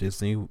at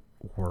Disney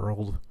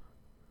World,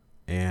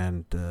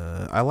 and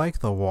I like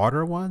the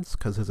water ones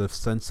because there's a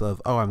sense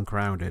of I'm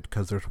grounded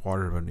because there's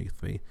water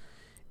beneath me,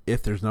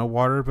 if there's no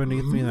water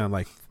beneath me, then I'm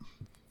like,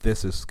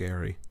 this is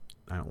scary.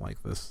 I don't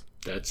like this.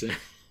 That's it.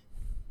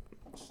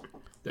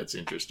 That's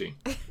interesting.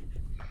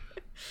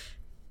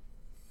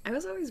 I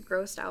was always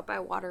grossed out by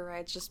water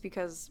rides just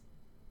because,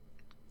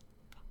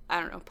 I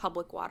don't know,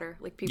 public water.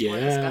 Like, people are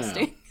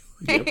disgusting.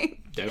 Yep,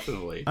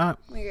 definitely. Like,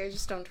 I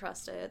just don't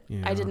trust it.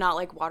 Yeah. I did not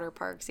like water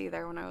parks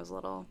either when I was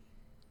little.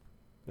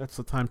 That's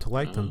the time to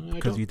like them,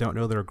 because you don't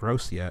know they're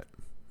gross yet.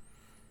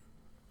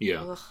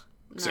 Yeah, ugh,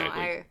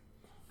 exactly. No,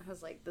 I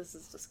was like, this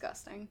is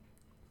disgusting.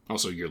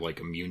 Also, your like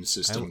immune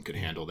system could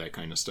handle that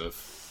kind of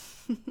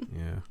stuff.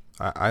 Yeah,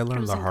 I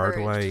learned the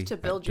hard way to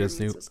build your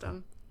immune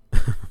system.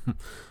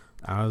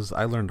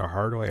 I learned the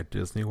hard way at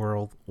Disney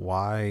World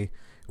why,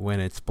 when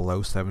it's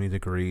below 70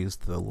 degrees,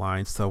 the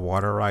lines to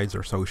water rides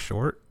are so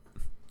short.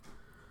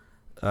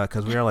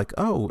 Because we were like,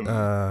 I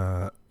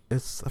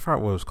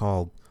forgot what it was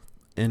called,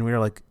 and we were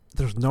like,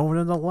 there's no one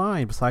in the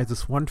line besides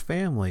this one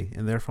family,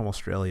 and they're from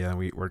Australia, and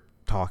we were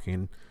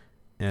talking,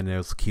 and it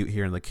was cute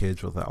hearing the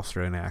kids with the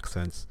Australian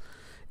accents.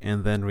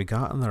 And then we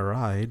got on the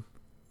ride,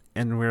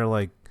 and we were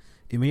like,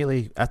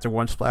 immediately after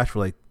one splash,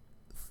 we're like,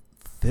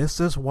 this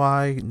is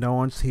why no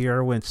one's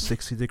here when it's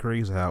 60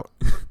 degrees out.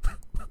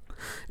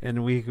 And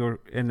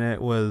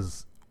it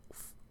was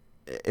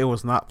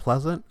not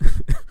pleasant.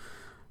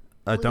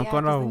 Don't go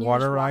on a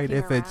water ride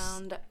if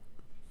it's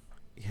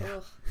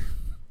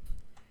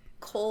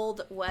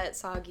cold, wet,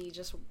 soggy,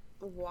 just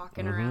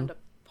walking around a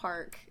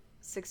park,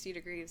 60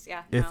 degrees.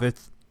 Yeah. If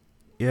it's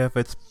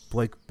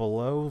like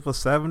below the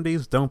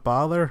 70s, don't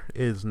bother.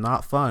 It's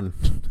not fun.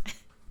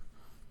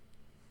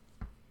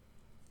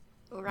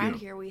 Around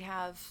here we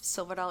have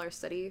Silver Dollar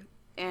City,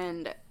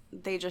 and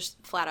they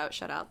just flat out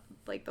shut out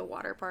like the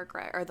water park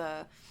or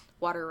the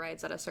water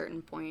rides at a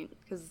certain point,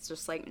 because it's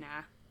just like,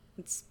 nah,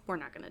 we're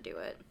not gonna do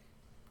it.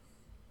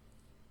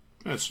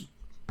 That's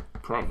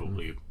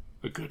probably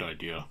a good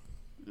idea.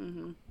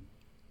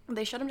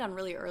 They shut them down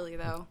really early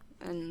though,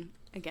 and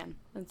again,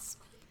 it's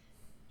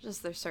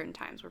just there's certain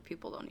times where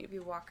people don't need to be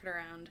walking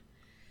around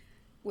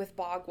with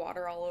bog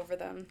water all over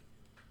them.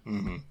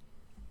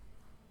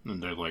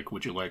 And they're like,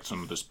 would you like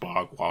some of this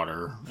bog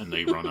water? And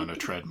they run on a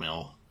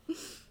treadmill.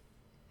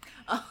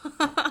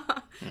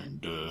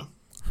 And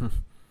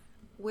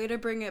way to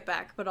bring it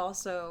back, but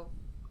also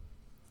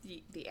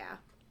yeah,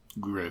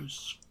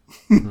 gross.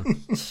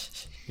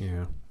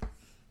 Yeah.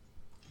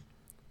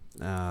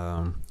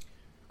 I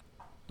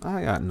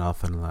got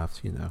nothing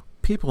left,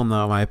 People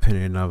know my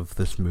opinion of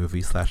this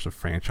movie / the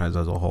franchise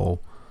as a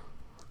whole.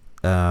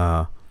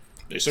 They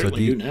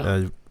certainly do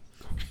now.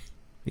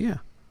 Yeah.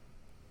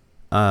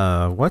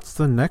 What's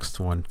the next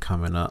one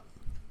coming up?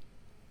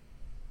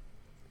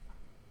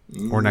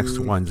 Or next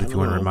ones, if you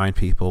want to remind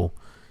people,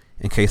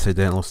 in case they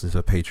didn't listen to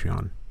the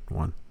Patreon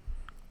one.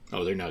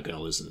 Oh, they're not going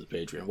to listen to the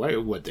Patreon. Why?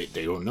 What? They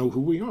don't know who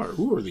we are.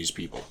 Who are these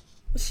people?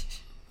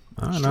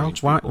 I don't know.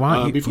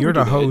 Why you're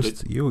the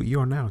host.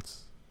 You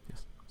announce.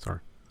 Yes.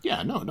 Sorry.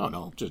 Yeah. No.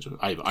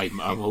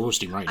 I'm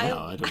hosting right now.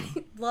 I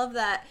don't love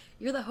that.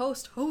 You're the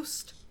host.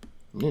 Host.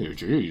 Oh,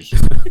 jeez.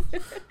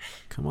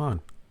 Come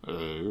on.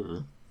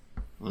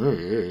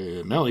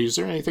 Melly, is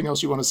there anything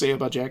else you want to say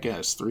about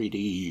Jackass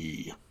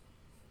 3D?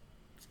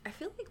 I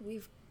feel like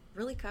we've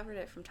really covered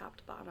it from top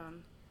to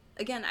bottom.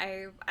 Again,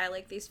 I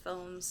like these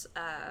films.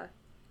 I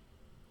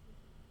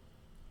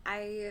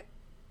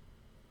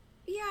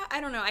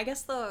don't know. I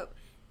guess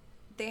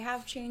they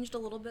have changed a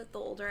little bit the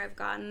older I've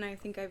gotten. I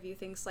think I view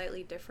things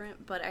slightly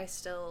different, but I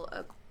still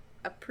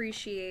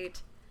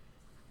appreciate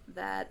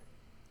that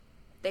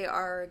they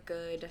are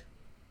good.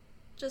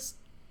 Just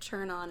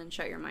turn on and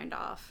shut your mind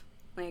off.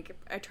 Like,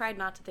 I tried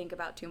not to think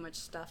about too much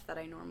stuff that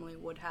I normally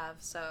would have,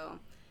 so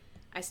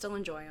I still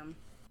enjoy them.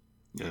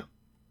 Yeah.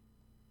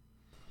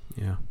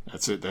 Yeah.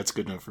 That's it. That's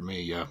good enough for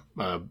me, yeah.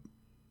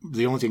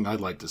 The only thing I'd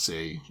like to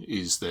say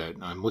is that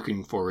I'm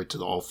looking forward to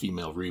the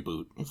all-female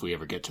reboot, if we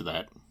ever get to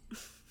that.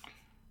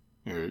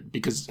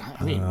 Because,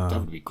 I mean, that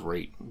would be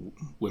great.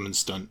 Women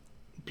stunt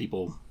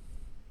people.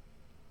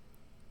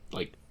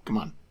 Like, come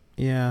on.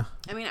 Yeah.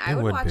 I mean, I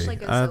would watch,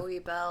 like, a Zoe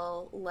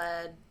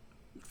Bell-led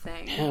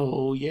thing.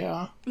 Hell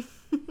yeah.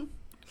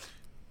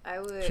 I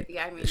would.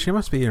 Yeah, I mean, she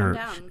must be in her.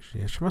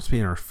 She must be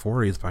in her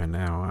 40s by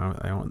now.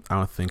 I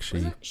don't think she.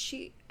 Wasn't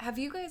she? Have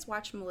you guys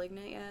watched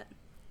 *Malignant* yet?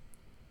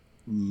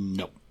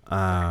 No.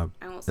 I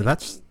won't say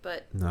anything,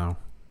 but no.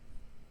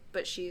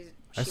 But she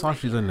I saw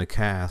she's in the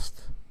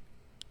cast.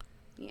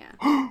 Yeah.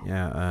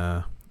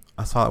 Yeah.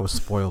 I saw it was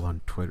spoiled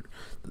on Twitter.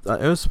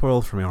 It was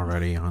spoiled for me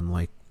already on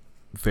like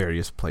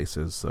various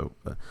places, so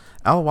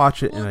I'll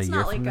watch it in a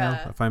year from now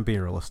if I'm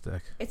being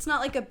realistic. It's not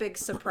like a big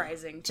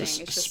surprising thing. It's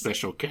just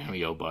special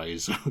cameo by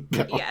Zoe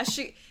Bell. Yeah,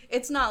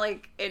 it's not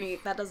like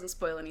that doesn't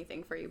spoil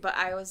anything for you, but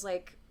I was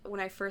like, when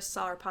I first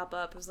saw her pop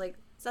up, I was like,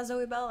 is that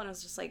Zoe Bell? And I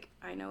was just like,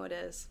 I know it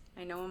is.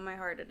 I know in my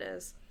heart it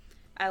is.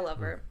 I love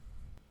her.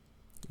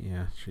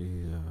 Yeah,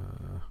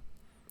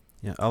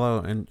 yeah,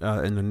 although in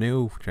the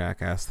new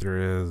Jackass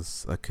there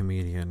is a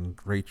comedian,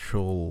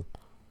 Rachel,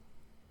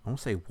 I want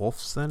to say Wolf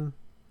something.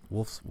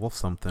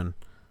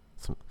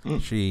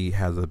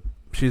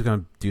 She's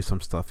gonna do some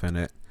stuff in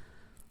it.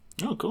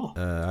 Oh, cool.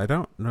 I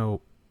don't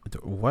know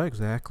what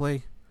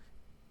exactly.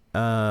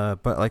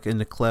 But like in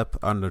the clip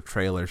on the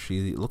trailer,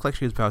 she looked like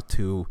she was about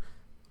to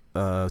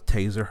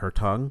taser her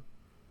tongue.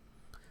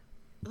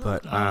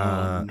 But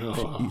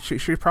no.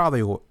 she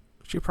probably will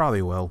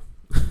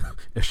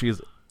if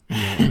she's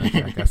in a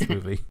Jackass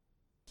movie.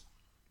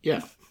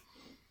 Yeah,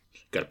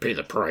 got to pay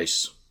the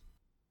price.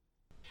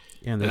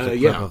 Yeah, and there's a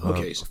clip of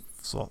okay.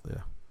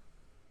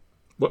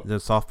 What? The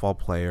softball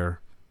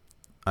player.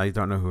 I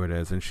don't know who it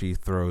is, and she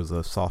throws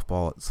a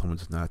softball at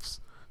someone's nuts.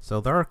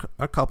 So there are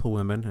a couple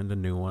women in the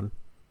new one.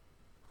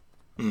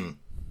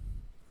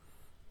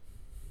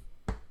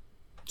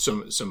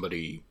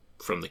 Somebody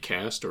from the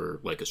cast, or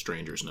like a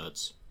stranger's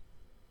nuts?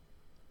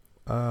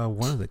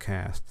 One of the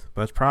cast,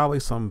 but it's probably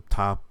some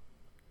top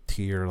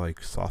tier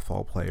like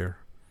softball player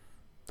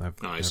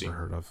I've never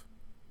heard of.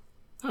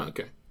 Oh,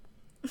 okay.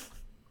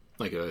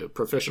 Like a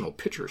professional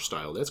pitcher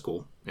style. That's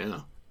cool.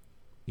 Yeah.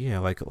 Yeah,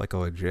 like a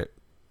legit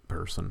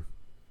person.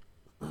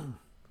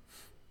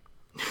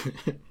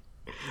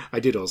 I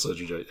did also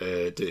enjoy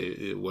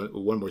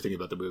one more thing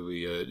about the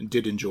movie.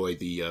 Did enjoy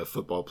the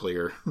football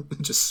player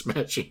just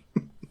smashing.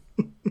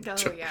 Oh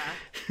yeah.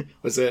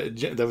 Was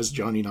that was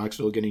Johnny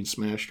Knoxville getting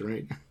smashed,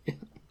 right?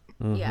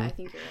 Mm-hmm. Yeah, I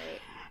think you're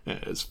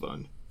right. It's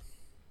fun.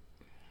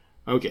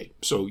 Okay,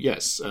 so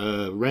yes,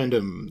 the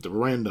random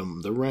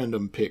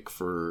pick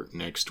for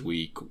next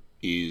week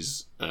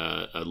is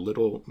a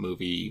little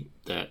movie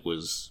that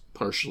was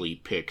partially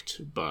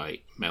picked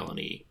by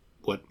Melanie.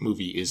 What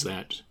movie is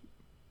that?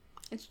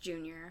 It's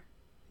Junior.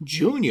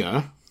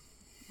 Junior?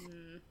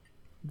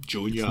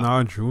 Junior. It's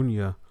not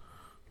Junior.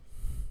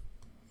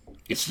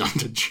 It's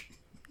not a...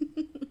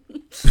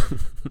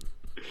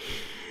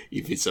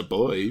 If it's a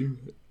boy,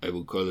 I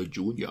will call it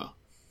Junior.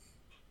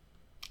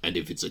 And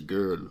if it's a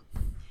girl,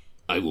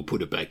 I will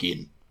put it back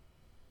in.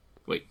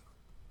 Wait.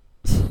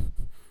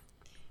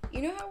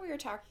 You know how we were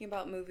talking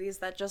about movies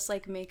that just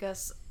like make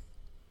us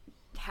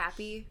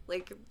happy,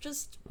 like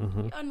just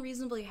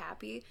unreasonably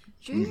happy?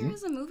 Junior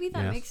is a movie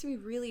that makes me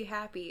really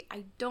happy.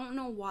 I don't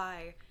know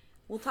why.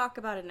 We'll talk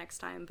about it next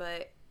time,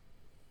 but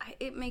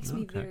it makes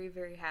me very,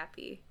 very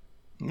happy.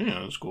 Yeah,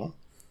 that's cool.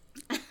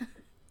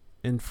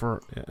 And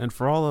for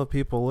all the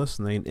people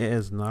listening, it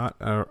is not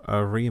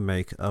a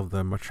remake of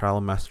the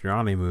Michele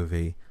Mastroianni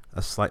movie,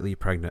 A Slightly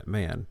Pregnant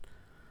Man,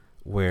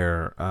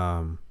 where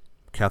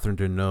Catherine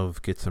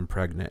Deneuve gets him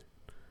pregnant.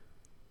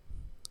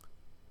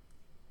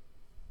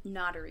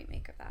 Not a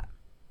remake of that.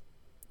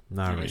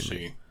 Not a remake.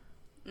 See.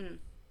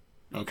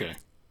 Okay.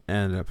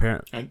 And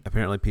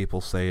apparently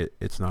people say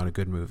it's not a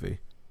good movie.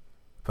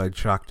 But it's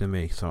shocked to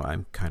me, so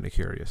I'm kind of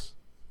curious.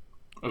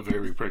 A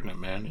Very Pregnant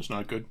Man is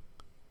not good?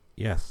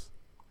 Yes.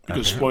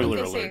 Because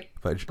spoiler alert,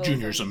 but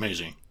Junior's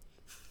amazing.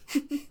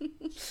 I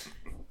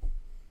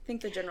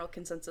think the general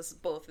consensus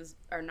both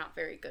are not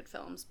very good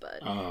films, but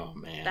oh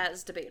man, that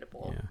is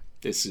debatable. Yeah.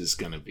 This is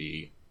going to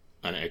be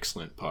an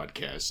excellent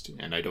podcast,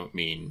 and I don't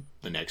mean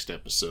the next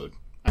episode.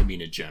 I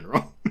mean in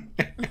general.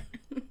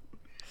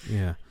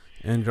 Yeah.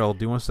 And Joel,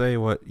 do you want to say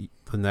what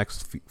the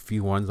next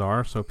few ones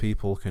are so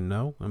people can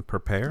know and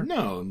prepare?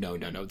 No.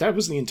 That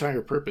was the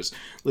entire purpose.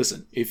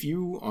 Listen, if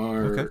you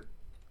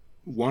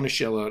want to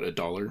shell out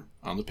 $1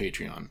 on the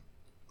Patreon,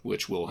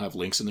 which we'll have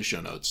links in the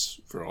show notes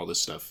for all this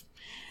stuff,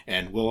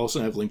 and we'll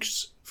also have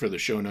links for the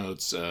show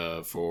notes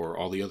for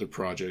all the other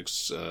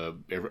projects.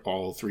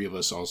 All three of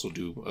us also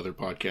do other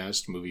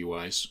podcasts,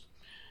 movie-wise.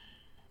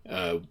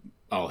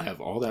 I'll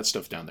have all that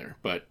stuff down there.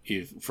 But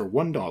if for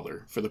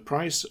 $1, for the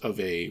price of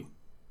a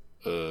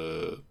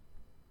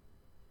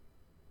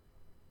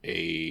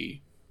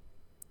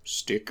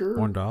sticker,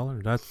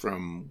 $1. That's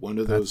from one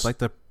of those.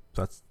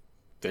 That's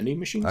vending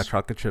machines. A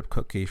chocolate chip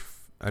cookie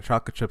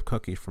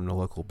from the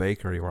local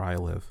bakery where I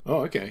live.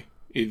 Oh, okay.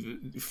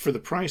 For the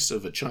price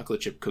of a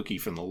chocolate chip cookie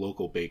from the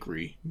local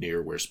bakery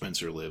near where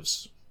Spencer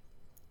lives,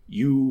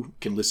 you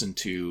can listen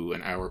to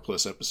an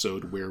hour-plus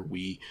episode where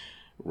we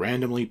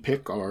randomly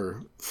pick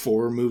our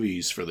 4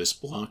 movies for this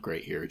block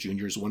right here.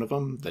 Junior's one of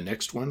them. The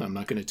next one, I'm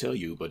not going to tell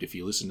you, but if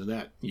you listen to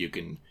that, you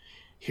can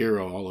hear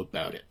all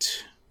about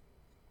it.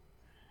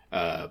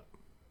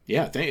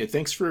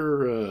 Thanks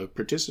for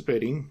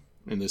participating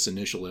in this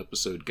initial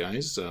episode,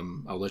 guys.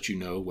 I'll let you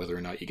know whether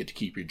or not you get to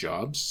keep your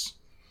jobs.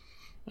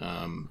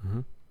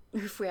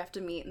 If we have to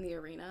meet in the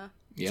arena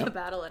to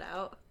battle it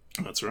out.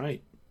 That's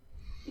right.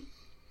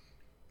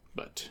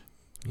 But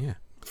yeah,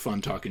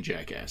 fun talking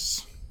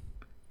Jackass.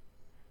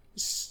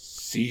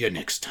 See you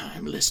next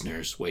time,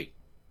 listeners. Wait,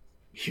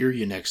 hear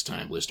you next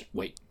time, listener.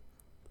 Wait.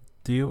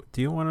 Do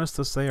you want us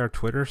to say our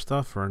Twitter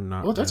stuff or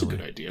not? Well, that's really? a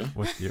good idea.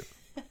 What's your...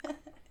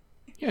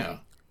 Yeah,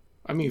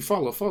 I mean,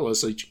 follow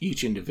us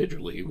each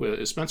individually.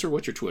 Spencer,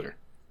 what's your Twitter?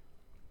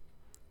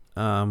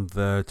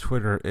 The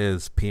Twitter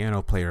is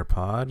Piano Player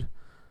Pod.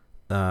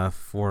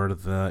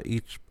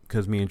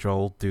 Because me and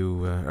Joel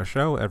do a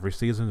show every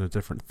season, a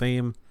different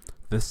theme.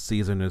 This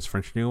season is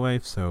French New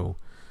Wave, so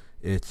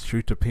it's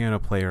Shoot to Piano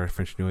Player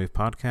French New Wave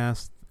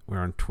podcast. We're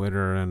on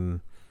Twitter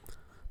and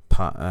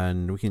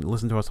we can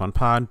listen to us on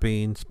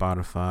Podbean,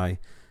 Spotify,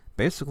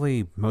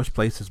 basically most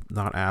places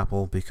not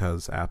Apple,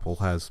 because Apple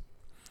has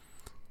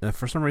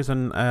for some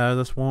reason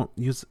this won't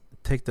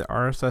take the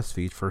RSS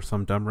feed for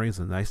some dumb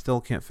reason I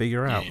still can't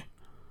figure out. Yeah.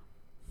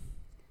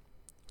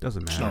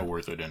 Doesn't matter. It's not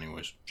worth it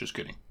anyways. Just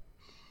kidding.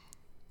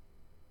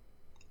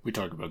 We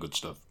talk about good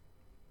stuff.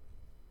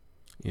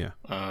 Yeah.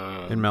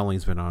 And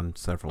Melanie's been on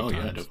several times.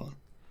 Oh, yeah, definitely.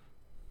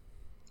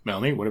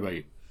 Melanie, what about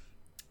you?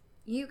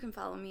 You can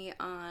follow me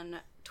on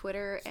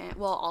Twitter and,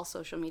 well, all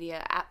social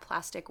media at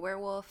Plastic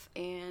Werewolf.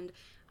 And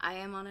I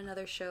am on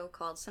another show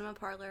called Cinema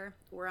Parlor.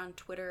 We're on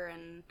Twitter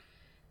and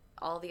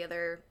all the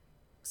other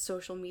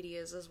social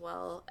medias as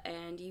well.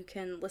 And you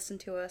can listen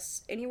to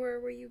us anywhere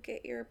where you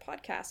get your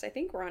podcasts. I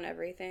think we're on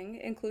everything,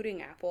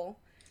 including Apple.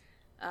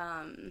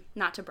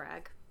 Not to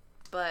brag,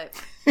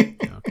 but...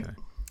 Okay.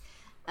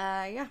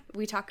 Yeah,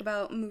 we talk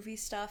about movie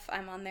stuff.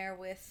 I'm on there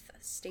with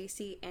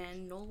Stacy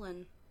and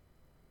Nolan.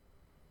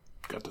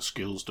 Got the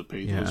skills to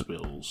pay those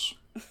bills.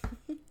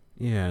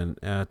 Yeah,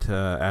 and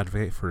to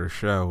advocate for the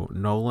show,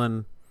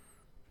 Nolan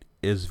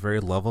is very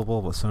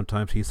lovable, but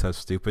sometimes he says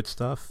stupid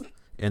stuff,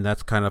 and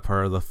that's kind of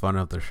part of the fun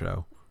of the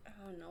show.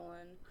 Oh,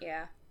 Nolan,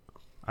 yeah.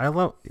 I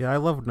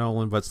love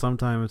Nolan, but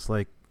sometimes it's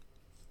like,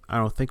 I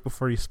don't think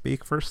before you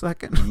speak for a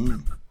second.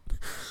 Mm.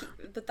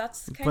 But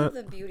that's kind of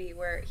the beauty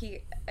where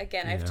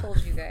I've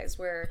told you guys,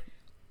 where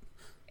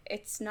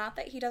it's not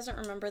that he doesn't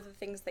remember the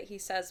things that he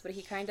says, but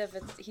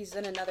he's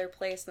in another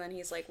place, and then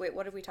he's like, wait,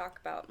 what did we talk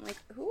about? I'm like,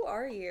 who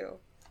are you?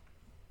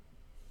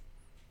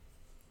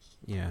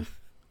 Yeah.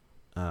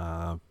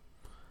 That's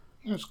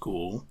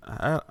cool.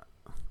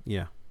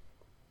 Yeah.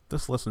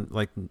 Just listen,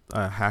 like,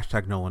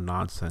 hashtag Nolan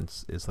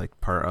nonsense is like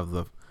part of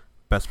the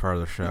best part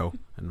of the show,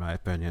 in my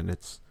opinion.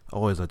 It's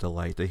always a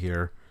delight to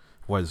hear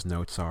what his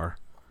notes are.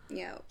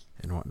 Yeah.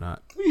 And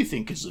whatnot. Who do you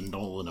think is the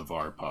Nolan of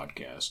our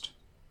podcast?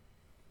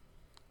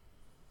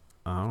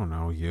 I don't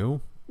know.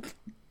 You?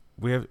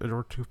 We have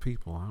or two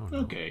people. I don't know.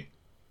 Okay.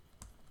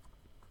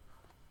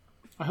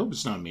 I hope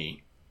it's not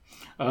me.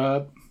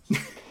 At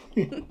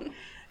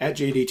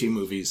JDT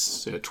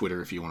Movies at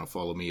Twitter, if you want to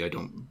follow me. I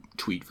don't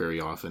tweet very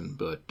often,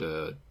 but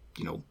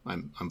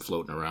I'm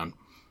floating around.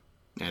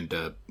 And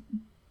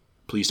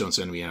Please Don't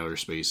Send Me Outer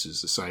Space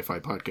is the sci-fi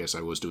podcast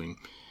I was doing.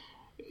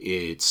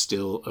 It's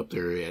still up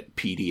there at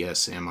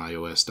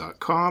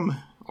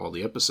pdsmios.com. All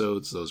the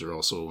episodes, those are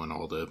also on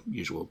all the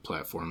usual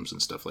platforms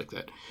and stuff like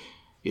that.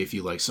 If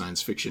you like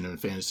science fiction and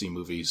fantasy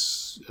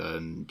movies,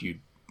 and you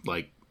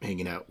like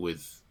hanging out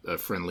with a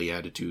friendly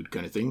attitude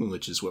kind of thing,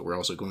 which is what we're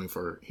also going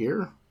for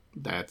here,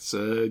 that's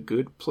a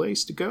good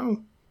place to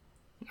go.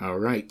 All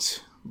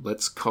right,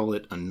 let's call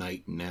it a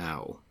night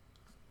now.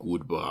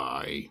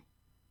 Goodbye.